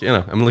feel like, you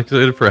know, I'm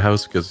excited for a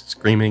house because it's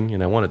screaming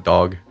and I want a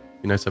dog.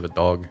 It'd be nice to have a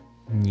dog.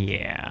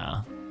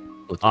 Yeah.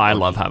 I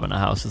love having a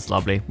house. It's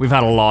lovely. We've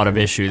had a lot of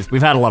issues.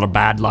 We've had a lot of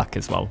bad luck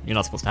as well. You're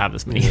not supposed to have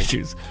this many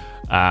issues.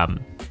 But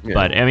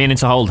I mean,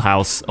 it's an old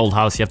house. Old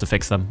house. You have to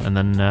fix them and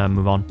then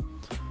move on.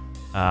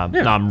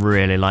 No, I'm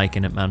really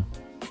liking it, man.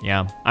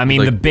 Yeah. I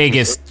mean, the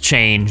biggest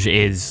change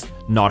is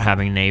not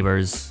having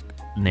neighbors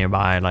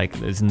nearby. Like,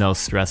 there's no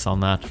stress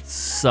on that.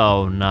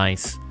 So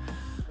nice.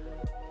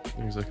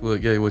 Exactly.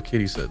 Like, yeah, what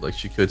Katie said. Like,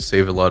 she could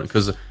save a lot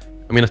because,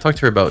 I mean, I talked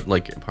to her about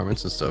like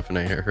apartments and stuff, and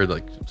I heard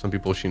like some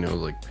people she knows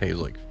like pays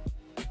like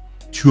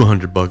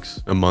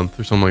 $200 a month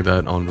or something like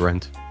that on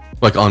rent,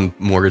 like on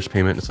mortgage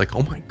payment. It's like,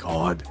 oh my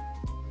god,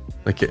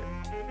 like it,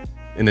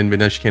 and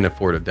then she can't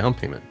afford a down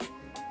payment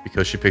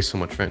because she pays so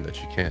much rent that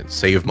she can't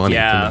save money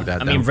to make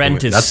that. I mean,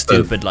 rent is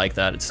stupid like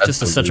that. It's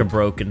just such a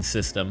broken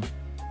system.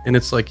 And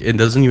it's like, it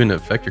doesn't even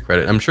affect your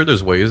credit. I'm sure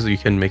there's ways that you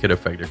can make it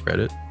affect your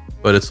credit,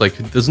 but it's like,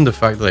 it doesn't the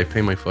fact that I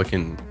pay my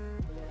fucking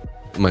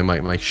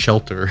my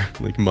shelter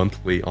like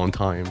monthly on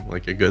time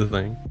like a good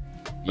thing.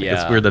 Like,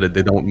 it's weird that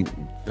they don't.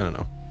 I don't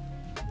know.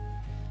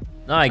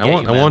 No,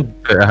 I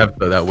want to have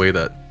that way.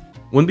 That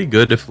wouldn't be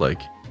good if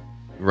like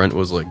rent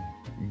was like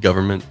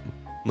government,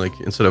 like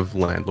instead of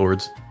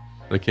landlords,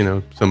 like, you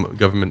know, some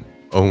government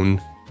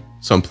own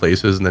some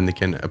places and then they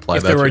can apply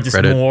that to credit. If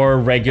there were just more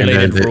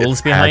regulated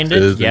rules behind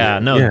it, yeah,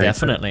 no,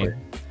 definitely.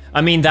 Exactly.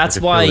 I mean, that's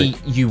why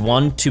you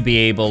want to be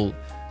able,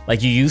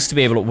 like, you used to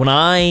be able to. When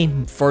I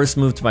first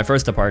moved to my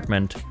first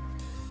apartment,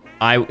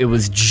 I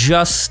was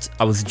just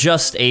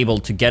able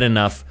to get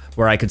enough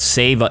where I could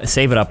save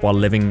it up while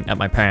living at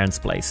my parents'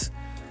 place,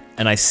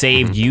 and I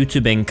saved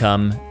YouTube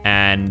income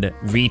and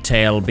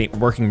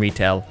working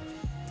retail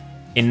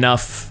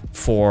enough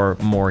for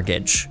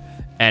mortgage.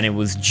 And it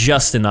was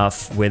just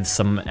enough with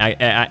some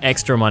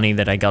extra money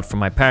that I got from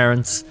my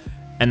parents.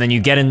 And then you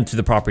get into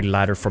the property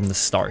ladder from the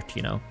start,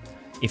 you know.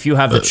 If you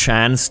have the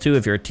chance to,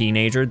 if you're a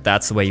teenager,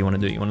 that's the way you want to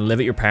do it. You want to live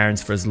at your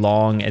parents for as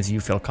long as you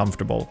feel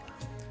comfortable.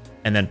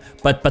 And then,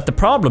 but the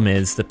problem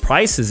is the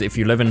prices, if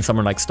you live in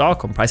somewhere like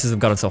Stockholm, prices have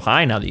gotten so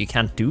high now that you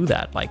can't do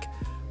that. Like,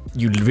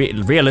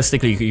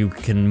 realistically, you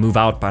can move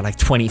out by like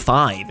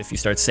 25 if you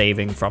start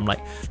saving from like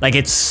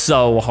it's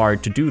so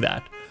hard to do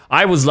that.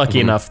 I was lucky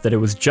enough that it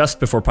was just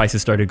before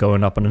prices started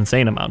going up an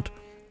insane amount,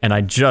 and I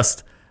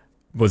just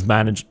was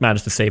managed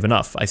to save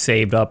enough. I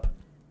saved up.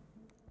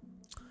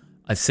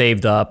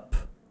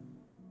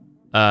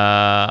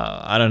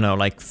 I don't know,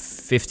 like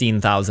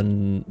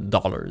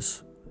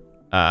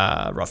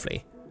 $15,000,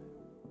 roughly,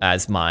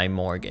 as my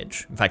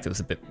mortgage. In fact, it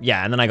was a bit,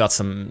 yeah. And then I got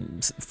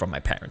some from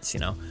my parents, you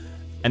know,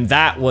 and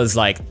that was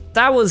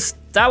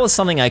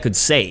something I could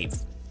save.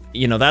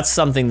 You know, that's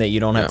something that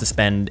you don't have to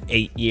spend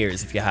 8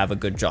 years if you have a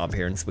good job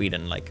here in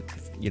Sweden. Like,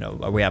 you know,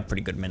 we have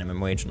pretty good minimum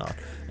wage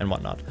and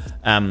whatnot.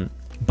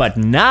 But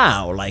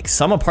now, like,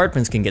 some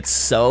apartments can get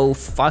so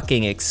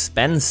fucking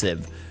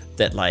expensive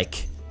that,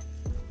 like,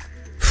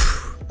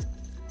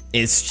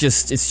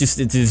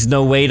 there's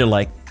no way to,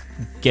 like,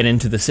 get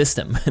into the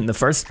system in the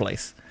first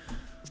place.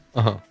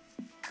 So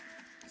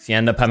you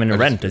end up having to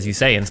rent, as you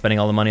say, and spending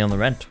all the money on the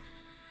rent.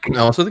 I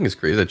also think it's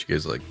crazy that you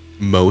guys, like,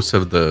 most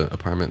of the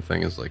apartment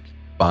thing is, like,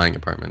 buying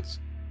apartments.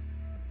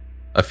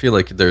 I feel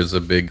like there's a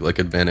big, like,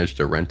 advantage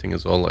to renting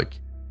as well, like,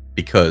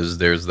 because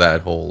there's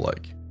that whole,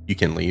 like, you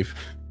can leave.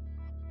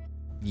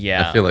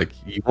 Yeah. I feel like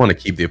you want to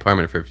keep the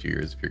apartment for a few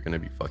years if you're going to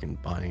be fucking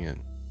buying it.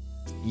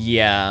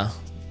 Yeah.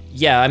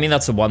 Yeah, I mean,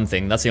 that's the one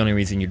thing. That's the only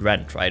reason you'd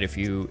rent, right? If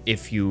you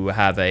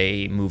have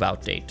a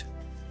move-out date.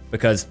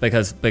 Because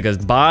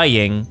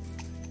buying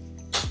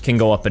can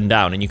go up and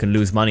down and you can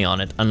lose money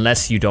on it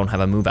unless you don't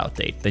have a move-out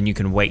date. Then you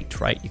can wait,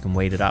 right? You can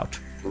wait it out.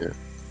 Yeah.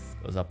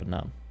 Goes up and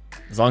down.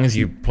 As long as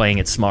you're playing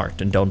it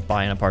smart and don't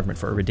buy an apartment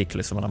for a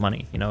ridiculous amount of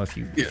money. You know, if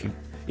you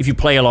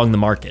play along the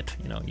market,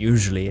 you know,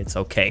 usually it's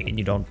okay and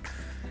you don't,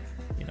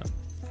 you know.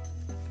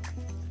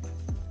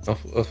 I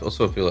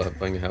also feel like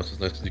buying a house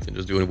is nice because you can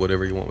just do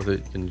whatever you want with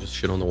it. You can just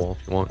shit on the wall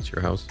if you want. It's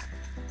your house.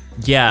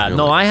 Yeah, you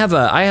know, no, like,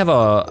 I have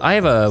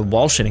a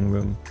wall shitting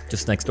room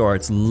just next door.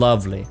 It's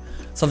lovely.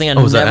 Something I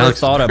never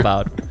thought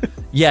about.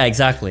 Yeah,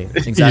 exactly.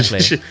 Exactly.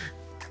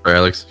 Or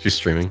Alex, she's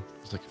streaming.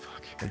 It's like,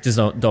 fuck. Just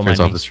don't mind. Turns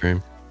off the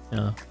stream.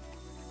 Yeah.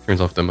 Turns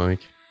off the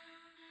mic.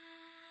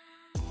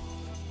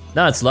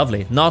 No, it's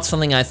lovely. Not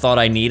something I thought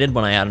I needed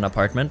when I had an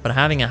apartment, but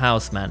having a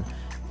house, man,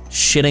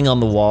 shitting on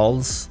the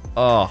walls.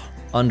 Oh,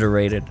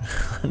 Underrated.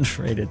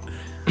 Underrated.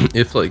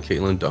 If like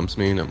Caitlyn dumps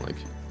me and I'm like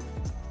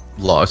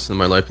lost in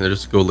my life and I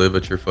just go live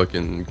at your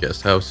fucking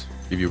guest house,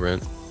 give you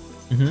rent.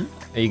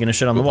 Are you gonna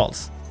shit on the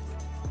walls?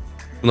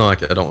 No, I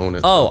don't own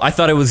it. Oh, I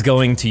thought it was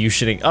going to you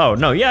shitting. Oh,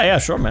 no, yeah,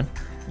 sure, man.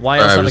 Why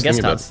else have a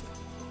guest house?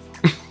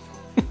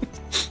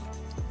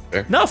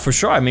 No, for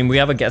sure. I mean, we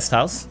have a guest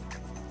house.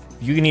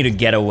 You need to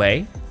get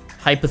away.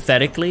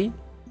 Hypothetically,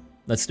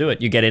 let's do it.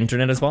 You get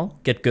internet as well?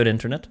 Get good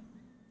internet?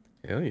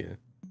 Hell yeah.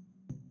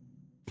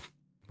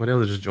 What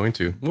else just joined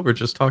to? Well, we're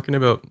just talking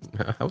about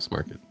house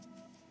market.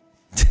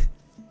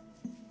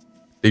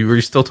 You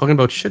were still talking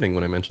about shitting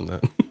when I mentioned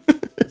that.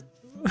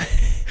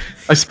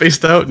 I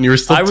spaced out and you were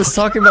still I was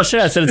talking about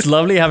shit. I said it's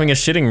lovely having a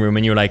shitting room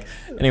and you were like,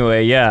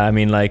 anyway, yeah, I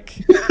mean like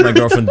my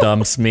girlfriend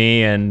dumps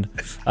me and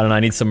I don't know,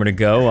 I need somewhere to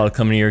go. I'll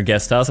come to your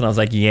guest house and I was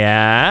like,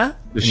 yeah.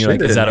 And you're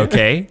like, is that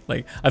okay?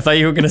 Like I thought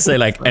you were gonna say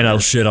like, and I'll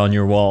shit on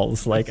your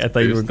walls. Like I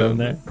thought you were going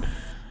there.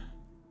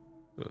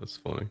 That's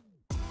funny.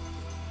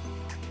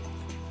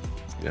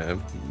 Yeah,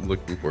 I'm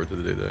looking forward to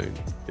the day that I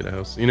get a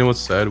house. You know what's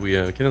sad? We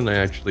Ken and I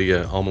actually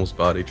almost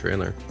bought a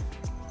trailer.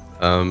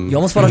 You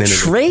almost bought a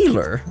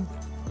trailer?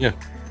 Yeah.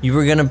 You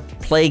were gonna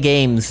play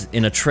games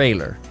in a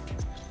trailer.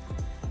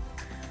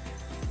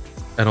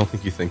 I don't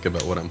think you think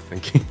about what I'm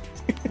thinking.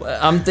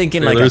 I'm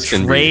thinking like a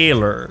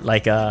trailer,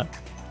 like a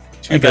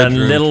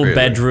little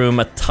bedroom,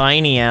 a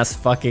tiny ass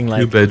fucking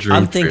like. 2-bedroom.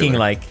 I'm thinking trailer.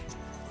 like.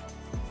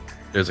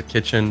 There's a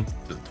kitchen,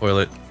 there's a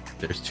toilet,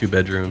 there's 2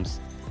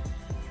 bedrooms.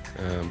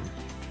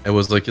 It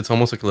was like, it's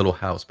almost like a little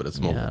house, but it's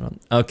mobile.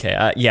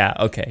 Yeah,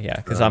 okay, yeah,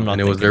 because I'm not.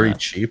 And it was very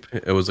cheap.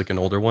 It was like an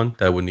older one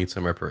that would need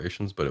some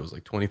reparations, but it was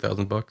like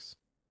 $20,000,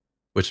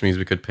 which means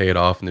we could pay it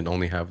off and then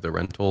only have the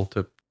rental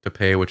to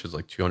pay, which is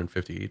like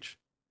 $250 each.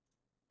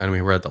 And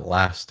we were at the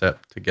last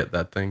step to get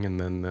that thing, and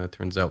then it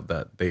turns out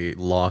that they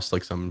lost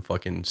like some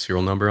fucking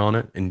serial number on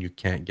it, and you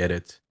can't get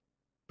it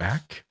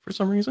back for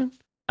some reason.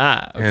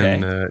 Ah, okay.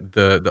 And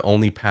the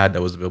only pad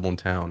that was available in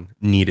town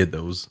needed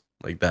those,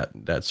 like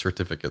that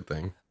certificate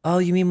thing. Oh,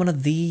 you mean one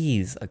of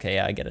these? Okay,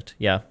 yeah, I get it.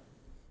 Yeah.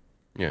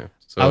 Yeah.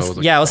 So I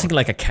was thinking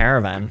like a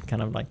caravan,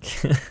 kind of like.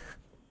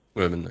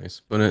 Would have been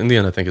nice, but in the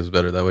end, I think it's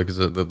better that way because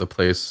the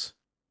place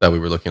that we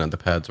were looking at, the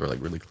pads were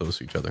like really close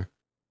to each other.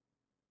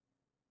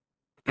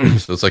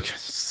 So it's like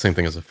same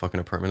thing as a fucking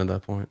apartment at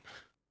that point.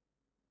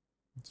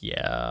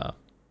 Yeah.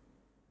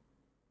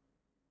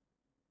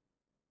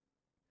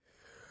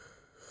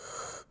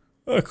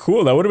 Oh,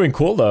 cool. That would have been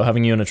cool though,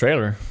 having you in a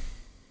trailer.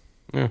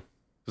 Yeah,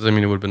 because I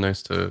mean, it would have been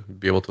nice to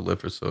be able to live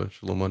for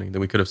such little money.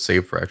 Then we could have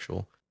saved for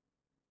actual.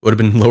 Would have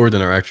been lower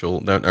than our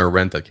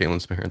rent at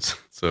Caitlin's parents.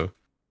 So,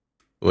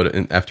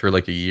 after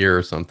like a year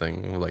or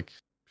something, like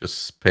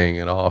just paying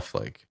it off,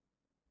 like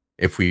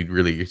if we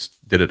really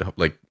did it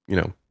like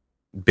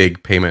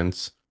big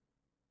payments,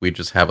 we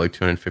just have like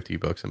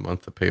 $250 a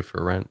month to pay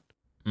for rent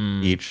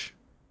each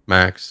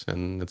max,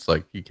 and it's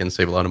like you can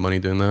save a lot of money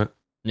doing that.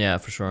 Yeah,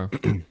 for sure.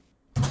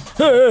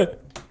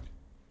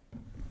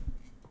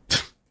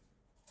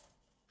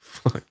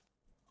 Fuck.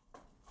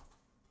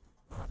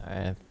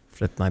 I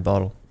flipped my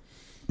bottle.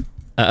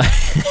 Sorry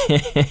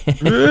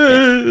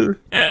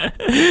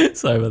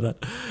about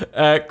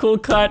that. Cool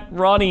cut,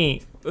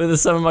 Ronnie with the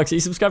 $7. You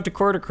subscribed to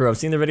Quarter Crew. I've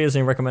seen their videos and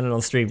you recommended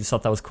on stream. Just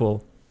thought that was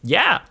cool.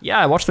 Yeah,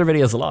 I watch their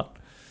videos a lot.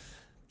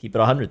 Keep it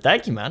 100.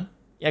 Thank you, man.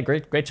 Yeah,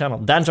 great channel.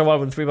 Dan Jawad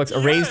with $3. A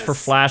raise for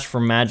Flash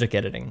for magic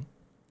editing.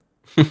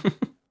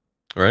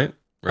 Right?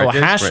 Oh, a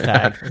hashtag.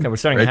 Right. Okay, we're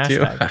starting a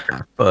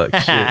hashtag. Fuck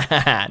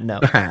shit. No.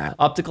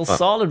 Optical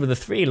Solid with a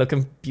 3.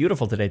 Looking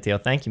beautiful today, Theo.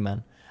 Thank you,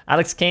 man.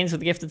 Alex Keynes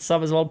with the gifted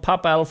sub as well.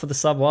 Papa L for the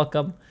sub.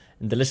 Welcome.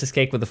 And Delicious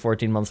Cake with the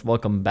 14 months.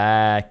 Welcome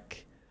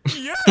back.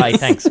 Yes. Hi,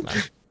 thanks, man.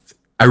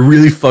 I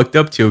really fucked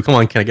up too. Come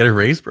on, can I get a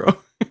raise, bro?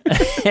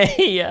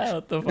 Yeah,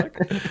 what the fuck?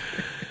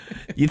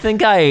 You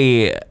think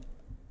I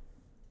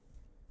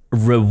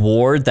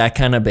reward that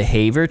kind of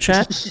behavior,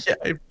 chat? Yeah,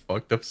 I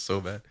fucked up so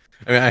bad.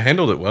 I mean, I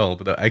handled it well,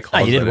 but I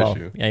caused you did that well.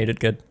 issue. Yeah, you did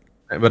good.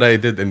 But I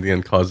did in the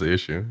end cause the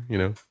issue,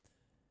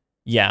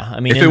 Yeah, I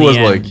mean, if it was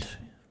like,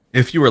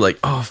 if you were like,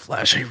 oh,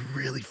 Flash, I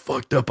really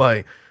fucked up.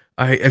 I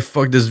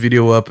fucked this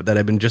video up that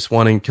I've been just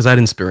wanting, because I had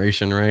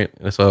inspiration, right?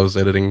 That's why I was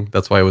editing.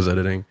 That's why I was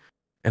editing.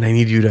 And I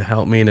need you to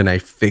help me, and then I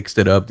fixed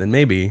it up. Then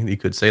maybe you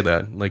could say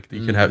that. Like,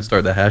 you could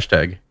start the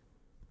hashtag.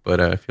 But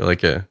I feel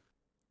like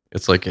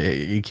it's like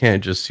you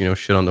can't just,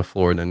 shit on the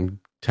floor and then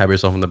tab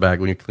yourself in the back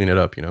when you clean it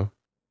up,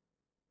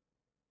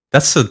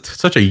 That's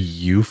such a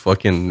you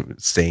fucking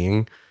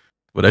saying.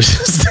 What I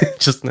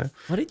just now.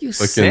 What did you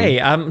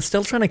say? I'm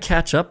still trying to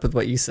catch up with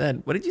what you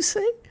said. What did you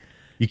say?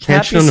 You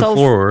can't shit on the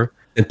floor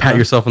and pat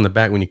yourself on the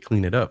back when you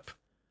clean it up.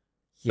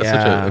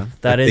 Yeah,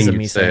 that is a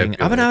me saying.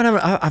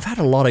 I've had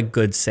a lot of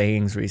good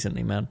sayings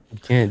recently, man. You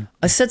can't.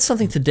 I said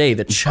something today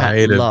that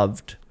chat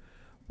loved.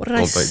 What did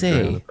I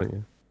say?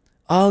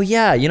 Oh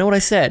yeah, you know what I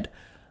said?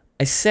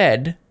 I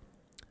said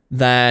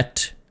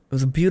that it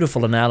was a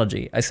beautiful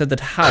analogy. I said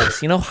that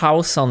house,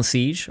 house on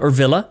siege or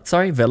villa?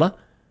 Sorry, villa.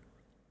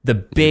 The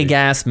big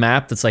ass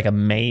map that's like a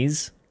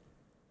maze.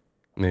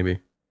 Maybe.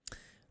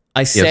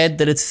 I said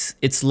that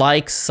it's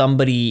like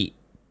somebody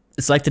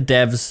It's like the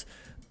devs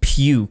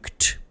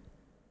puked.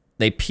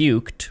 They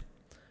puked.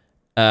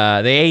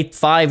 They ate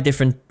 5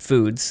 different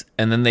foods,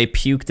 and then they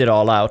puked it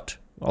all out,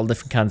 all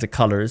different kinds of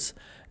colors,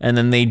 and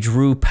then they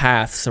drew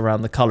paths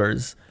around the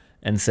colors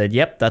and said,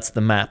 "Yep, that's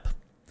the map."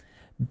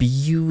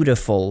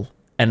 Beautiful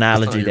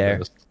analogy there.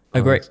 Best,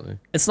 Great.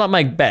 It's not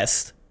my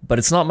best, but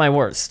it's not my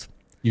worst.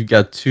 You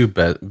got 2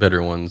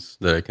 better ones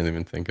that I can't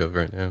even think of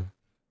right now.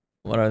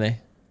 What are they?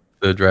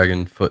 The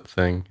dragon foot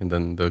thing, and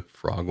then the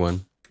frog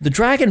one. The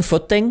dragon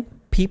foot thing,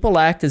 people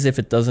act as if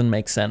it doesn't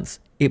make sense.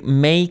 It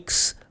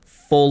makes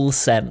full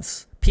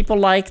sense. People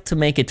like to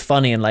make it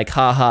funny and like,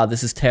 haha,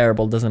 this is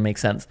terrible, doesn't make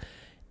sense.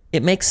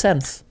 It makes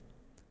sense.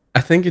 I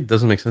think it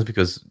doesn't make sense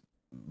because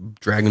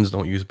dragons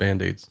don't use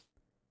band-aids.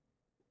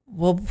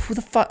 Well, who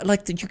the fuck?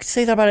 Like, you could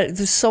say that about it.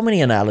 There's so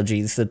many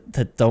analogies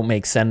that don't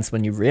make sense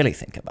when you really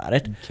think about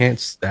it. You can't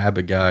stab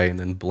a guy and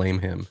then blame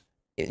him.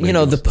 You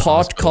know, the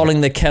pot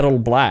calling the kettle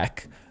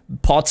black.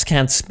 Pots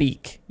can't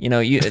speak. You know,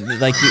 you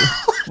like you.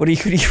 What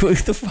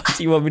the fuck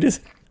do you want me to?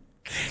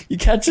 You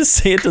can't just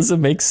say it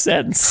doesn't make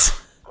sense.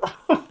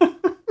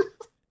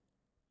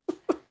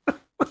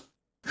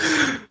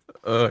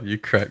 You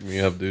cracked me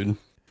up, dude.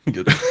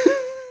 Good.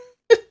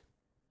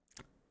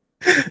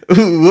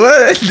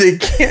 What? They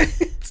can't.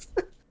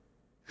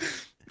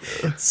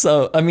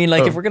 So, I mean,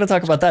 like, if we're gonna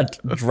talk about that,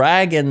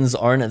 dragons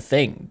aren't a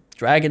thing.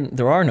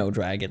 There are no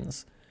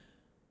dragons.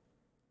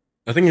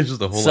 I think it's just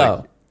the whole. So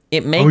like,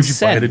 it makes would you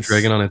sense. bite a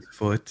dragon on its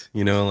foot?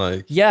 You know,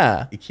 like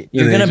yeah,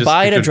 you're gonna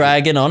bite a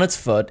dragon on its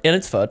foot,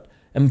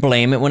 and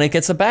blame it when it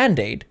gets a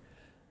band-aid.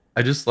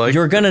 I just like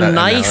you're gonna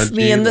knife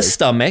me in the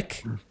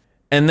stomach,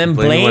 and then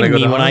blame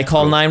me when I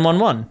call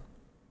 911.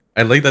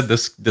 I like that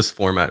this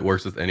format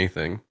works with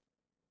anything.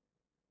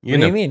 What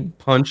do you mean?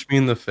 Punch me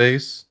in the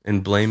face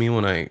and blame me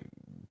when I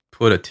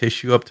put a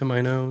tissue up to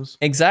my nose.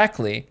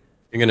 Exactly.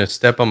 You're gonna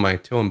step on my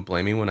toe and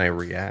blame me when I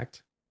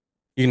react.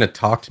 You're gonna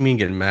talk to me and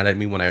get mad at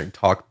me when I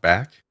talk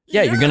back.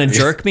 Yeah, you're gonna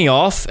jerk me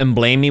off and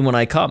blame me when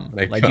I come.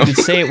 You could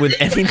say it with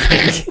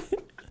anything.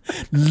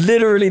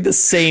 Literally the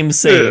same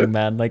saying,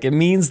 man. Like, it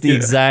means the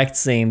exact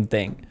same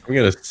thing. I'm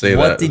gonna say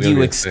what did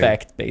you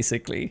expect,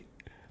 basically?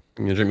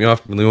 You're gonna jerk me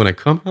off when I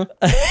come, huh?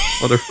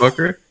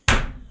 Motherfucker.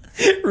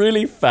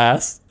 Really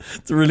fast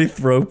to really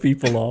throw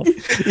people off.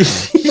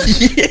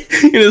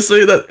 You're gonna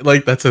say that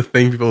like that's a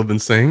thing people have been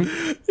saying?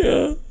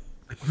 Yeah.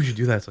 Like, why would you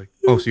do that? It's like,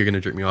 oh, so you're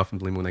gonna jerk me off and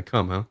blame me when I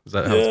come, huh? Is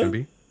that how it's gonna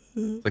be?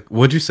 It's like,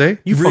 what'd you say?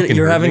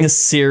 You're having a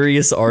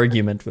serious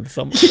argument with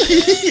someone.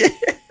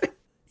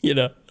 You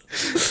know?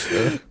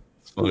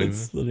 It's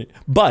funny.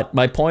 But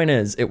my point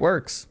is, it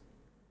works.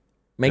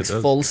 Makes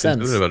full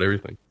sense. It's good about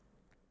everything.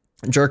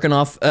 Jerking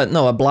off,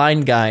 a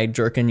blind guy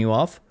jerking you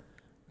off.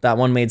 That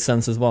one made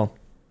sense as well.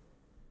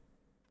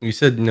 You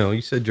said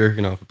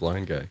jerking off a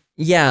blind guy.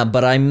 Yeah,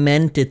 but I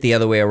meant it the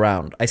other way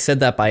around. I said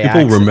that by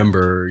People accident.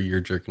 remember you're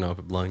jerking off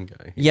a blind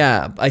guy.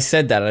 Yeah, I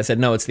said that. And I said,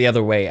 no, it's the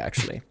other way,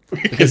 actually.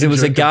 Because it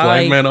was a guy...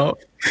 blind man off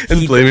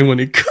and blame him when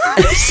he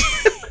comes.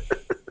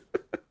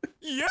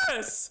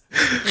 Yes!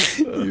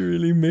 You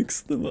really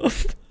mixed them up.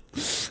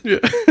 Yeah.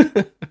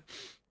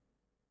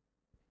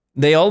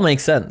 They all make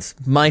sense.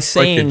 My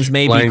sayings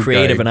may be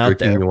creative and out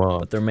there,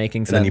 but they're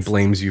making sense. And then he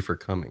blames you for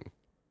coming.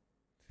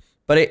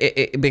 But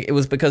it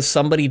was because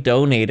somebody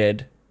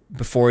donated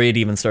before he'd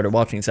even started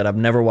watching. He said, I've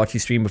never watched you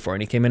stream before.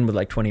 And he came in with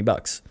like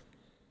 $20.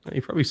 He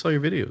probably saw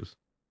your videos.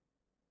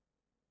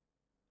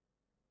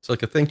 It's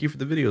like a thank you for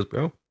the videos,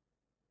 bro.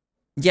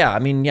 Yeah, I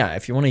mean, yeah,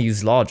 if you want to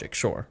use logic,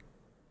 sure.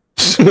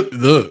 You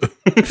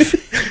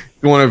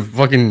want to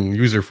fucking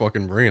use your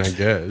fucking brain, I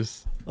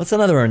guess. What's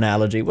another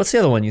analogy? What's the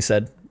other one you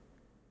said?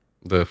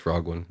 The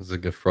frog one. It's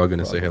like a frog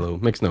gonna say hello.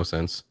 Makes no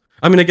sense.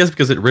 I mean, I guess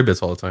because it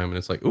ribbits all the time, and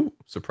it's like, ooh,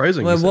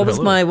 surprising. Well, what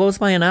was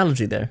my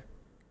analogy there?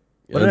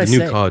 What did I say?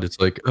 The new COD, it's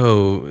like,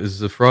 oh, is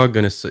the frog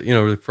gonna say? You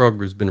know, the frog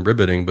has been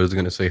ribbiting, but is it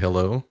gonna say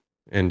hello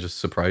and just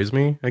surprise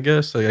me? I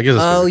guess. I guess.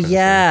 Oh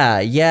yeah.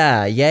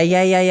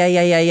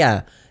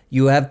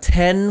 You have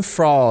 10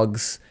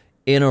 frogs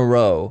in a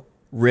row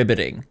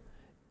ribbiting,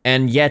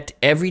 and yet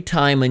every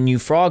time a new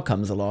frog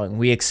comes along,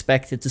 we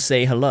expect it to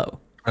say hello.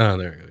 Oh,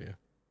 there you go. Yeah.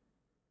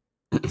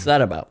 What's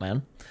that about,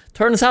 man?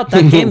 Turns out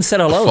that game said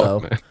hello, though.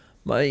 Man.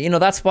 But, you know,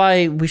 that's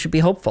why we should be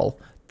hopeful.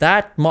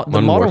 The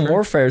Modern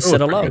Warfare said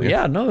hello. Good,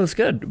 yeah, no, it was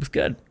good. It was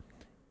good.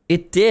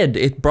 It did.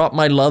 It brought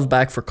my love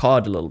back for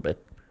COD a little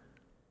bit.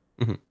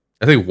 Mm-hmm.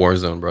 I think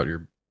Warzone brought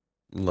your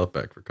love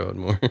back for COD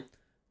more.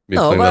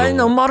 No, but I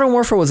know Modern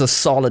Warfare was a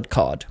solid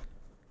COD.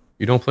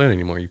 You don't play it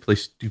anymore. You play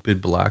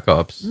stupid Black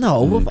Ops.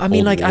 No, I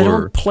mean, like, I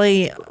don't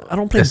play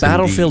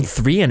Battlefield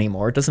 3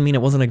 anymore. It doesn't mean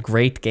it wasn't a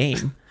great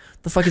game.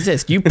 The fuck is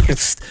this?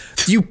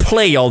 You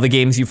play all the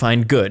games you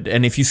find good,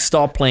 and if you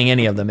stop playing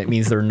any of them, it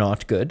means they're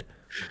not good.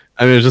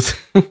 I mean, it's just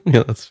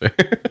yeah, that's fair.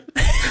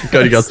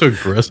 God, you got so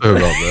aggressive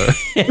about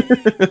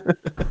that.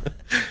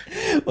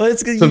 Well,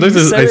 it's because sometimes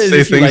you said I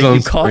say things on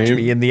you caught stream.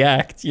 me in the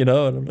act, you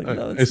know. And I'm like,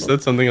 no, I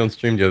said something on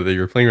stream the other day. You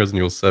were playing Resident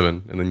Evil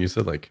 7, and then you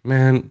said like,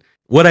 man,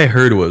 what I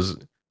heard was,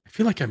 I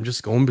feel like I'm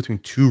just going between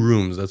 2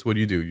 rooms. That's what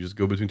you do. You just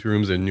go between 2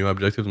 rooms and new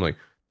objectives. I'm like,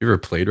 you ever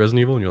played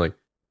Resident Evil? And you're like,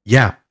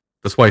 yeah.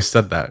 That's why I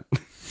said that.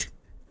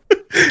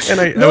 And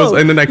I No,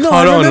 was, and then I no,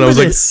 caught on, and I remember was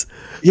this. like,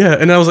 yeah,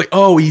 and I was like,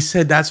 oh, he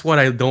said that's what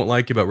I don't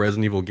like about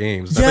Resident Evil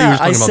games. I thought you were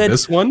talking about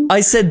this one.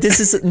 I said this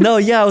is no,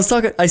 yeah, I was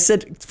talking. I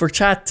said for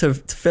chat to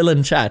fill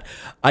in chat.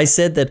 I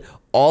said that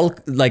all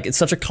like it's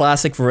such a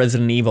classic for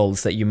Resident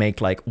Evils that you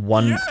make like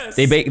one. Yes.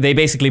 They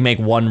basically make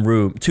one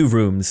room, 2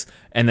 rooms,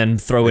 and then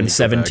throw in you go back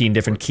 17 and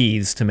different forth.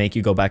 keys to make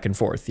you go back and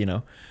forth. You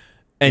know.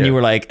 And you Yeah.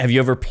 were like, "Have you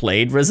ever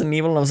played Resident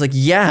Evil?" And I was like,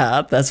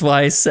 "Yeah." That's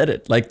why I said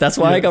it. Like, that's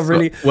why I got so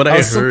really. what I I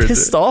was so heard-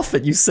 pissed off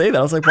that you say that.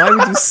 I was like, "Why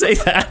would you say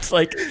that?"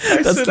 Like, I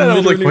that's said that, I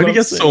was like, literally why do what you I'm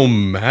get so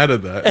mad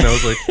at that? And I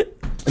was like,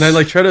 and I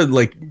like try to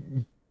like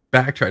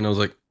backtrack, and I was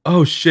like,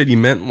 oh shit, he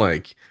meant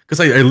like,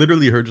 because I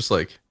literally heard just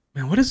like,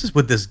 man, what is this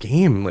with this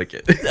game? Like, Yeah,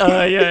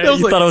 I was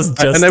you like, thought I was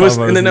just. and I was,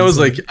 dumb, and then I was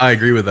insane. like, I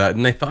agree with that,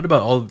 and I thought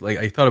about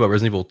I thought about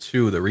Resident Evil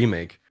 2, the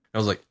remake. I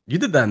was like, you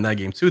did that in that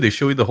game too. They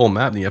show you the whole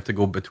map, and you have to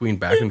go between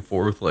back and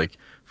forth like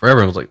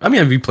forever. I was like, I mean,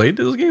 have you played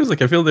those games?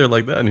 Like, I feel they're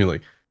like that, and you're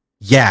like,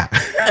 yeah.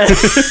 I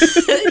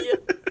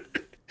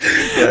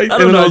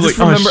don't know. I just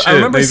remember. I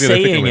remember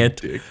saying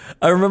it. Dick.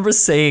 I remember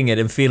saying it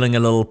and feeling a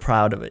little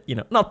proud of it. You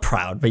know, not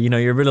proud, but you know,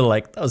 you're really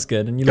like, that was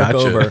good. And you look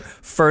Gotcha. over.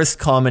 First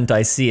comment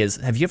I see is,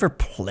 "Have you ever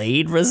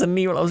played Resident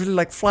Evil?" I was really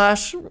like,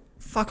 Flash,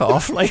 fuck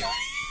off. Like,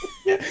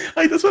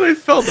 That's what I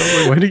felt. I was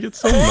like, why do you get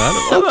so mad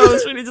I about that?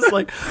 was really just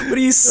like, what are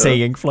you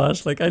saying,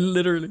 Flash? Like, I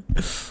literally.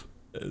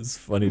 It was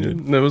funny, dude.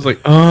 And I was like,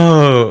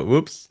 oh,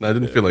 whoops. And I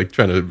didn't feel like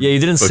trying to. Yeah, you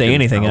didn't say fucking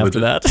anything salvage after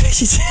it.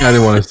 that. I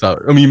didn't want to stop.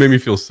 I mean, you made me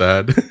feel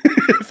sad.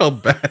 I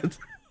felt bad.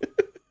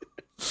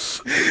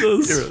 That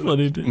was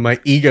funny, dude. My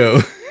ego.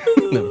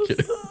 No, I'm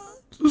kidding.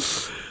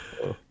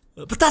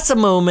 But that's a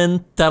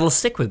moment that'll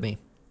stick with me.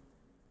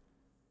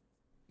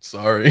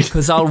 Sorry.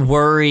 Because I'll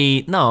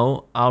worry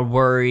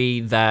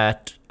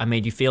that I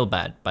made you feel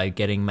bad by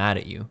getting mad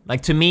at you.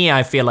 Like, to me,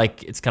 I feel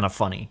like it's kind of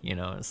funny, you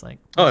know? It's like,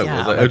 Oh, it yeah,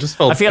 was. Like, like, I just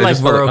felt. I feel I like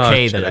just felt we're oh,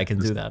 okay shit, that I can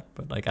do that.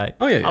 But, like,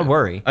 Oh yeah, I'll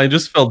worry. I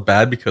just felt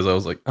bad because I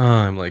was like,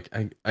 I'm like,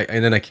 and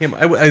then I came,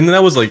 and then I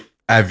was like,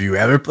 have you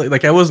ever played?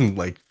 Like, I wasn't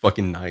like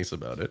fucking nice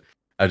about it.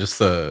 I just,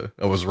 I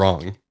was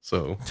wrong.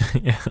 So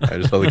Yeah. I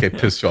just felt like I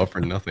pissed you off for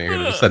nothing. I could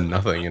have just said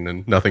nothing, and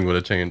then nothing would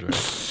have changed,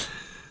 right?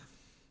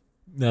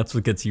 That's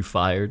what gets you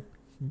fired.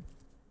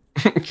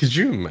 Could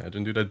you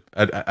imagine, dude?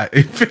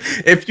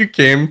 If you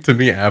came to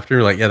me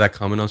after, like, yeah, that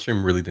comment on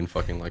stream really didn't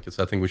fucking like it.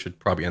 So I think we should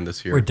probably end this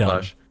here. We're done.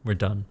 Flash. We're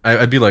done.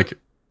 I'd be like,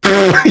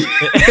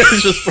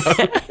 it's just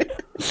probably,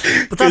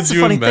 But that's Could the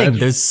you funny imagine? thing.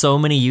 There's so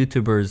many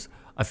YouTubers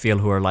I feel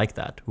who are like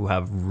that, who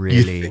have you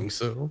really. think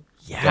so?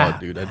 Yeah, God,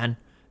 dude, man. Have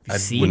you I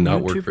seen would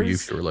not work for you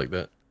YouTubers? if you were like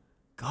that.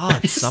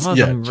 God, some of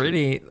Yeah, them true.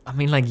 really. I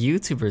mean, like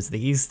YouTubers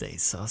these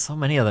days. So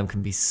many of them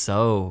can be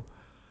so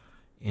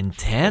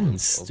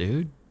intense,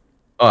 dude.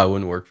 Oh, I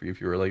wouldn't work for you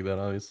if you were like that.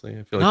 Obviously,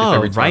 I feel like No, if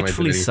every time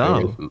rightfully I did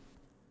anything,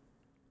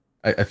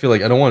 so. I feel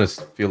like I don't want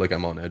to feel like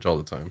I'm on edge all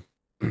the time.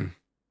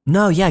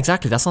 No, yeah,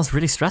 exactly. That sounds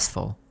really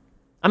stressful.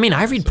 I mean,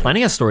 I read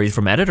plenty of stories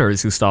from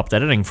editors who stopped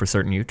editing for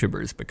certain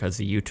YouTubers because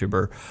the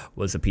YouTuber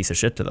was a piece of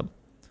shit to them,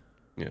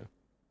 Yeah.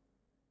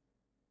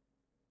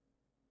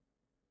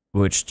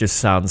 which just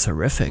sounds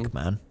horrific,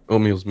 man.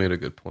 Oatmeal's made a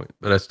good point,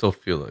 but I still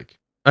feel like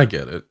I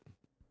get it.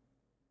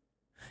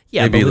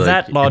 Yeah, Maybe, but with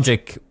like, that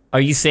logic, are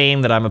you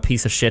saying that I'm a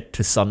piece of shit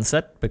to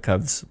Sunset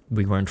because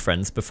we weren't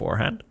friends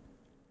beforehand?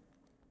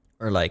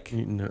 Or like,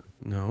 No,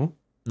 no.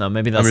 no,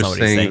 maybe that's I'm not just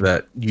what he's saying.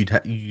 saying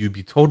that you'd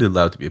be totally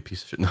allowed to be a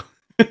piece of shit. No.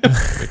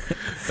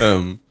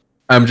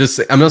 I'm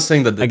not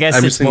saying that. I guess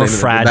I'm it's just saying more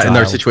that in our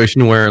fragile.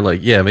 situation where, like,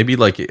 yeah, maybe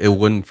like it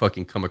wouldn't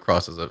fucking come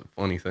across as a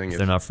funny thing if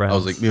They're not I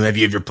was like, friends. have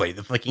you ever played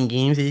the fucking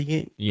games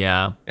again?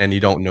 Yeah, And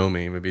you don't know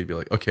me, maybe you'd be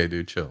like, okay,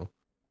 dude, chill.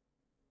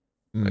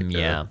 Like,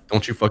 yeah.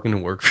 don't you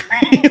fucking work for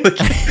me? Like,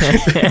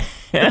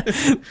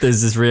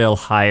 There's this real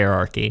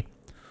hierarchy.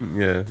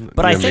 yeah.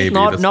 But I yeah, think maybe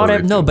not that's not what I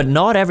ev- no, do. but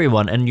not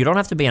everyone, and you don't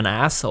have to be an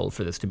asshole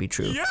for this to be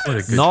true. What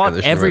a good Not transition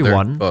right there.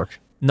 everyone. Fuck.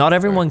 Not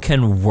everyone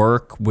can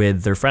work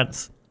with their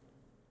friends.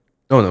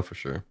 Oh no, for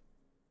sure.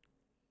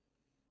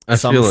 I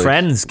Some feel like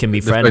friends can be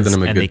the fact friends that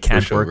I'm a and good they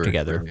can't work pushover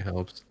together. really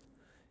helps.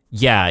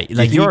 Yeah, like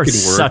think you you're could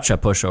work- such a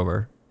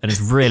pushover, and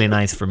it's really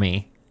nice for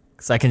me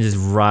because I can just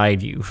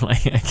ride you.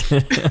 Like, I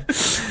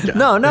can...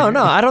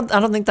 no, I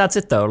don't think that's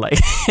it though. Like,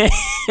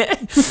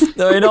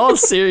 no, in all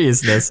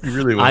seriousness, You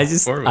really went I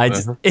just, far with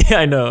that. yeah,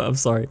 I know. I'm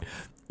sorry.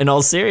 In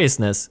all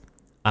seriousness,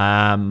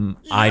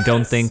 I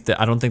don't think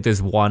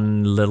there's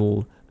one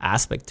little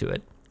aspect to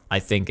it. I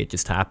think it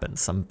just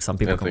happens. Some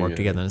people I can think, work yeah.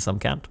 together and some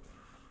can't.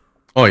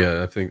 Oh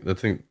yeah, I think.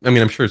 I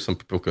mean, I'm sure some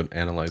people could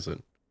analyze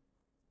it,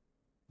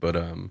 but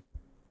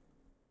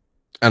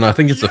and I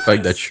think it's the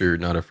fact that you're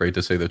not afraid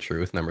to say the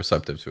truth and I'm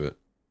receptive to it.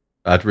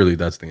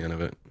 That's the end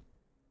of it.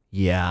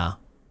 Yeah.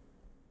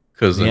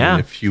 Because Yeah,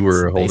 if you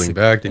were it's holding basic.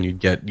 back, then you'd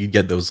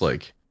get those,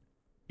 like,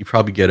 you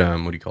probably get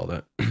what do you call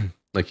that?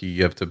 Like,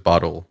 you have to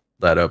bottle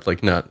that up,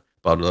 like, not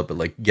bottle up, but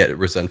like get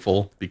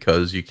resentful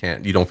because you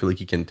don't feel like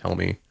you can tell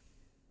me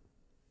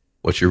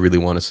what you really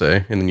want to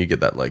say, and then you get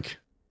that, like,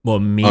 Well,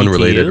 me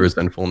unrelated to you?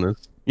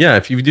 resentfulness. Yeah,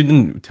 if you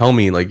didn't tell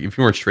me, like, if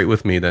you weren't straight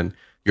with me, then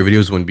your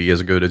videos wouldn't be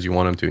as good as you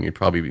want them to, and you'd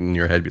probably in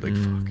your head be like,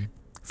 fuck,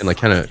 and like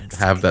kind of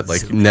have that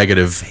like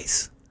negative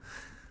face.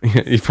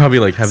 you'd probably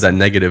like have that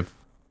negative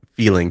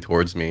feeling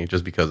towards me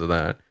just because of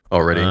that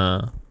already.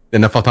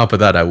 And if on top of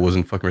that, I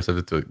wasn't fucking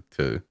receptive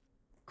to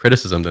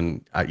criticism,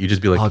 then you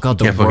just be like, oh god,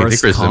 you can't fucking take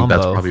criticism. Combo.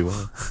 That's probably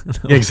why.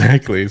 Yeah,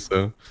 exactly.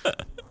 So,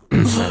 do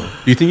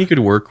you think you could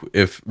work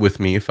with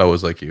me if I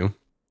was like you?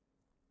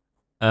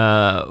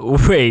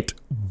 Wait,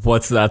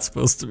 what's that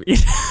supposed to mean?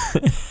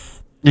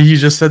 You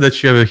just said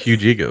that you have a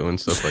huge ego and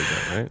stuff like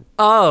that, right?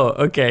 Oh,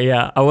 okay,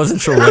 yeah. I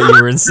wasn't sure what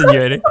you were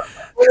insinuating.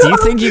 Do you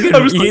think you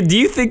could? Do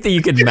you think that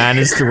you could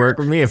manage to work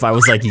with me if I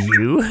was like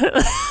you?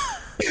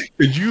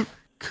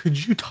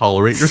 Could you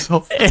tolerate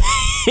yourself?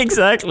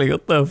 Exactly.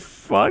 What the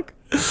fuck?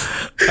 I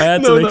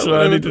had to make sure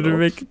I needed to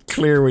make it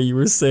clear what you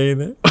were saying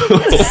there.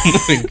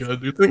 Oh my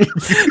god, dude. Can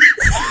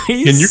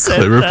you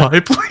clarify,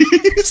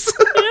 please?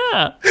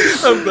 Yeah.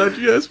 I'm glad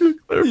you asked me to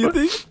clarify.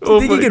 Do you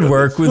think you could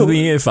work with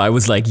me if I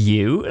was like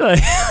you? I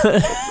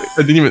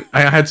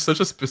had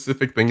such a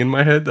specific thing in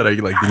my head that I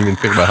like didn't even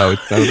think about how it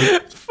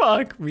sounded.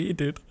 Fuck me,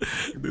 dude.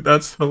 Dude,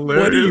 that's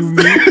hilarious. What do you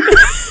mean?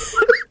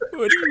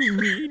 What do you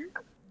mean?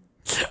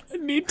 I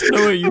need to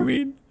know what you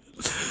mean.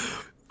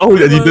 Oh,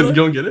 yeah, you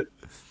don't get it?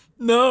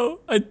 No,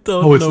 I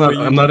don't. Oh, it's not.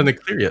 I'm not in the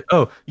clear yet.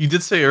 Oh, you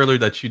did say earlier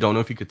that you don't know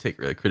if you could take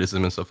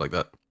criticism and stuff like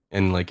that,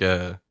 and like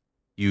you.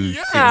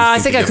 Yeah, I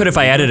think I could if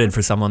I edited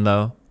for someone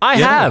though. I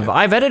have. Okay.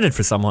 I've edited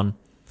for someone.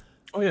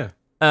 Oh yeah.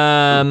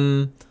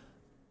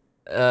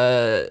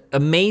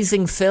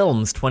 Amazing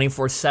Films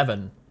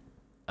 24/7. It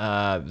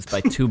was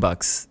by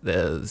 $2.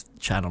 The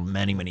channel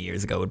many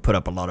years ago would put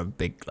up a lot of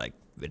big like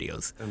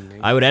videos.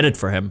 Amazing. I would edit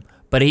for him,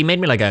 but he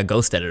made me like a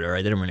ghost editor.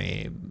 I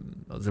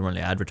wasn't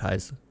really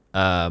advertised.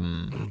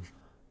 And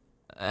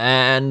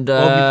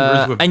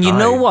you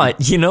know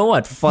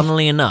what?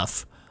 Funnily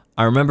enough,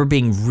 I remember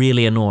being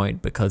really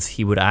annoyed because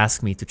he would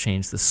ask me to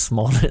change the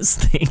smallest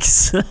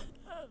things.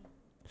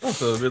 Oh,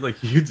 so a bit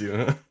like you do,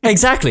 huh?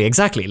 Exactly,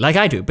 like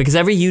I do. Because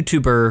every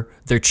YouTuber,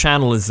 their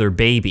channel is their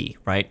baby,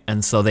 right?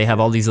 And so they have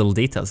all these little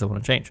details they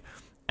want to change.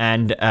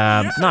 And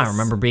I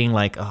remember being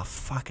like, oh,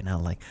 fucking hell.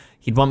 Like,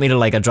 he'd want me to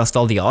like adjust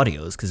all the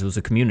audios because it was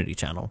a community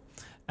channel.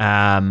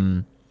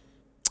 And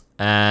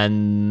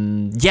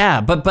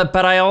yeah,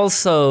 but I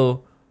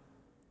also,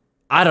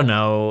 I don't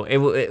know, it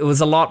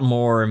was a lot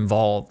more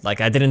involved. Like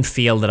I didn't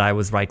feel that I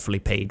was rightfully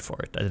paid for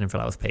it. I didn't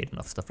feel I was paid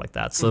enough, stuff like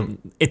that. So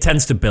it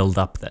tends to build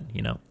up then,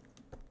 you know.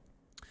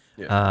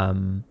 Yeah.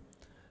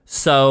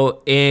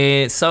 So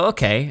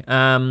okay.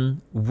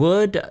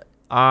 What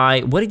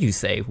did you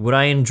say? Would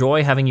I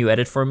enjoy having you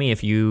edit for me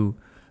if you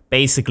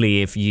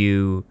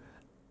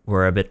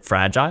were a bit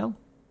fragile?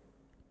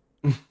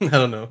 I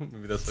don't know.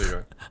 Maybe that's what you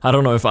are. I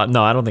don't know if I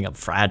don't think I'm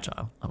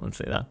fragile. I wouldn't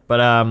say that. But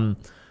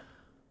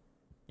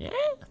yeah.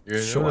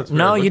 Sure.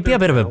 No, you'd be a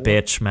bit of a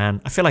bitch, man.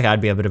 I feel like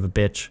I'd be a bit of a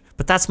bitch.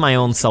 But that's my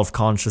own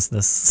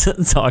self-consciousness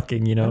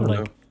talking, you know,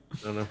 I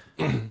don't know.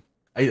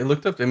 I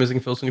looked up Amazing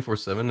Films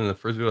 24/7 and the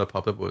first video that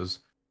popped up was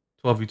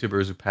 12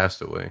 YouTubers who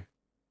passed away.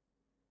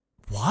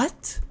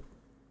 What?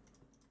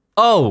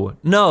 Oh,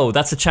 no,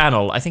 that's a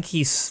channel. I think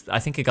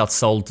it got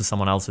sold to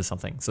someone else or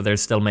something. So they're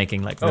still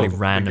making like really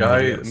random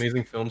videos. The guy,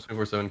 Amazing Films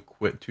 24/7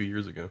 quit 2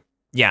 years ago.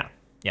 Yeah,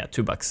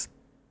 $2.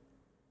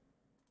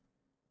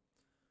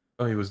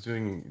 Oh, he was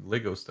doing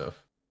Lego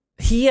stuff.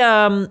 He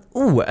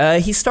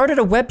started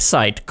a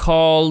website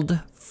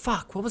called,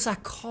 fuck, what was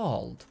that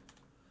called?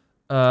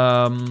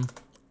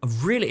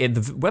 Really,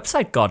 the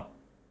website got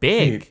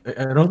big. Hey,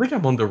 I don't think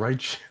I'm on the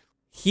right shit.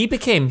 He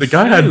became The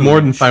guy had more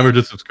than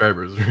 500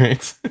 subscribers,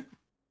 right?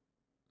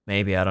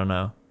 Maybe, I don't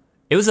know.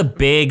 It was a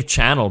big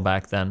channel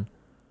back then.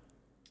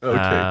 Okay,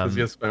 because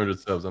he has 500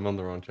 subs. I'm on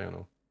the wrong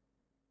channel.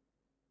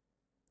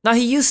 Now,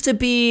 he used to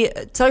be,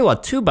 tell you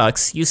what,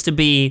 $2 used to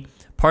be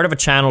part of a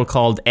channel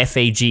called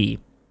FAG,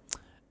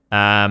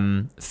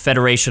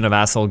 Federation of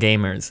Asshole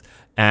Gamers,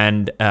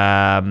 and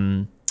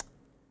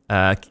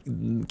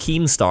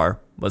Keemstar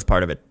was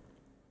part of it.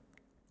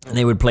 And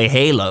they would play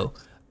Halo,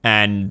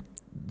 and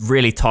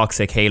really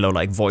toxic Halo,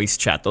 like voice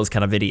chat, those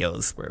kind of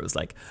videos, where it was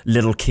like,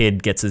 little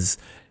kid gets his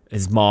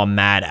mom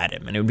mad at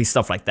him, and it would be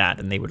stuff like that,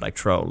 and they would like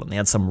troll, and they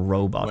had some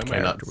robot character. Why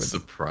am I not with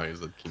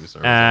surprised that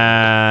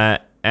Keemstar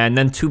and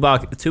then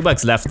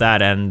 $2 left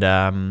that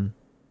and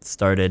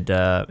started,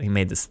 he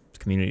made this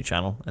community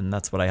channel, and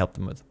that's what I helped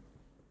him with.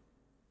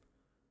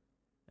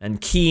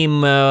 And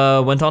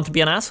Keem went on to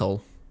be an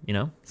asshole, you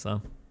know,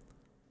 so.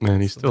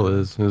 Man, he still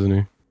is, isn't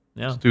he?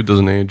 Yeah. This dude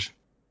doesn't age.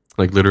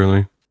 Like,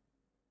 literally.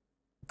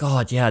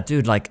 God, yeah,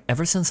 dude, like,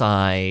 ever since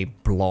I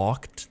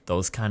blocked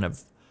those kind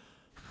of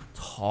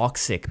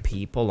toxic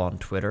people on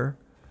Twitter,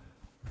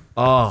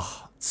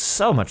 oh,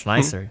 so much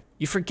nicer.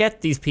 You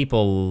forget these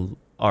people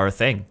are a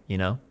thing, you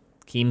know?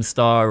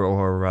 Keemstar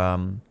or... I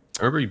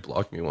remember he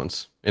blocked me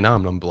once, and now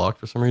I'm unblocked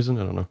for some reason.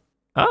 I don't know.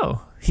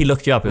 Oh, he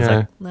looked you up. He was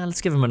like, nah,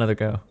 let's give him another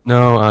go.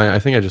 No, I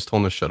think I just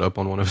told him to shut up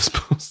on one of his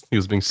posts. He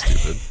was being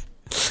stupid.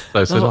 So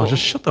I said,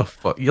 just shut the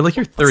fuck. You're like,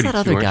 you're 32, What's that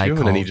other guy aren't you?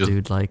 called, And then he just...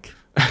 dude, like...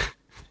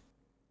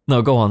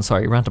 No, go on,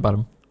 sorry, rant about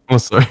him. Oh,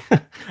 sorry.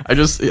 I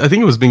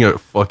think it was being a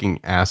fucking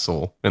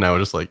asshole, and I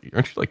was just like,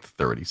 aren't you like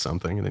 30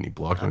 something? And then he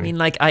blocked I me. mean,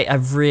 like, I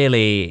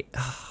really,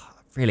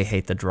 really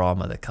hate the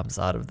drama that comes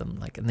out of them.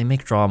 Like, and they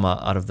make drama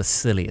out of the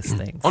silliest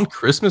things. On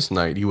Christmas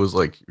night, he was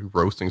like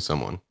roasting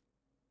someone,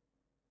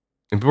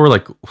 and people were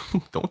like,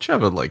 "Don't you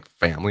have a like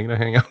family to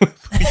hang out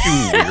with? Like, you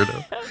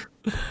weirdo!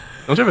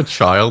 Don't you have a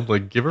child?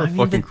 Like, give her a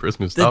fucking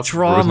Christmas." The Stop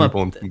drama,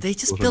 roasting people on they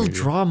just social build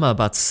media. drama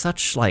about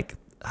such like.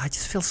 I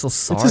just feel so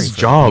sorry. It's his for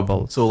job.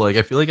 people. So like,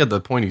 I feel like at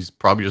that point, he's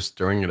probably just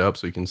stirring it up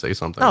so he can say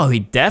something. No, he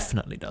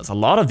definitely does. A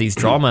lot of these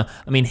drama.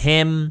 I mean,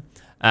 him.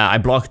 I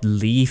blocked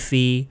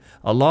Leafy.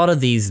 A lot of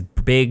these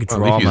big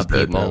drama Leafy's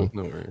dead people.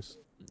 now. No worries.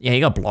 Yeah, he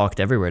got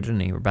blocked everywhere, didn't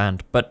he? Or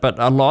banned. But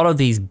a lot of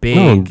these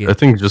big. No, I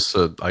think just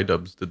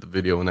iDubbbz did the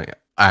video, and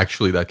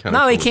actually that kind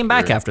of. No, he came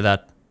back after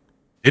that.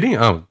 Did he?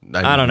 Oh,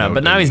 I don't know,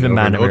 but now he's been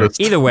banned everywhere.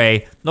 Either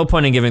way, no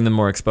point in giving them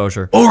more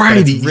exposure. Alright,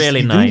 it's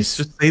really nice.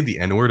 Didn't he just say the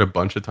N-word a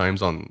bunch of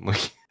times on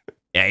like.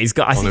 Yeah, he's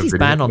got. I think he's video,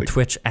 banned on like-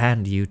 Twitch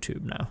and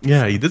YouTube now.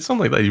 Yeah, he did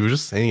something like that. He was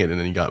just saying it, and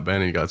then he got banned,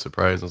 and he got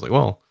surprised. I was like,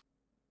 well,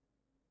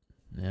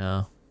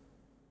 Yeah.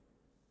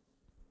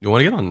 you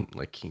want to get on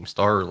like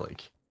Keemstar or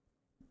like,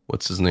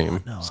 what's his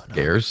name? No, no.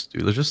 Scares,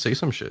 dude. Let's just say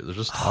some shit. Let's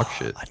just talk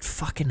shit. I'd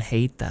fucking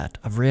hate that.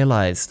 I've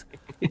realized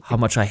how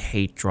much I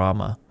hate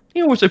drama.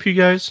 Yeah, what's up, you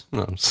guys?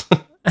 No, I'm just-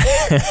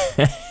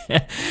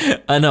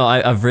 I know.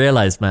 I've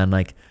realized, man.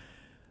 Like,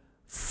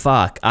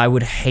 fuck. I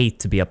would hate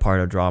to be a part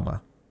of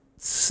drama.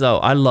 So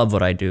I love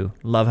what I do.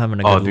 Love having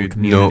a good little dude,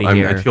 community no,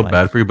 here. I feel like,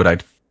 bad for you,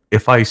 but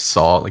if I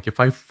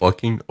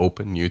fucking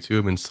opened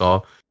YouTube and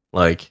saw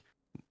like,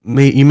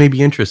 you may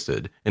be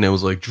interested, and it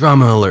was like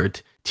drama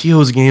alert,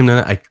 Teo's game,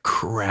 then I'd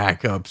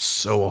crack up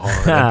so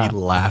hard. I'd be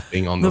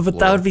laughing on the No, floor. but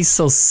that would be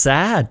so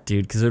sad,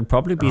 dude. Because it would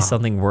probably be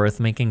something worth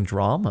making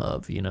drama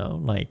of. You know,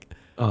 like.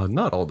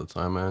 Not all the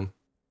time, man.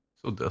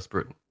 So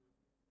desperate.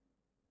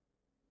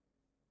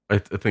 I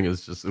think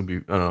it's just, it would be,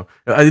 I don't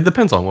know. It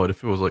depends on what.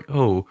 If it was like,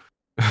 oh,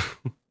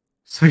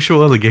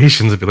 sexual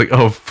allegations, I'd be like,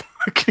 oh,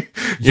 fuck.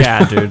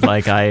 Yeah, dude.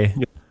 Like I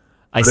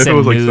But if it sent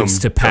was, like, nudes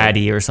some- to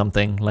Patty or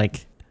something.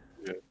 Like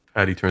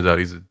Patty turns out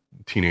he's a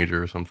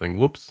teenager or something.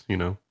 Whoops, you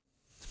know.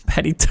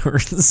 Patty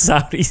turns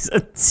out he's a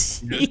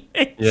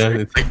teenager. Yeah,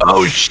 it's like,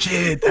 oh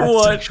shit, that's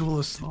What? sexual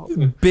assault. I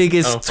don't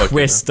Biggest fucking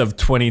twist of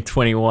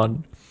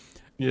 2021.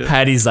 Yeah.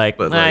 Patty's like,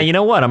 But, nah, like- you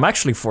know what? I'm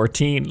actually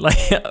 14. Like,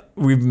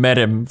 we've met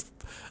him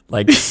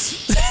like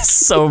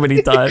so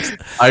many times.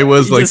 I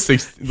was He like just-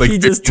 16, like he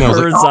 15, just I was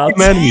like, turns oh, out-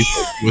 man, he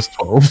was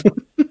 12.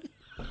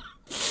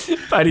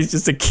 Patty's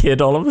just a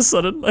kid all of a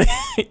sudden. Like,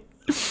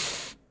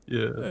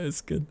 Yeah.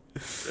 it's good.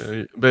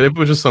 But if it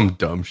was just some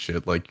dumb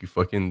shit, like you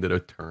fucking did a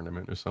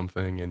tournament or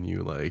something and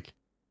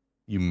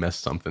you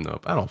messed something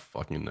up. I don't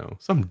fucking know.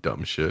 Some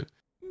dumb shit.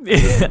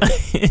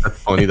 That's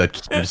funny that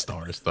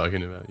Keemstar is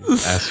talking about you.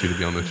 Asked you to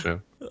be on the show.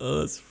 Oh,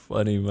 that's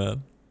funny,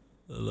 man.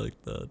 I like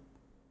that.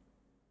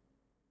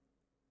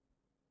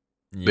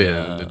 But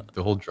yeah,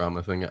 the whole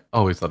drama thing, I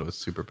always thought it was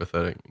super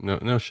pathetic.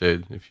 No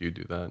shade if you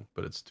do that,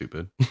 but it's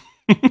stupid.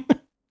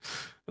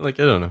 Like,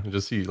 I don't know, it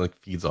just he like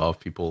feeds off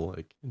people.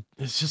 Like,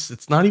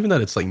 it's not even that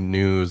it's like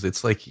news.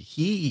 It's like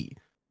he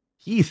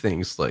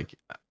thinks like,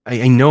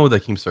 I know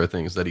that Keemstar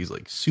thinks that he's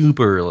like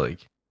super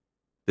like,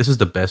 this is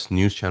the best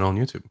news channel on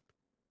YouTube.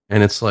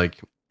 And it's like,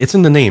 it's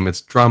in the name.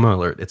 It's drama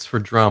alert. It's for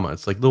drama.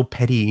 It's like little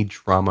petty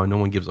drama no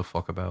one gives a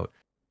fuck about.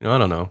 You know, I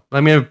don't know. I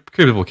mean,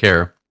 people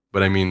care,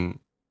 but I mean,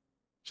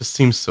 just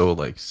seems so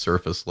like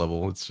surface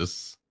level. It's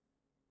just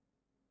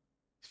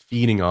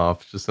feeding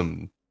off just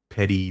some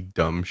petty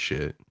dumb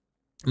shit.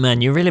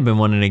 Man, you've really been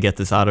wanting to get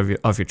this out of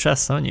your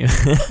chest, haven't you?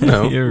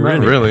 No, You're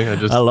not really.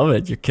 I love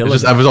it. You're killing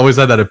it. I've always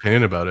had that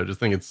opinion about it. I just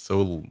think it's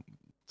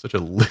such a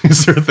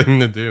loser thing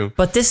to do.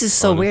 But this is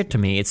so honestly. weird to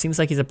me. It seems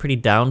like he's a pretty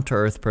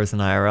down-to-earth person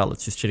IRL.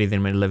 It's just shitty that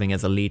he's living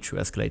as a leech who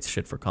escalates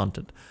shit for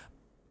content.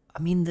 I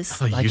mean, this,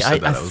 thought you like,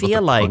 said that. I I was about feel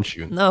to like, punch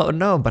you.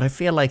 no, but I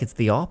feel like it's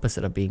the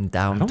opposite of being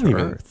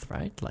down-to-earth,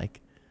 right?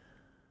 Like,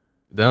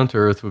 Down to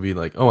earth would be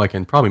like, oh, I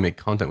can probably make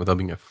content without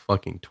being a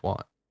fucking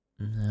twat.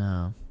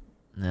 no.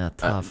 Yeah,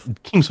 tough.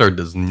 Keemstar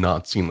does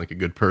not seem like a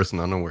good person.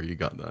 I don't know where you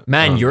got that.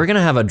 Man, you're going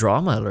to have a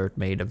drama alert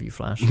made of you,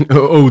 Flash.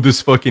 Oh,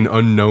 this fucking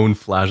unknown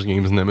Flash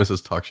Games nemesis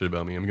talk shit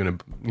about me.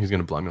 He's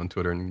gonna block me on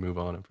Twitter and move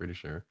on. I'm pretty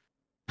sure.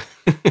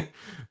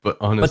 But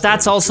honestly, But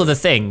that's also the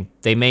thing.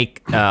 They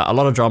make, a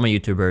lot of drama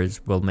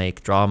YouTubers will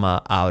make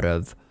drama out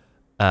of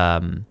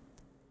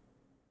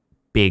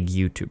big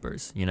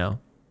YouTubers, you know?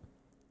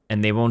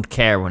 And they won't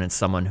care when it's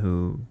someone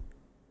who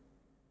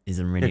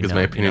isn't really because known,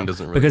 my you opinion know?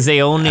 doesn't really Because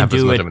they only have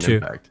as do much it of an to...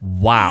 impact.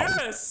 Wow.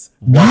 Yes.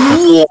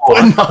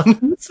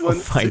 Anonymous Oh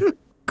one my too.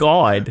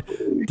 god.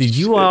 Did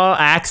you shit. all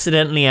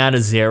accidentally add a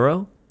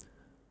 0?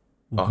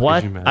 Oh, could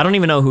What? you imagine? I don't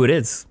even know who it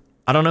is.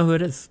 I don't know who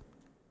it is.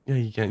 Yeah,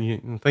 you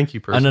can. Thank you,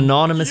 An person.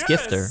 anonymous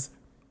gifter.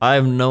 I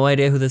have no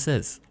idea who this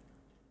is.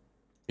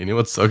 You know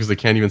what sucks? They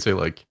can't even say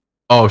like,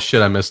 "Oh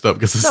shit, I messed up."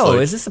 Because it's No,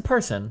 like, is this a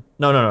person?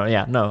 No.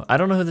 Yeah, no. I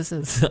don't know who this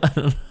is. I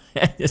don't know.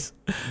 I just-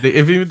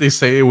 if even they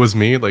say it was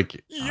me,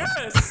 like,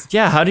 Yes.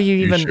 yeah, how do you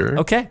even... sure?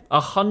 Okay,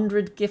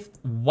 100 gift...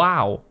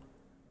 Wow.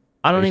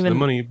 I don't Thanks for even. the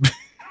money.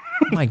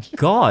 My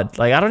God,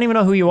 like I don't even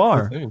know who you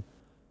are.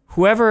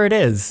 Whoever it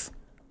is.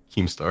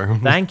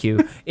 Keemstar. Thank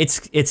you.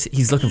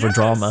 He's looking for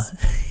drama.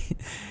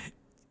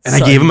 And I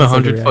gave him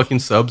 100 fucking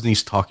subs, and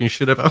he's talking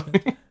shit about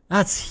me.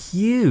 That's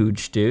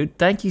huge, dude.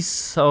 Thank you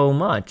so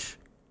much.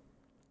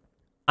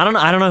 I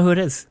don't know who it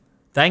is.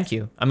 Thank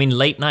you. I mean,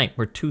 late night.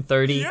 We're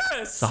 2:30.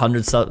 Yes. It's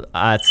 100 subs.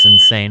 That's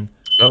insane.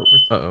 Oh,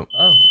 uh-oh.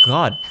 Oh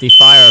God, the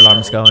fire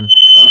alarm's going.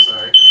 I'm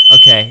sorry.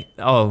 Okay.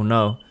 Oh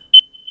no.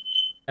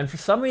 And for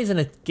some reason,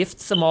 it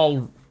gifts them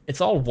all. It's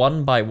all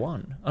one by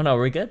one. Oh no,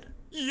 we're good.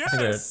 Yes.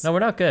 Good. No, we're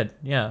not good.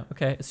 Yeah.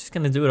 Okay. It's just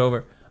gonna do it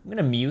over. I'm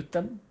gonna mute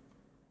them.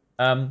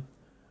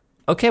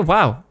 Okay.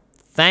 Wow.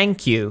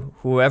 Thank you,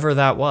 whoever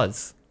that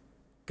was.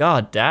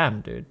 God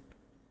damn, dude.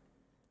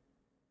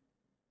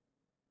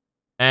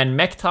 And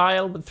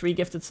Mectile with 4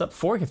 gifted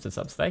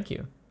subs. Thank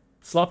you.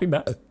 Sloppy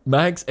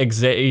Mags,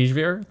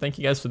 Xavier. Thank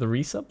you guys for the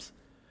resubs.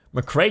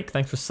 McCrake,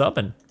 thanks for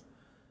subbing.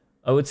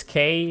 Oh, it's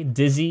K,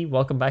 Dizzy.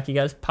 Welcome back, you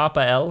guys.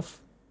 Papa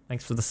Elf,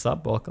 thanks for the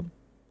sub. Welcome.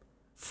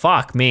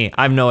 Fuck me.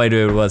 I have no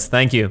idea who it was.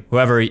 Thank you,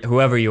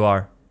 whoever you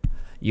are.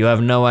 You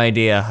have no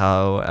idea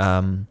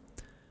how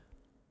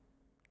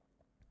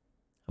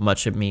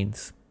much it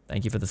means.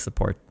 Thank you for the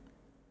support.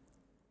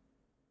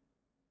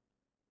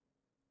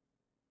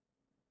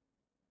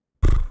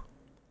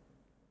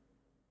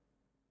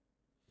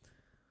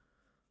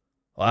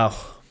 Wow.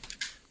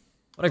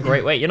 What a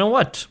great way. You know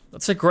what?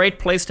 That's a great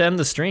place to end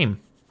the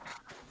stream.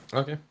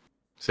 Okay.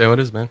 Say how it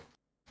is, man.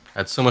 I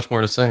had so much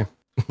more to say.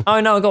 Oh,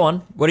 no, go on.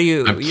 What are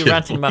you kidding.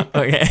 ranting about?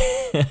 Okay.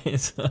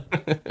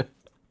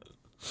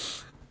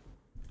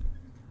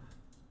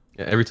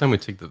 Yeah, every time we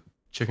take the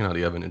chicken out of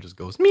the oven, it just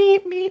goes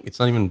meep, meep. It's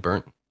not even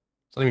burnt.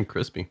 It's not even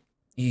crispy.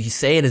 You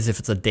say it as if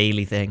it's a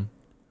daily thing.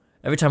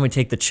 Every time we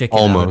take the chicken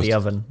out of the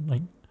oven.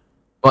 Like,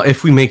 well,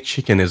 if we make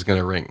chicken, it's going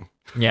to ring.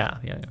 Yeah.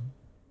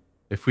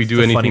 If we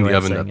do anything in the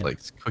oven that's like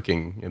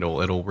cooking,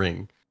 it'll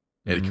ring.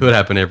 It could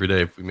happen every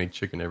day if we make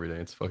chicken every day.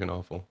 It's fucking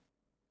awful.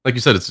 Like you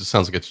said, it just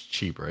sounds like it's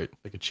cheap, right?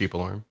 Like a cheap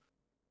alarm.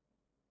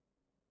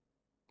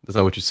 Is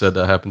that what you said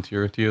that happened to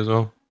you as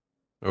well?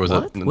 Or was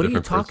that What are you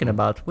talking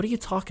about? What are you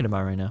talking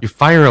about right now? Your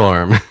fire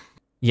alarm.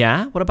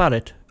 Yeah? What about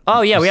it?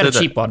 Oh, yeah, we had a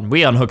cheap one.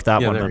 We unhooked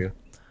that one. There we go.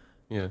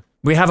 Yeah.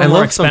 We have a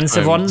more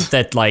expensive one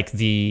that like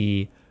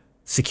the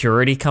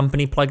security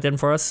company plugged in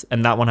for us,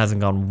 and that one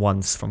hasn't gone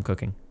once from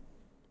cooking.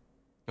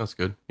 That's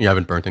good. You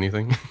haven't burnt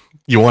anything?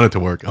 You want it to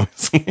work,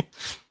 obviously.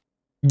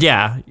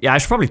 Yeah, I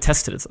should probably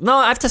test it. No,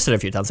 I've tested it a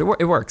few times. It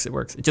works.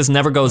 It just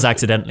never goes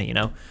accidentally, you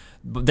know?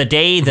 The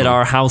day that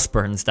our house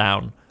burns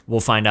down,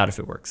 we'll find out if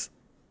it works.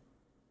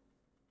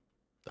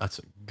 That's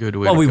a good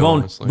way to go. Well, we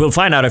won't. Honestly. We'll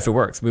find out if it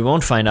works. We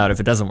won't find out if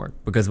it doesn't work,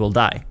 because we'll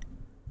die.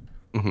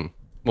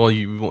 Well,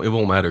 it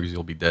won't matter because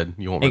you'll be dead.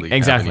 You won't really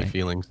have any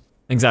feelings.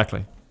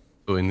 Exactly.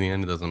 So in the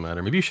end, it doesn't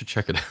matter. Maybe you should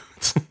check it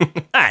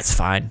out. It's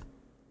fine.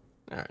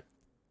 All right.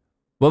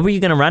 What were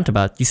you going to rant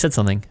about? You said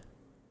something.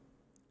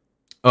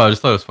 Oh, I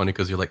just thought it was funny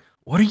because you're like,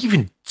 what are you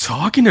even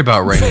talking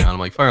about right now? And I'm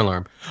like, fire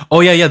alarm. Oh,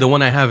 yeah, the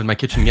one I have in my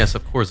kitchen. Yes,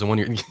 of course, the one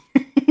you're... And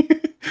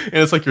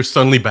it's like you're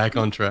suddenly back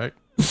on track.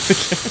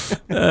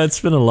 It's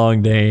been a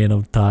long day and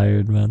I'm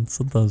tired, man.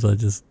 Sometimes I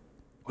just...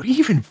 What are you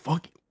even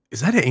fucking...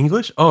 Is that in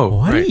English? Oh,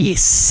 what are you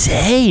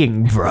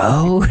saying,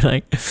 bro?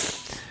 Like...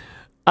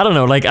 I don't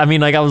know,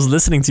 I was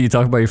listening to you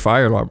talk about your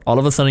fire alarm. All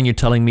of a sudden, you're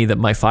telling me that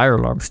my fire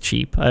alarm's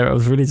cheap. I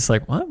was really just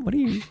like, what? What are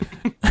you...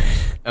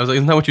 I was like,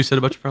 isn't that what you said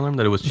about your fire alarm?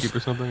 That it was cheap or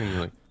something? And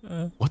you're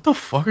like, what the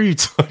fuck are you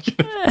talking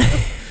about?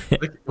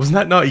 Like, wasn't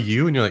that not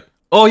you? And you're like,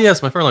 oh,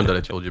 yes, my fire alarm that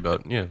I told you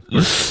about. Yeah.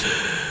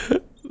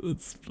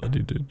 That's funny,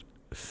 dude.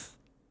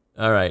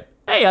 All right.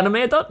 Hey, Anime,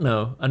 I don't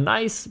know. A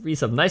nice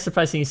resub. Nice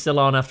surprise seeing you still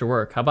on after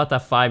work. How about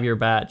that 5-year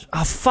badge?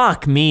 Oh,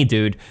 fuck me,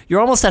 dude. You're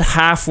almost at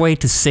halfway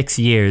to 6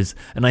 years,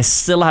 and I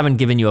still haven't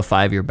given you a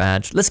 5-year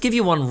badge. Let's give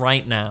you one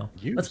right now.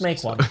 Let's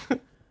make one. You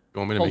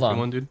want me to make you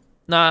one, dude?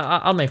 Nah,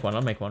 I'll make one.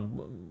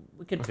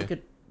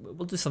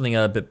 We'll do something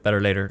a bit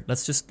better later.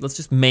 Let's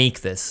just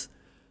make this.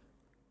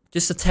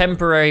 Just a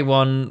temporary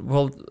one.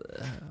 Well,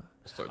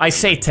 I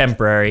say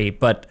temporary,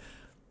 but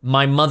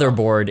my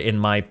motherboard in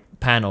my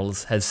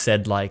panels has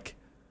said like,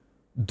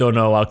 don't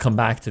know, I'll come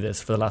back to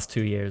this for the last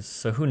 2 years.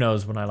 So who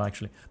knows when I'll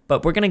actually...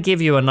 But we're going to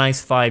give you a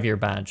nice 5-year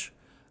badge.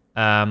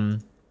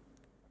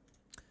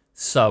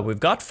 So we've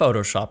got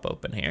Photoshop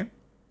open here.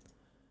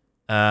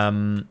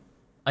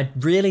 I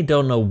really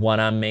don't know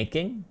what I'm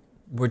making.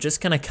 We're just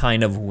going to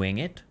kind of wing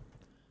it.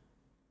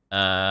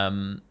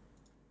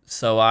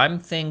 So I'm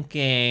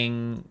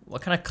thinking...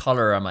 What kind of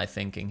color am I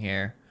thinking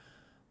here?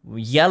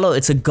 Yellow.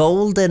 It's a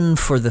golden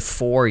for the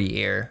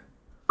 4-year.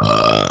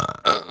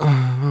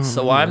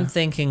 So I'm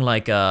thinking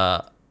like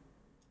a...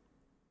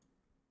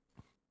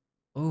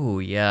 Ooh,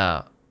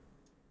 yeah.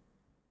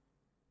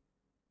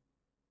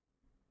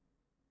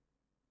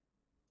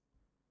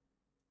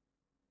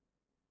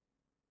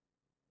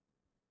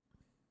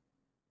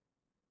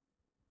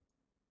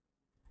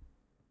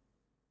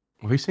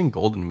 Why are you saying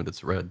golden but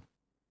it's red?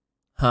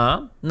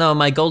 Huh? No,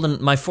 my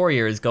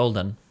 4-year is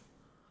golden.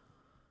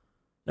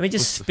 Let me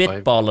just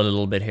spitball a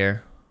little bit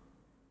here.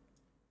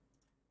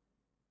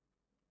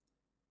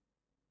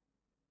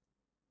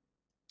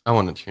 I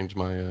want to change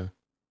my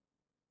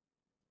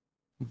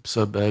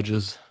sub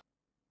badges.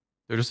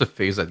 They're just a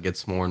phase that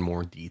gets more and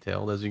more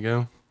detailed as you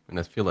go, and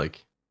I feel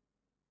like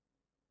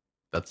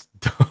that's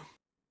dumb.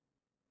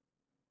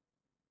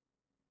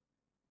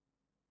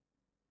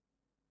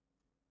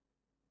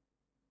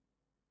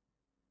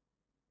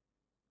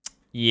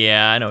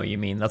 Yeah, I know what you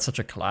mean. That's such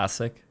a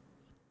classic.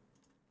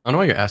 I don't know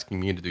why you're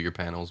asking me to do your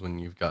panels when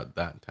you've got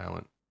that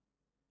talent.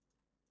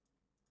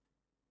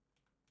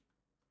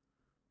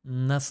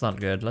 That's not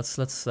good. Let's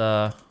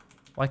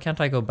why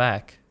can't I go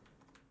back?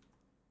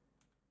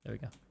 There we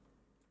go.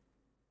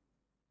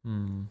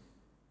 Hmm.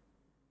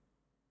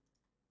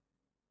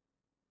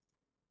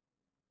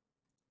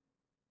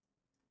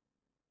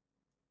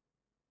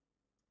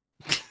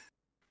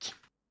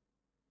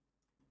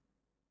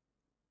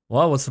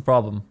 Well, what's the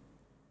problem?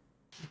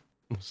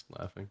 I'm just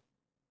laughing.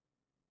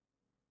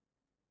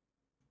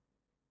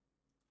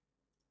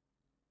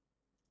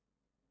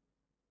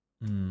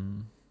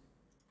 Hmm.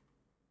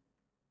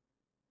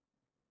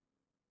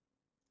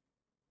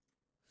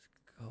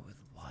 Go with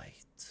white.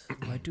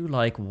 I do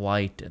like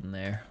white in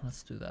there.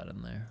 Let's do that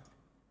in there.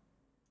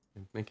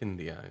 I'm making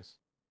the eyes.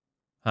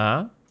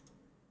 Huh?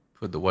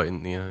 Put the white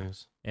in the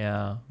eyes.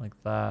 Yeah,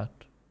 like that.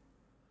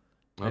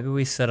 Oh. Maybe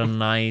we set a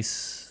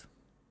nice...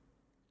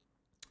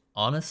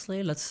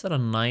 Honestly, let's set a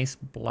nice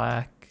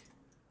black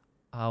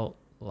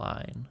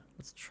outline.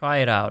 Let's try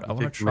it out. I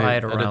want to try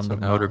it around the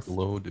some outer mouth.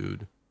 glow,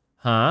 dude.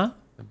 Huh?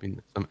 That'd be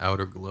some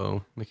outer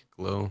glow. Make it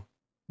glow.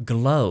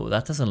 Glow.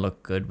 That doesn't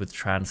look good with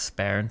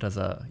transparent as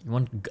a... You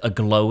want a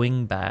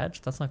glowing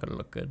badge? That's not going to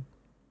look good.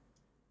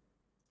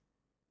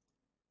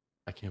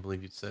 I can't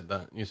believe you said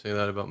that. You say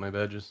that about my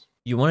badges.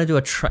 You want to do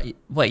a try...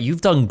 Wait,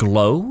 you've done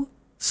glow?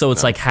 So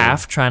it's No, like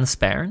half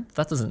transparent?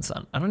 That doesn't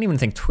sound... I don't even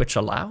think Twitch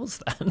allows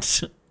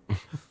that.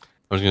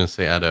 I was gonna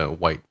say add a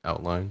white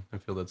outline. I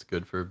feel that's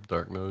good for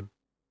dark mode.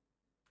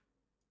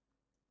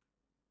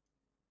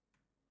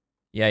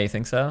 Yeah, you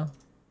think so?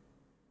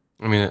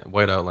 I mean,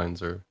 white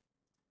outlines are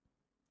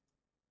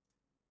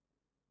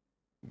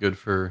good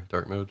for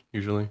dark mode.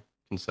 Usually,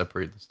 can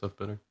separate the stuff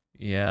better.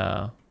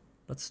 Yeah.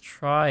 Let's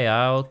try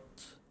out...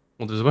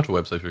 Well, there's a bunch of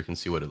websites where you can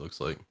see what it looks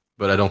like,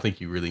 but I don't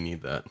think you really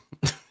need that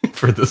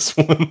for this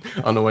one.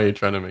 On the way you're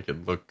trying to make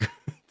it look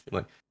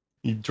like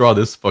you draw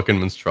this fucking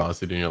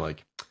monstrosity, and you're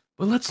like,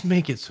 "Well, let's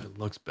make it so it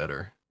looks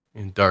better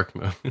in dark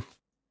mode."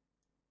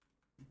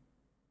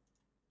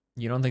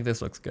 You don't think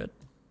this looks good?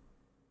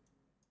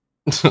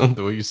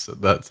 The way you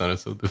said that sounded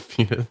so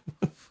defeated.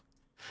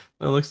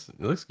 No, it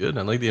looks good.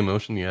 I like the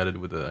emotion you added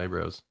with the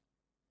eyebrows.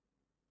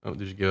 Oh,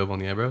 did you give up on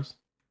the eyebrows?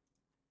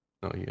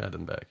 No, you add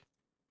them back.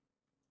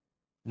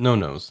 No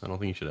nose. I don't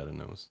think you should add a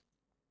nose.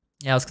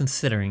 Yeah, I was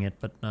considering it,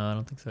 but no, I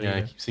don't think so Yeah, I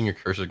either. keep seeing your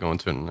cursor going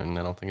to it, and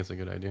I don't think it's a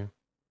good idea.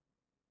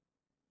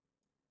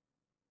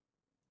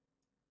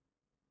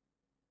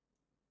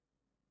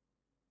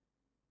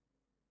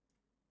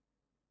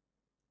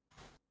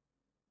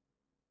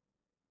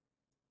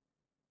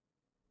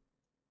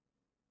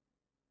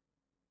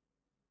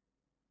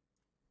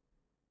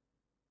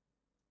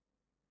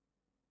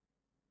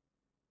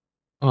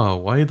 Oh,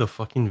 why the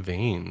fucking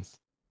veins?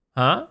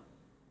 Huh?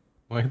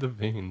 Why the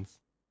veins?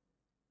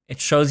 It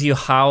shows you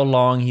how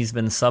long he's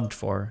been subbed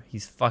for.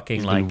 He's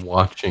fucking He's like been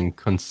watching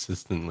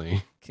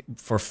consistently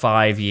for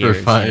 5 years,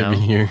 for 5 you know?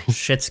 years.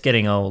 Shit's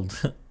getting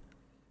old.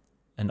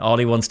 And all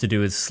he wants to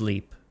do is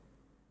sleep.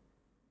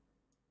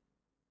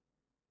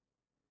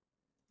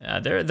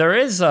 Yeah, there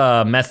is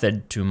a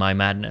method to my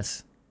madness.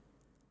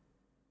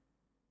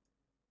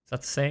 Is that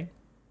the saying?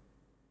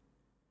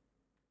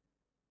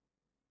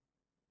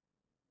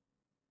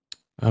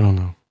 I don't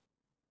know.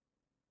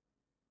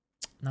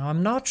 Now,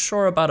 I'm not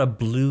sure about a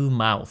blue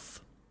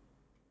mouth.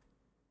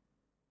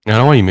 I don't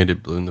know why you made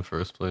it blue in the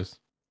first place.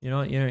 You're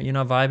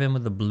not vibing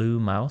with the blue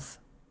mouth?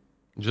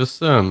 Just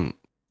go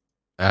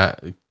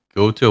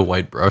to a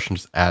white brush and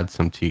just add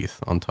some teeth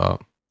on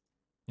top.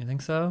 You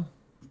think so?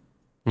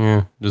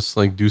 Yeah, just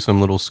like do some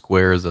little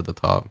squares at the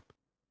top.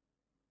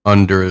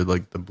 Under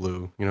like the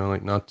blue, you know,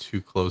 like not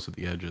too close at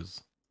the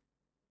edges.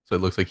 So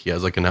it looks like he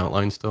has like an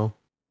outline still.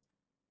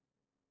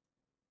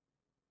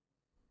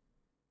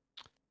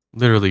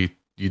 Literally,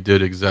 you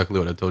did exactly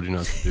what I told you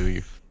not to do.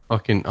 You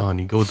fucking and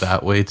you go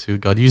that way too.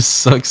 God, you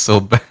suck so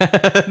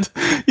bad.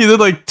 You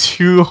did like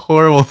 2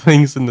 horrible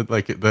things in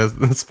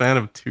the span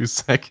of 2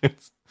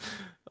 seconds.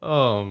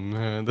 Oh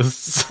man,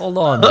 this. Hold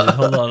on, dude.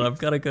 Hold on. I've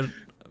got a good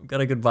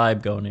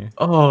vibe going here.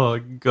 Oh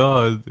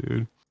god,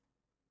 dude.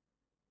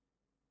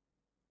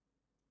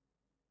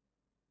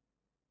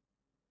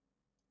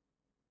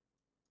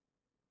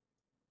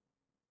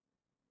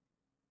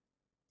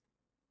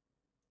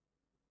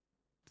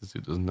 This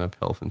dude doesn't have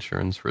health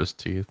insurance for his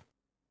teeth.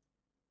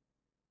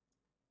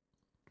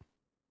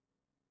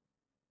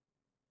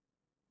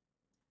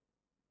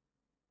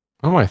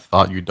 I don't know why I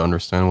thought you'd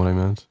understand what I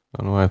meant. I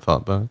don't know why I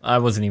thought that. I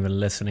wasn't even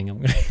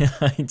listening.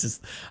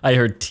 I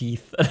heard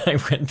teeth and I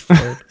went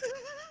for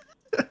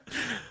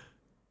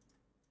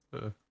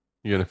it.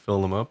 You gonna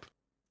fill them up?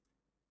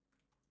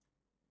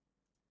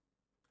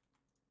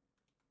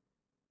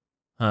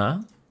 Huh?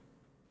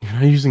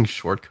 You're not using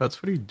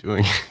shortcuts. What are you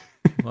doing?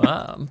 Well,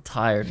 I'm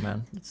tired,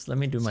 man. Let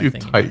me do my You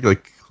thing. type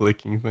like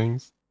clicking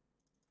things.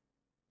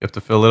 You have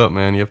to fill it up,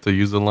 man. You have to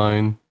use the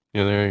line.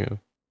 Yeah, there you go.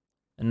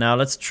 And now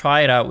let's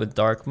try it out with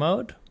dark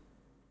mode.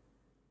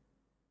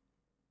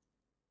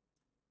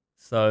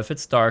 So if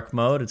it's dark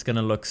mode, it's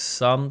gonna look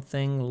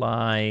something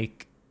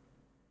like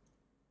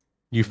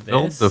You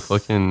filled the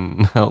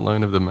fucking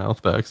outline of the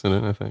mouth by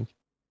accident, I think.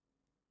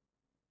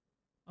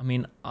 I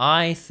mean,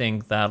 I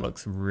think that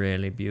looks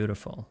really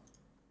beautiful.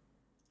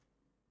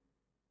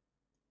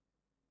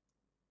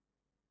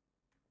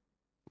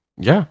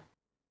 Yeah.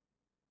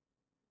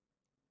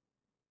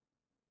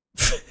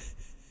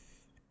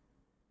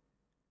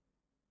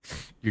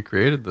 You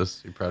created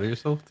this. You're proud of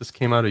yourself? This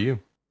came out of you.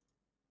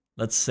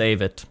 Let's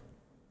save it.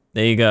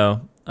 There you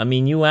go. I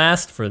mean, you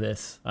asked for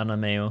this,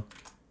 Anameo.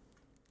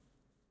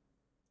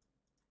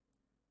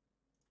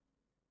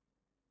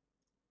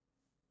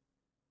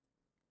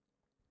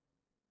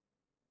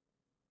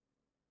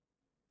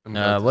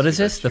 What is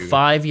this? The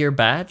 5-year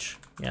badge?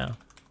 Yeah.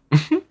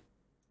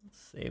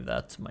 Save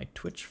that to my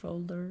Twitch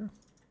folder.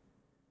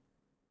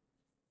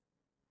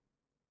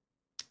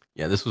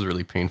 Yeah, this was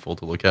really painful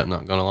to look at,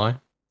 not gonna lie.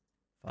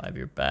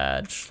 5-year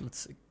badge.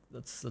 Let's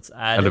add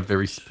I had a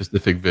very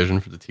specific vision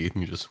for the teeth,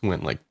 and you just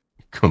went like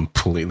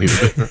completely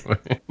different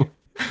way.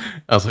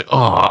 I was like,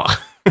 oh.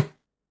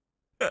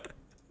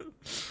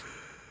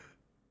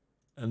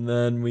 And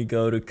then we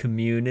go to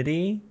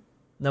community.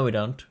 No, we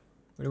don't.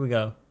 Where do we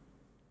go?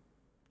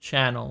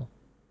 Channel.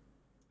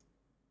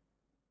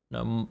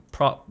 No,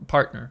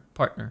 partner.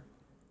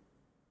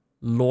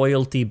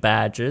 Loyalty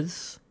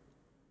badges.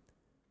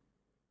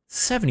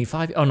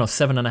 75. Oh no,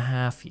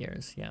 7.5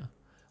 years. Yeah.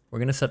 We're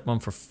going to set one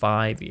for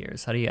 5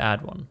 years. How do you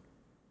add one?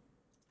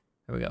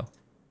 Here we go.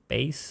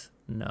 Base?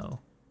 No.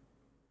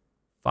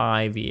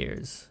 5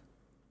 years.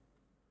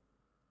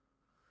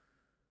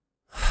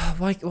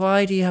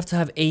 Why do you have to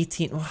have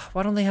 18?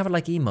 Why don't they have it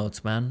like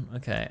emotes, man?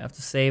 Okay, I have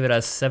to save it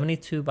as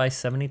 72 by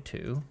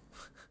 72.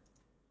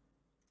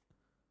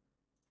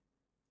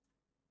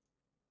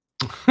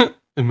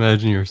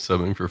 Imagine you're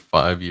subbing for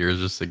 5 years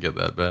just to get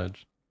that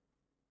badge.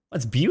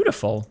 That's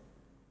beautiful.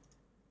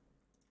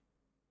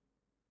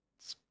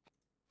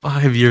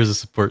 5 years of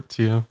support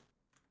to you.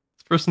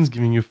 This person's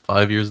giving you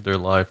 5 years of their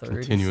life 30s.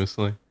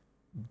 Continuously.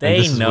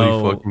 They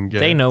know.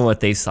 They know what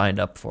they signed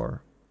up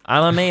for.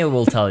 Alamea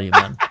will tell you,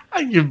 man.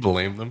 You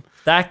blame them.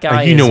 That guy.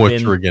 Like, you know what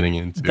you were getting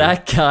into.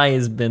 That guy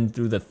has been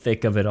through the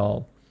thick of it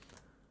all.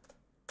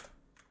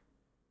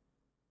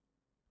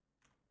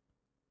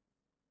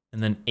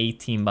 And then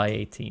 18 by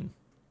 18.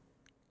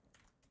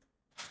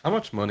 How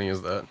much money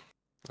is that?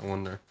 I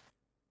wonder.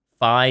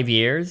 5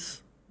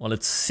 years? Well,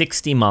 it's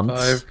 60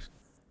 months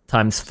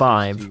times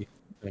 5.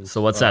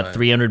 So what's that?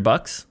 $300?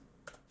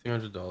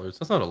 $300.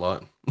 That's not a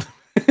lot.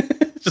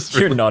 Just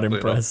you're not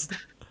impressed.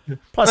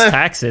 Plus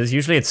taxes.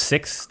 Usually it's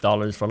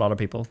 $6 for a lot of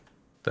people.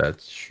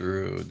 That's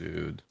true,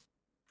 dude.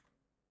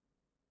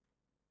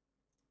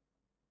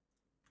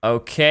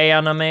 Okay,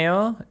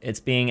 Anameo. It's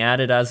being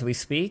added as we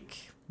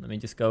speak. Let me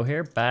just go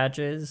here.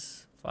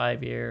 Badges.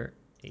 5-year.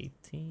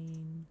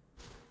 18.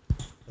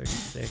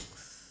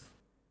 36.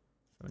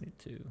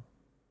 72.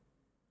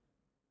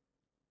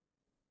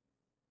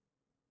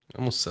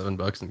 Almost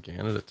 $7 in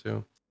Canada,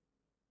 too.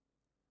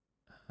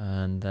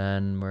 And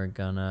then we're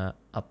gonna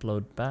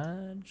upload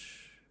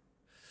badge.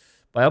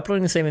 By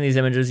uploading the same of these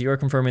images, you are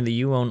confirming that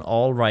you own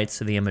all rights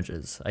to the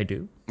images. I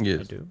do. Yes.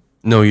 I do.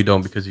 No, you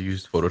don't, because you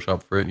used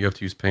Photoshop for it. You have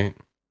to use Paint.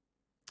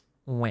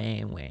 Wah.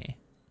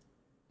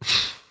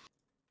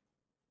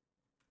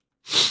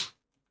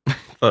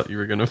 Thought you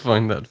were gonna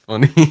find that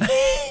funny.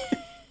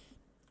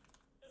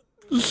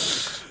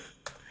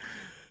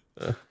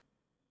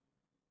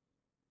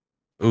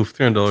 Oof,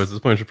 $300. At this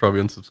point, I should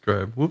probably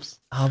unsubscribe.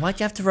 Whoops. Oh, why'd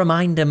you have to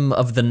remind them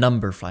of the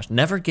number, Flash?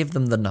 Never give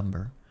them the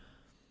number.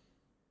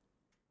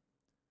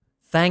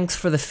 Thanks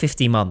for the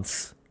 50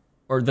 months.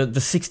 Or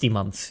the 60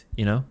 months,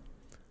 you know?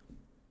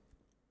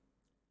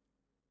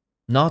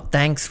 Not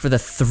thanks for the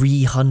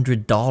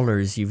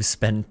 $300 you've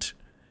spent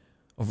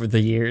over the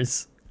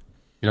years.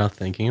 You're not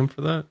thanking him for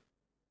that?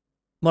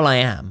 Well, I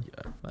am.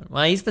 Yeah.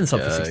 Well, he's been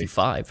sub for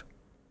 65.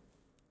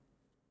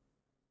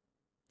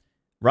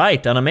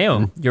 Right,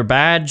 Anameo. Your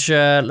badge,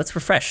 let's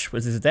refresh.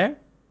 Was it there?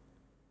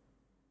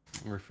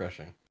 I'm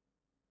refreshing.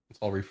 It's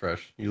all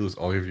refresh. You lose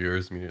all your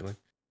viewers immediately.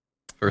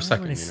 For a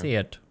second, I see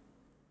it.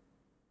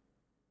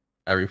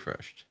 I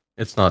refreshed.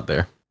 It's not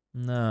there.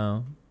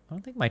 No. I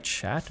don't think my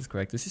chat is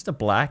correct. There's just a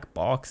black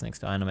box next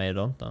to Anime,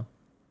 don't know.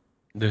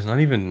 There's not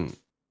even...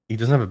 He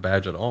doesn't have a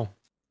badge at all.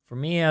 For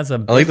me, as a,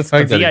 I like the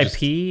fact that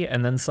VIP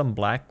and then some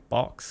black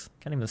box.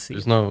 Can't even see.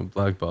 There's no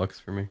black box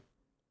for me.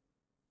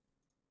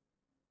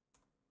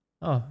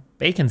 Oh,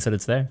 Bacon said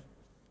it's there.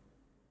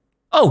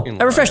 Oh,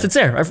 I refreshed. It's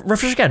there.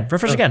 Refresh again.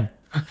 Refresh again.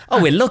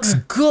 Oh, it looks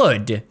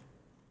good.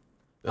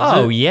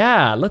 Oh,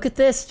 yeah. Look at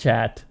this,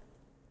 chat.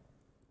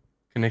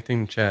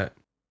 Connecting chat.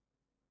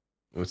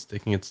 Oh, it's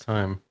taking its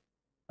time.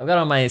 I've got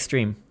it on my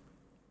stream.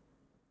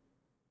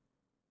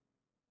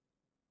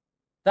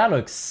 That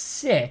looks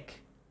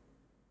sick.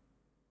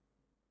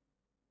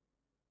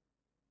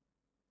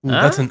 Ooh,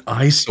 Huh? that's an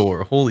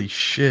eyesore. Holy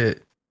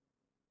shit.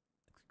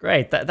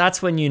 Great.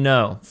 That's when you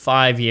know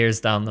 5 years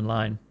down the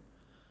line.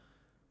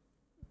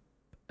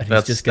 And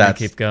he's just gonna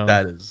keep going.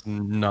 That is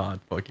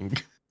not fucking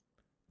good.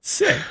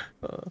 Sick.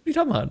 What are you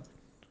talking about?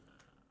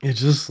 It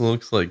just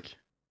looks like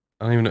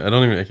I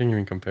can't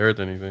even compare it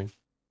to anything.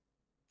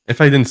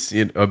 If I didn't see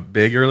it a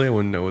big early, I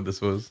wouldn't know what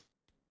this was.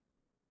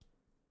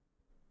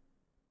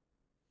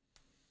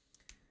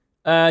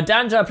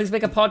 Danja, please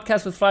make a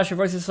podcast with Flash. Your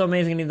voice is so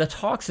amazing, and the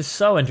talks is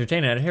so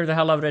entertaining. I'd hear the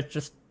hell out of it.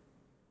 Just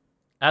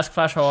ask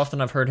Flash how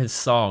often I've heard his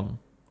song.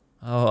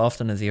 How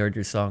often has he heard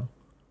your song?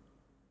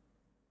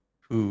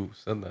 Who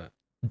said that?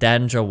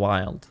 Danja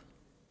Wild.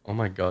 Oh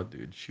my god,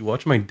 dude. She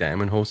watched my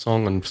Damn and Ho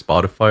song on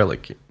Spotify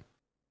like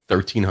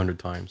 1,300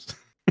 times.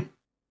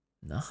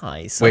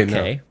 Nice. Wait,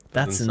 okay. no,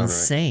 That's doesn't sound right.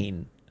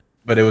 insane.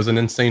 But it was an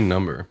insane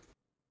number.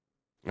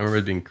 I remember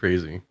it being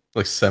crazy.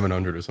 Like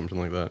 700 or something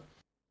like that.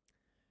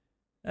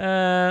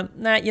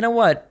 Nah, you know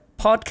what?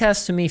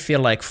 Podcasts to me feel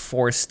like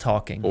forced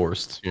talking.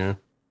 Forced, yeah.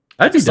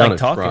 I'd be It's down like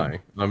to talking. try.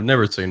 I would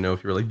never say no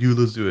if you were like, dude,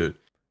 let's do it.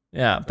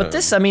 Yeah, but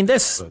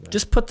but,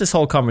 just put this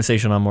whole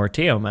conversation on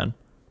Morteo, man. I'm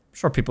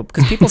sure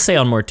because people say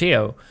on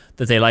Morteo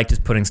that they like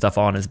just putting stuff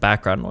on as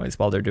background noise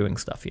while they're doing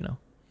stuff, you know.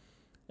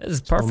 This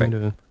is perfect.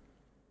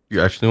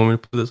 You actually want me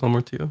to put this on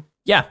more too?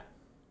 Yeah.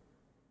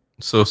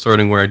 So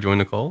starting where I joined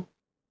the call?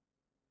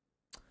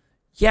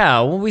 Yeah,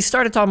 when we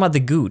started talking about the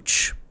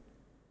gooch.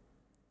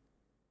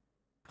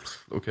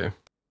 Okay.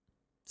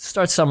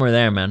 Start somewhere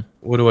there, man.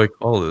 What do I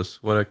call this?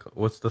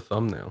 What's the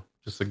thumbnail?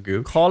 Just a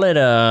gooch? Call it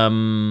a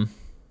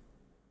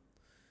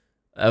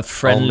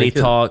friendly make it-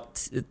 talk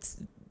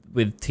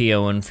with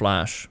Teo and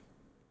Flash.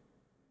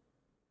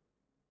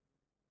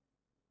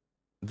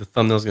 The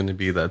thumbnail's going to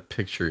be that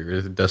picture,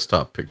 your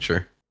desktop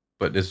picture,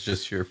 but it's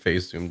just your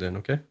face zoomed in,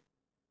 okay?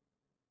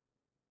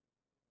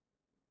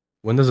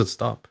 When does it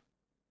stop?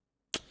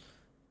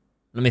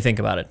 Let me think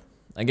about it.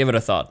 I give it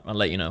a thought. I'll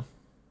let you know.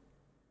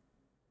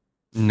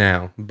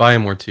 Now. Buy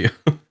more to you.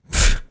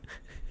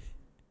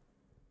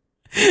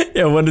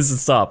 Yeah, when does it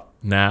stop?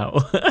 Now.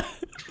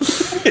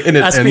 And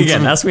it Ask me ends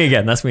again. in- Ask me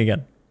again. Ask me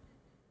again.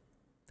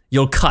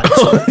 You'll cut.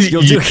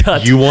 You'll do a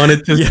cut. You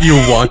wanted to. Yeah. You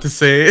want to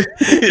say it.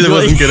 It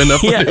wasn't good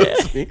enough. Yeah. When it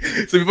was me.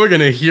 So people are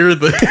gonna hear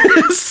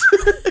this.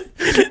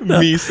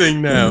 Me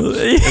saying now.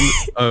 And,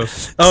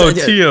 yeah.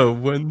 Teo,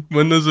 when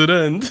does it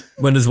end?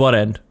 When does what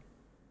end?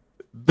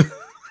 The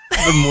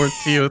more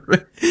Teo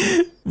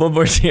thing. One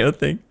more Teo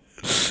thing.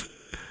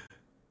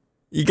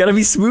 You gotta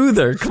be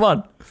smoother. Come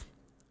on.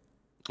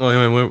 Oh,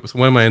 anyway, so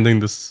when am I ending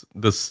this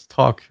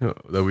talk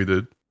that we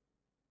did?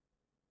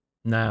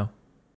 Now.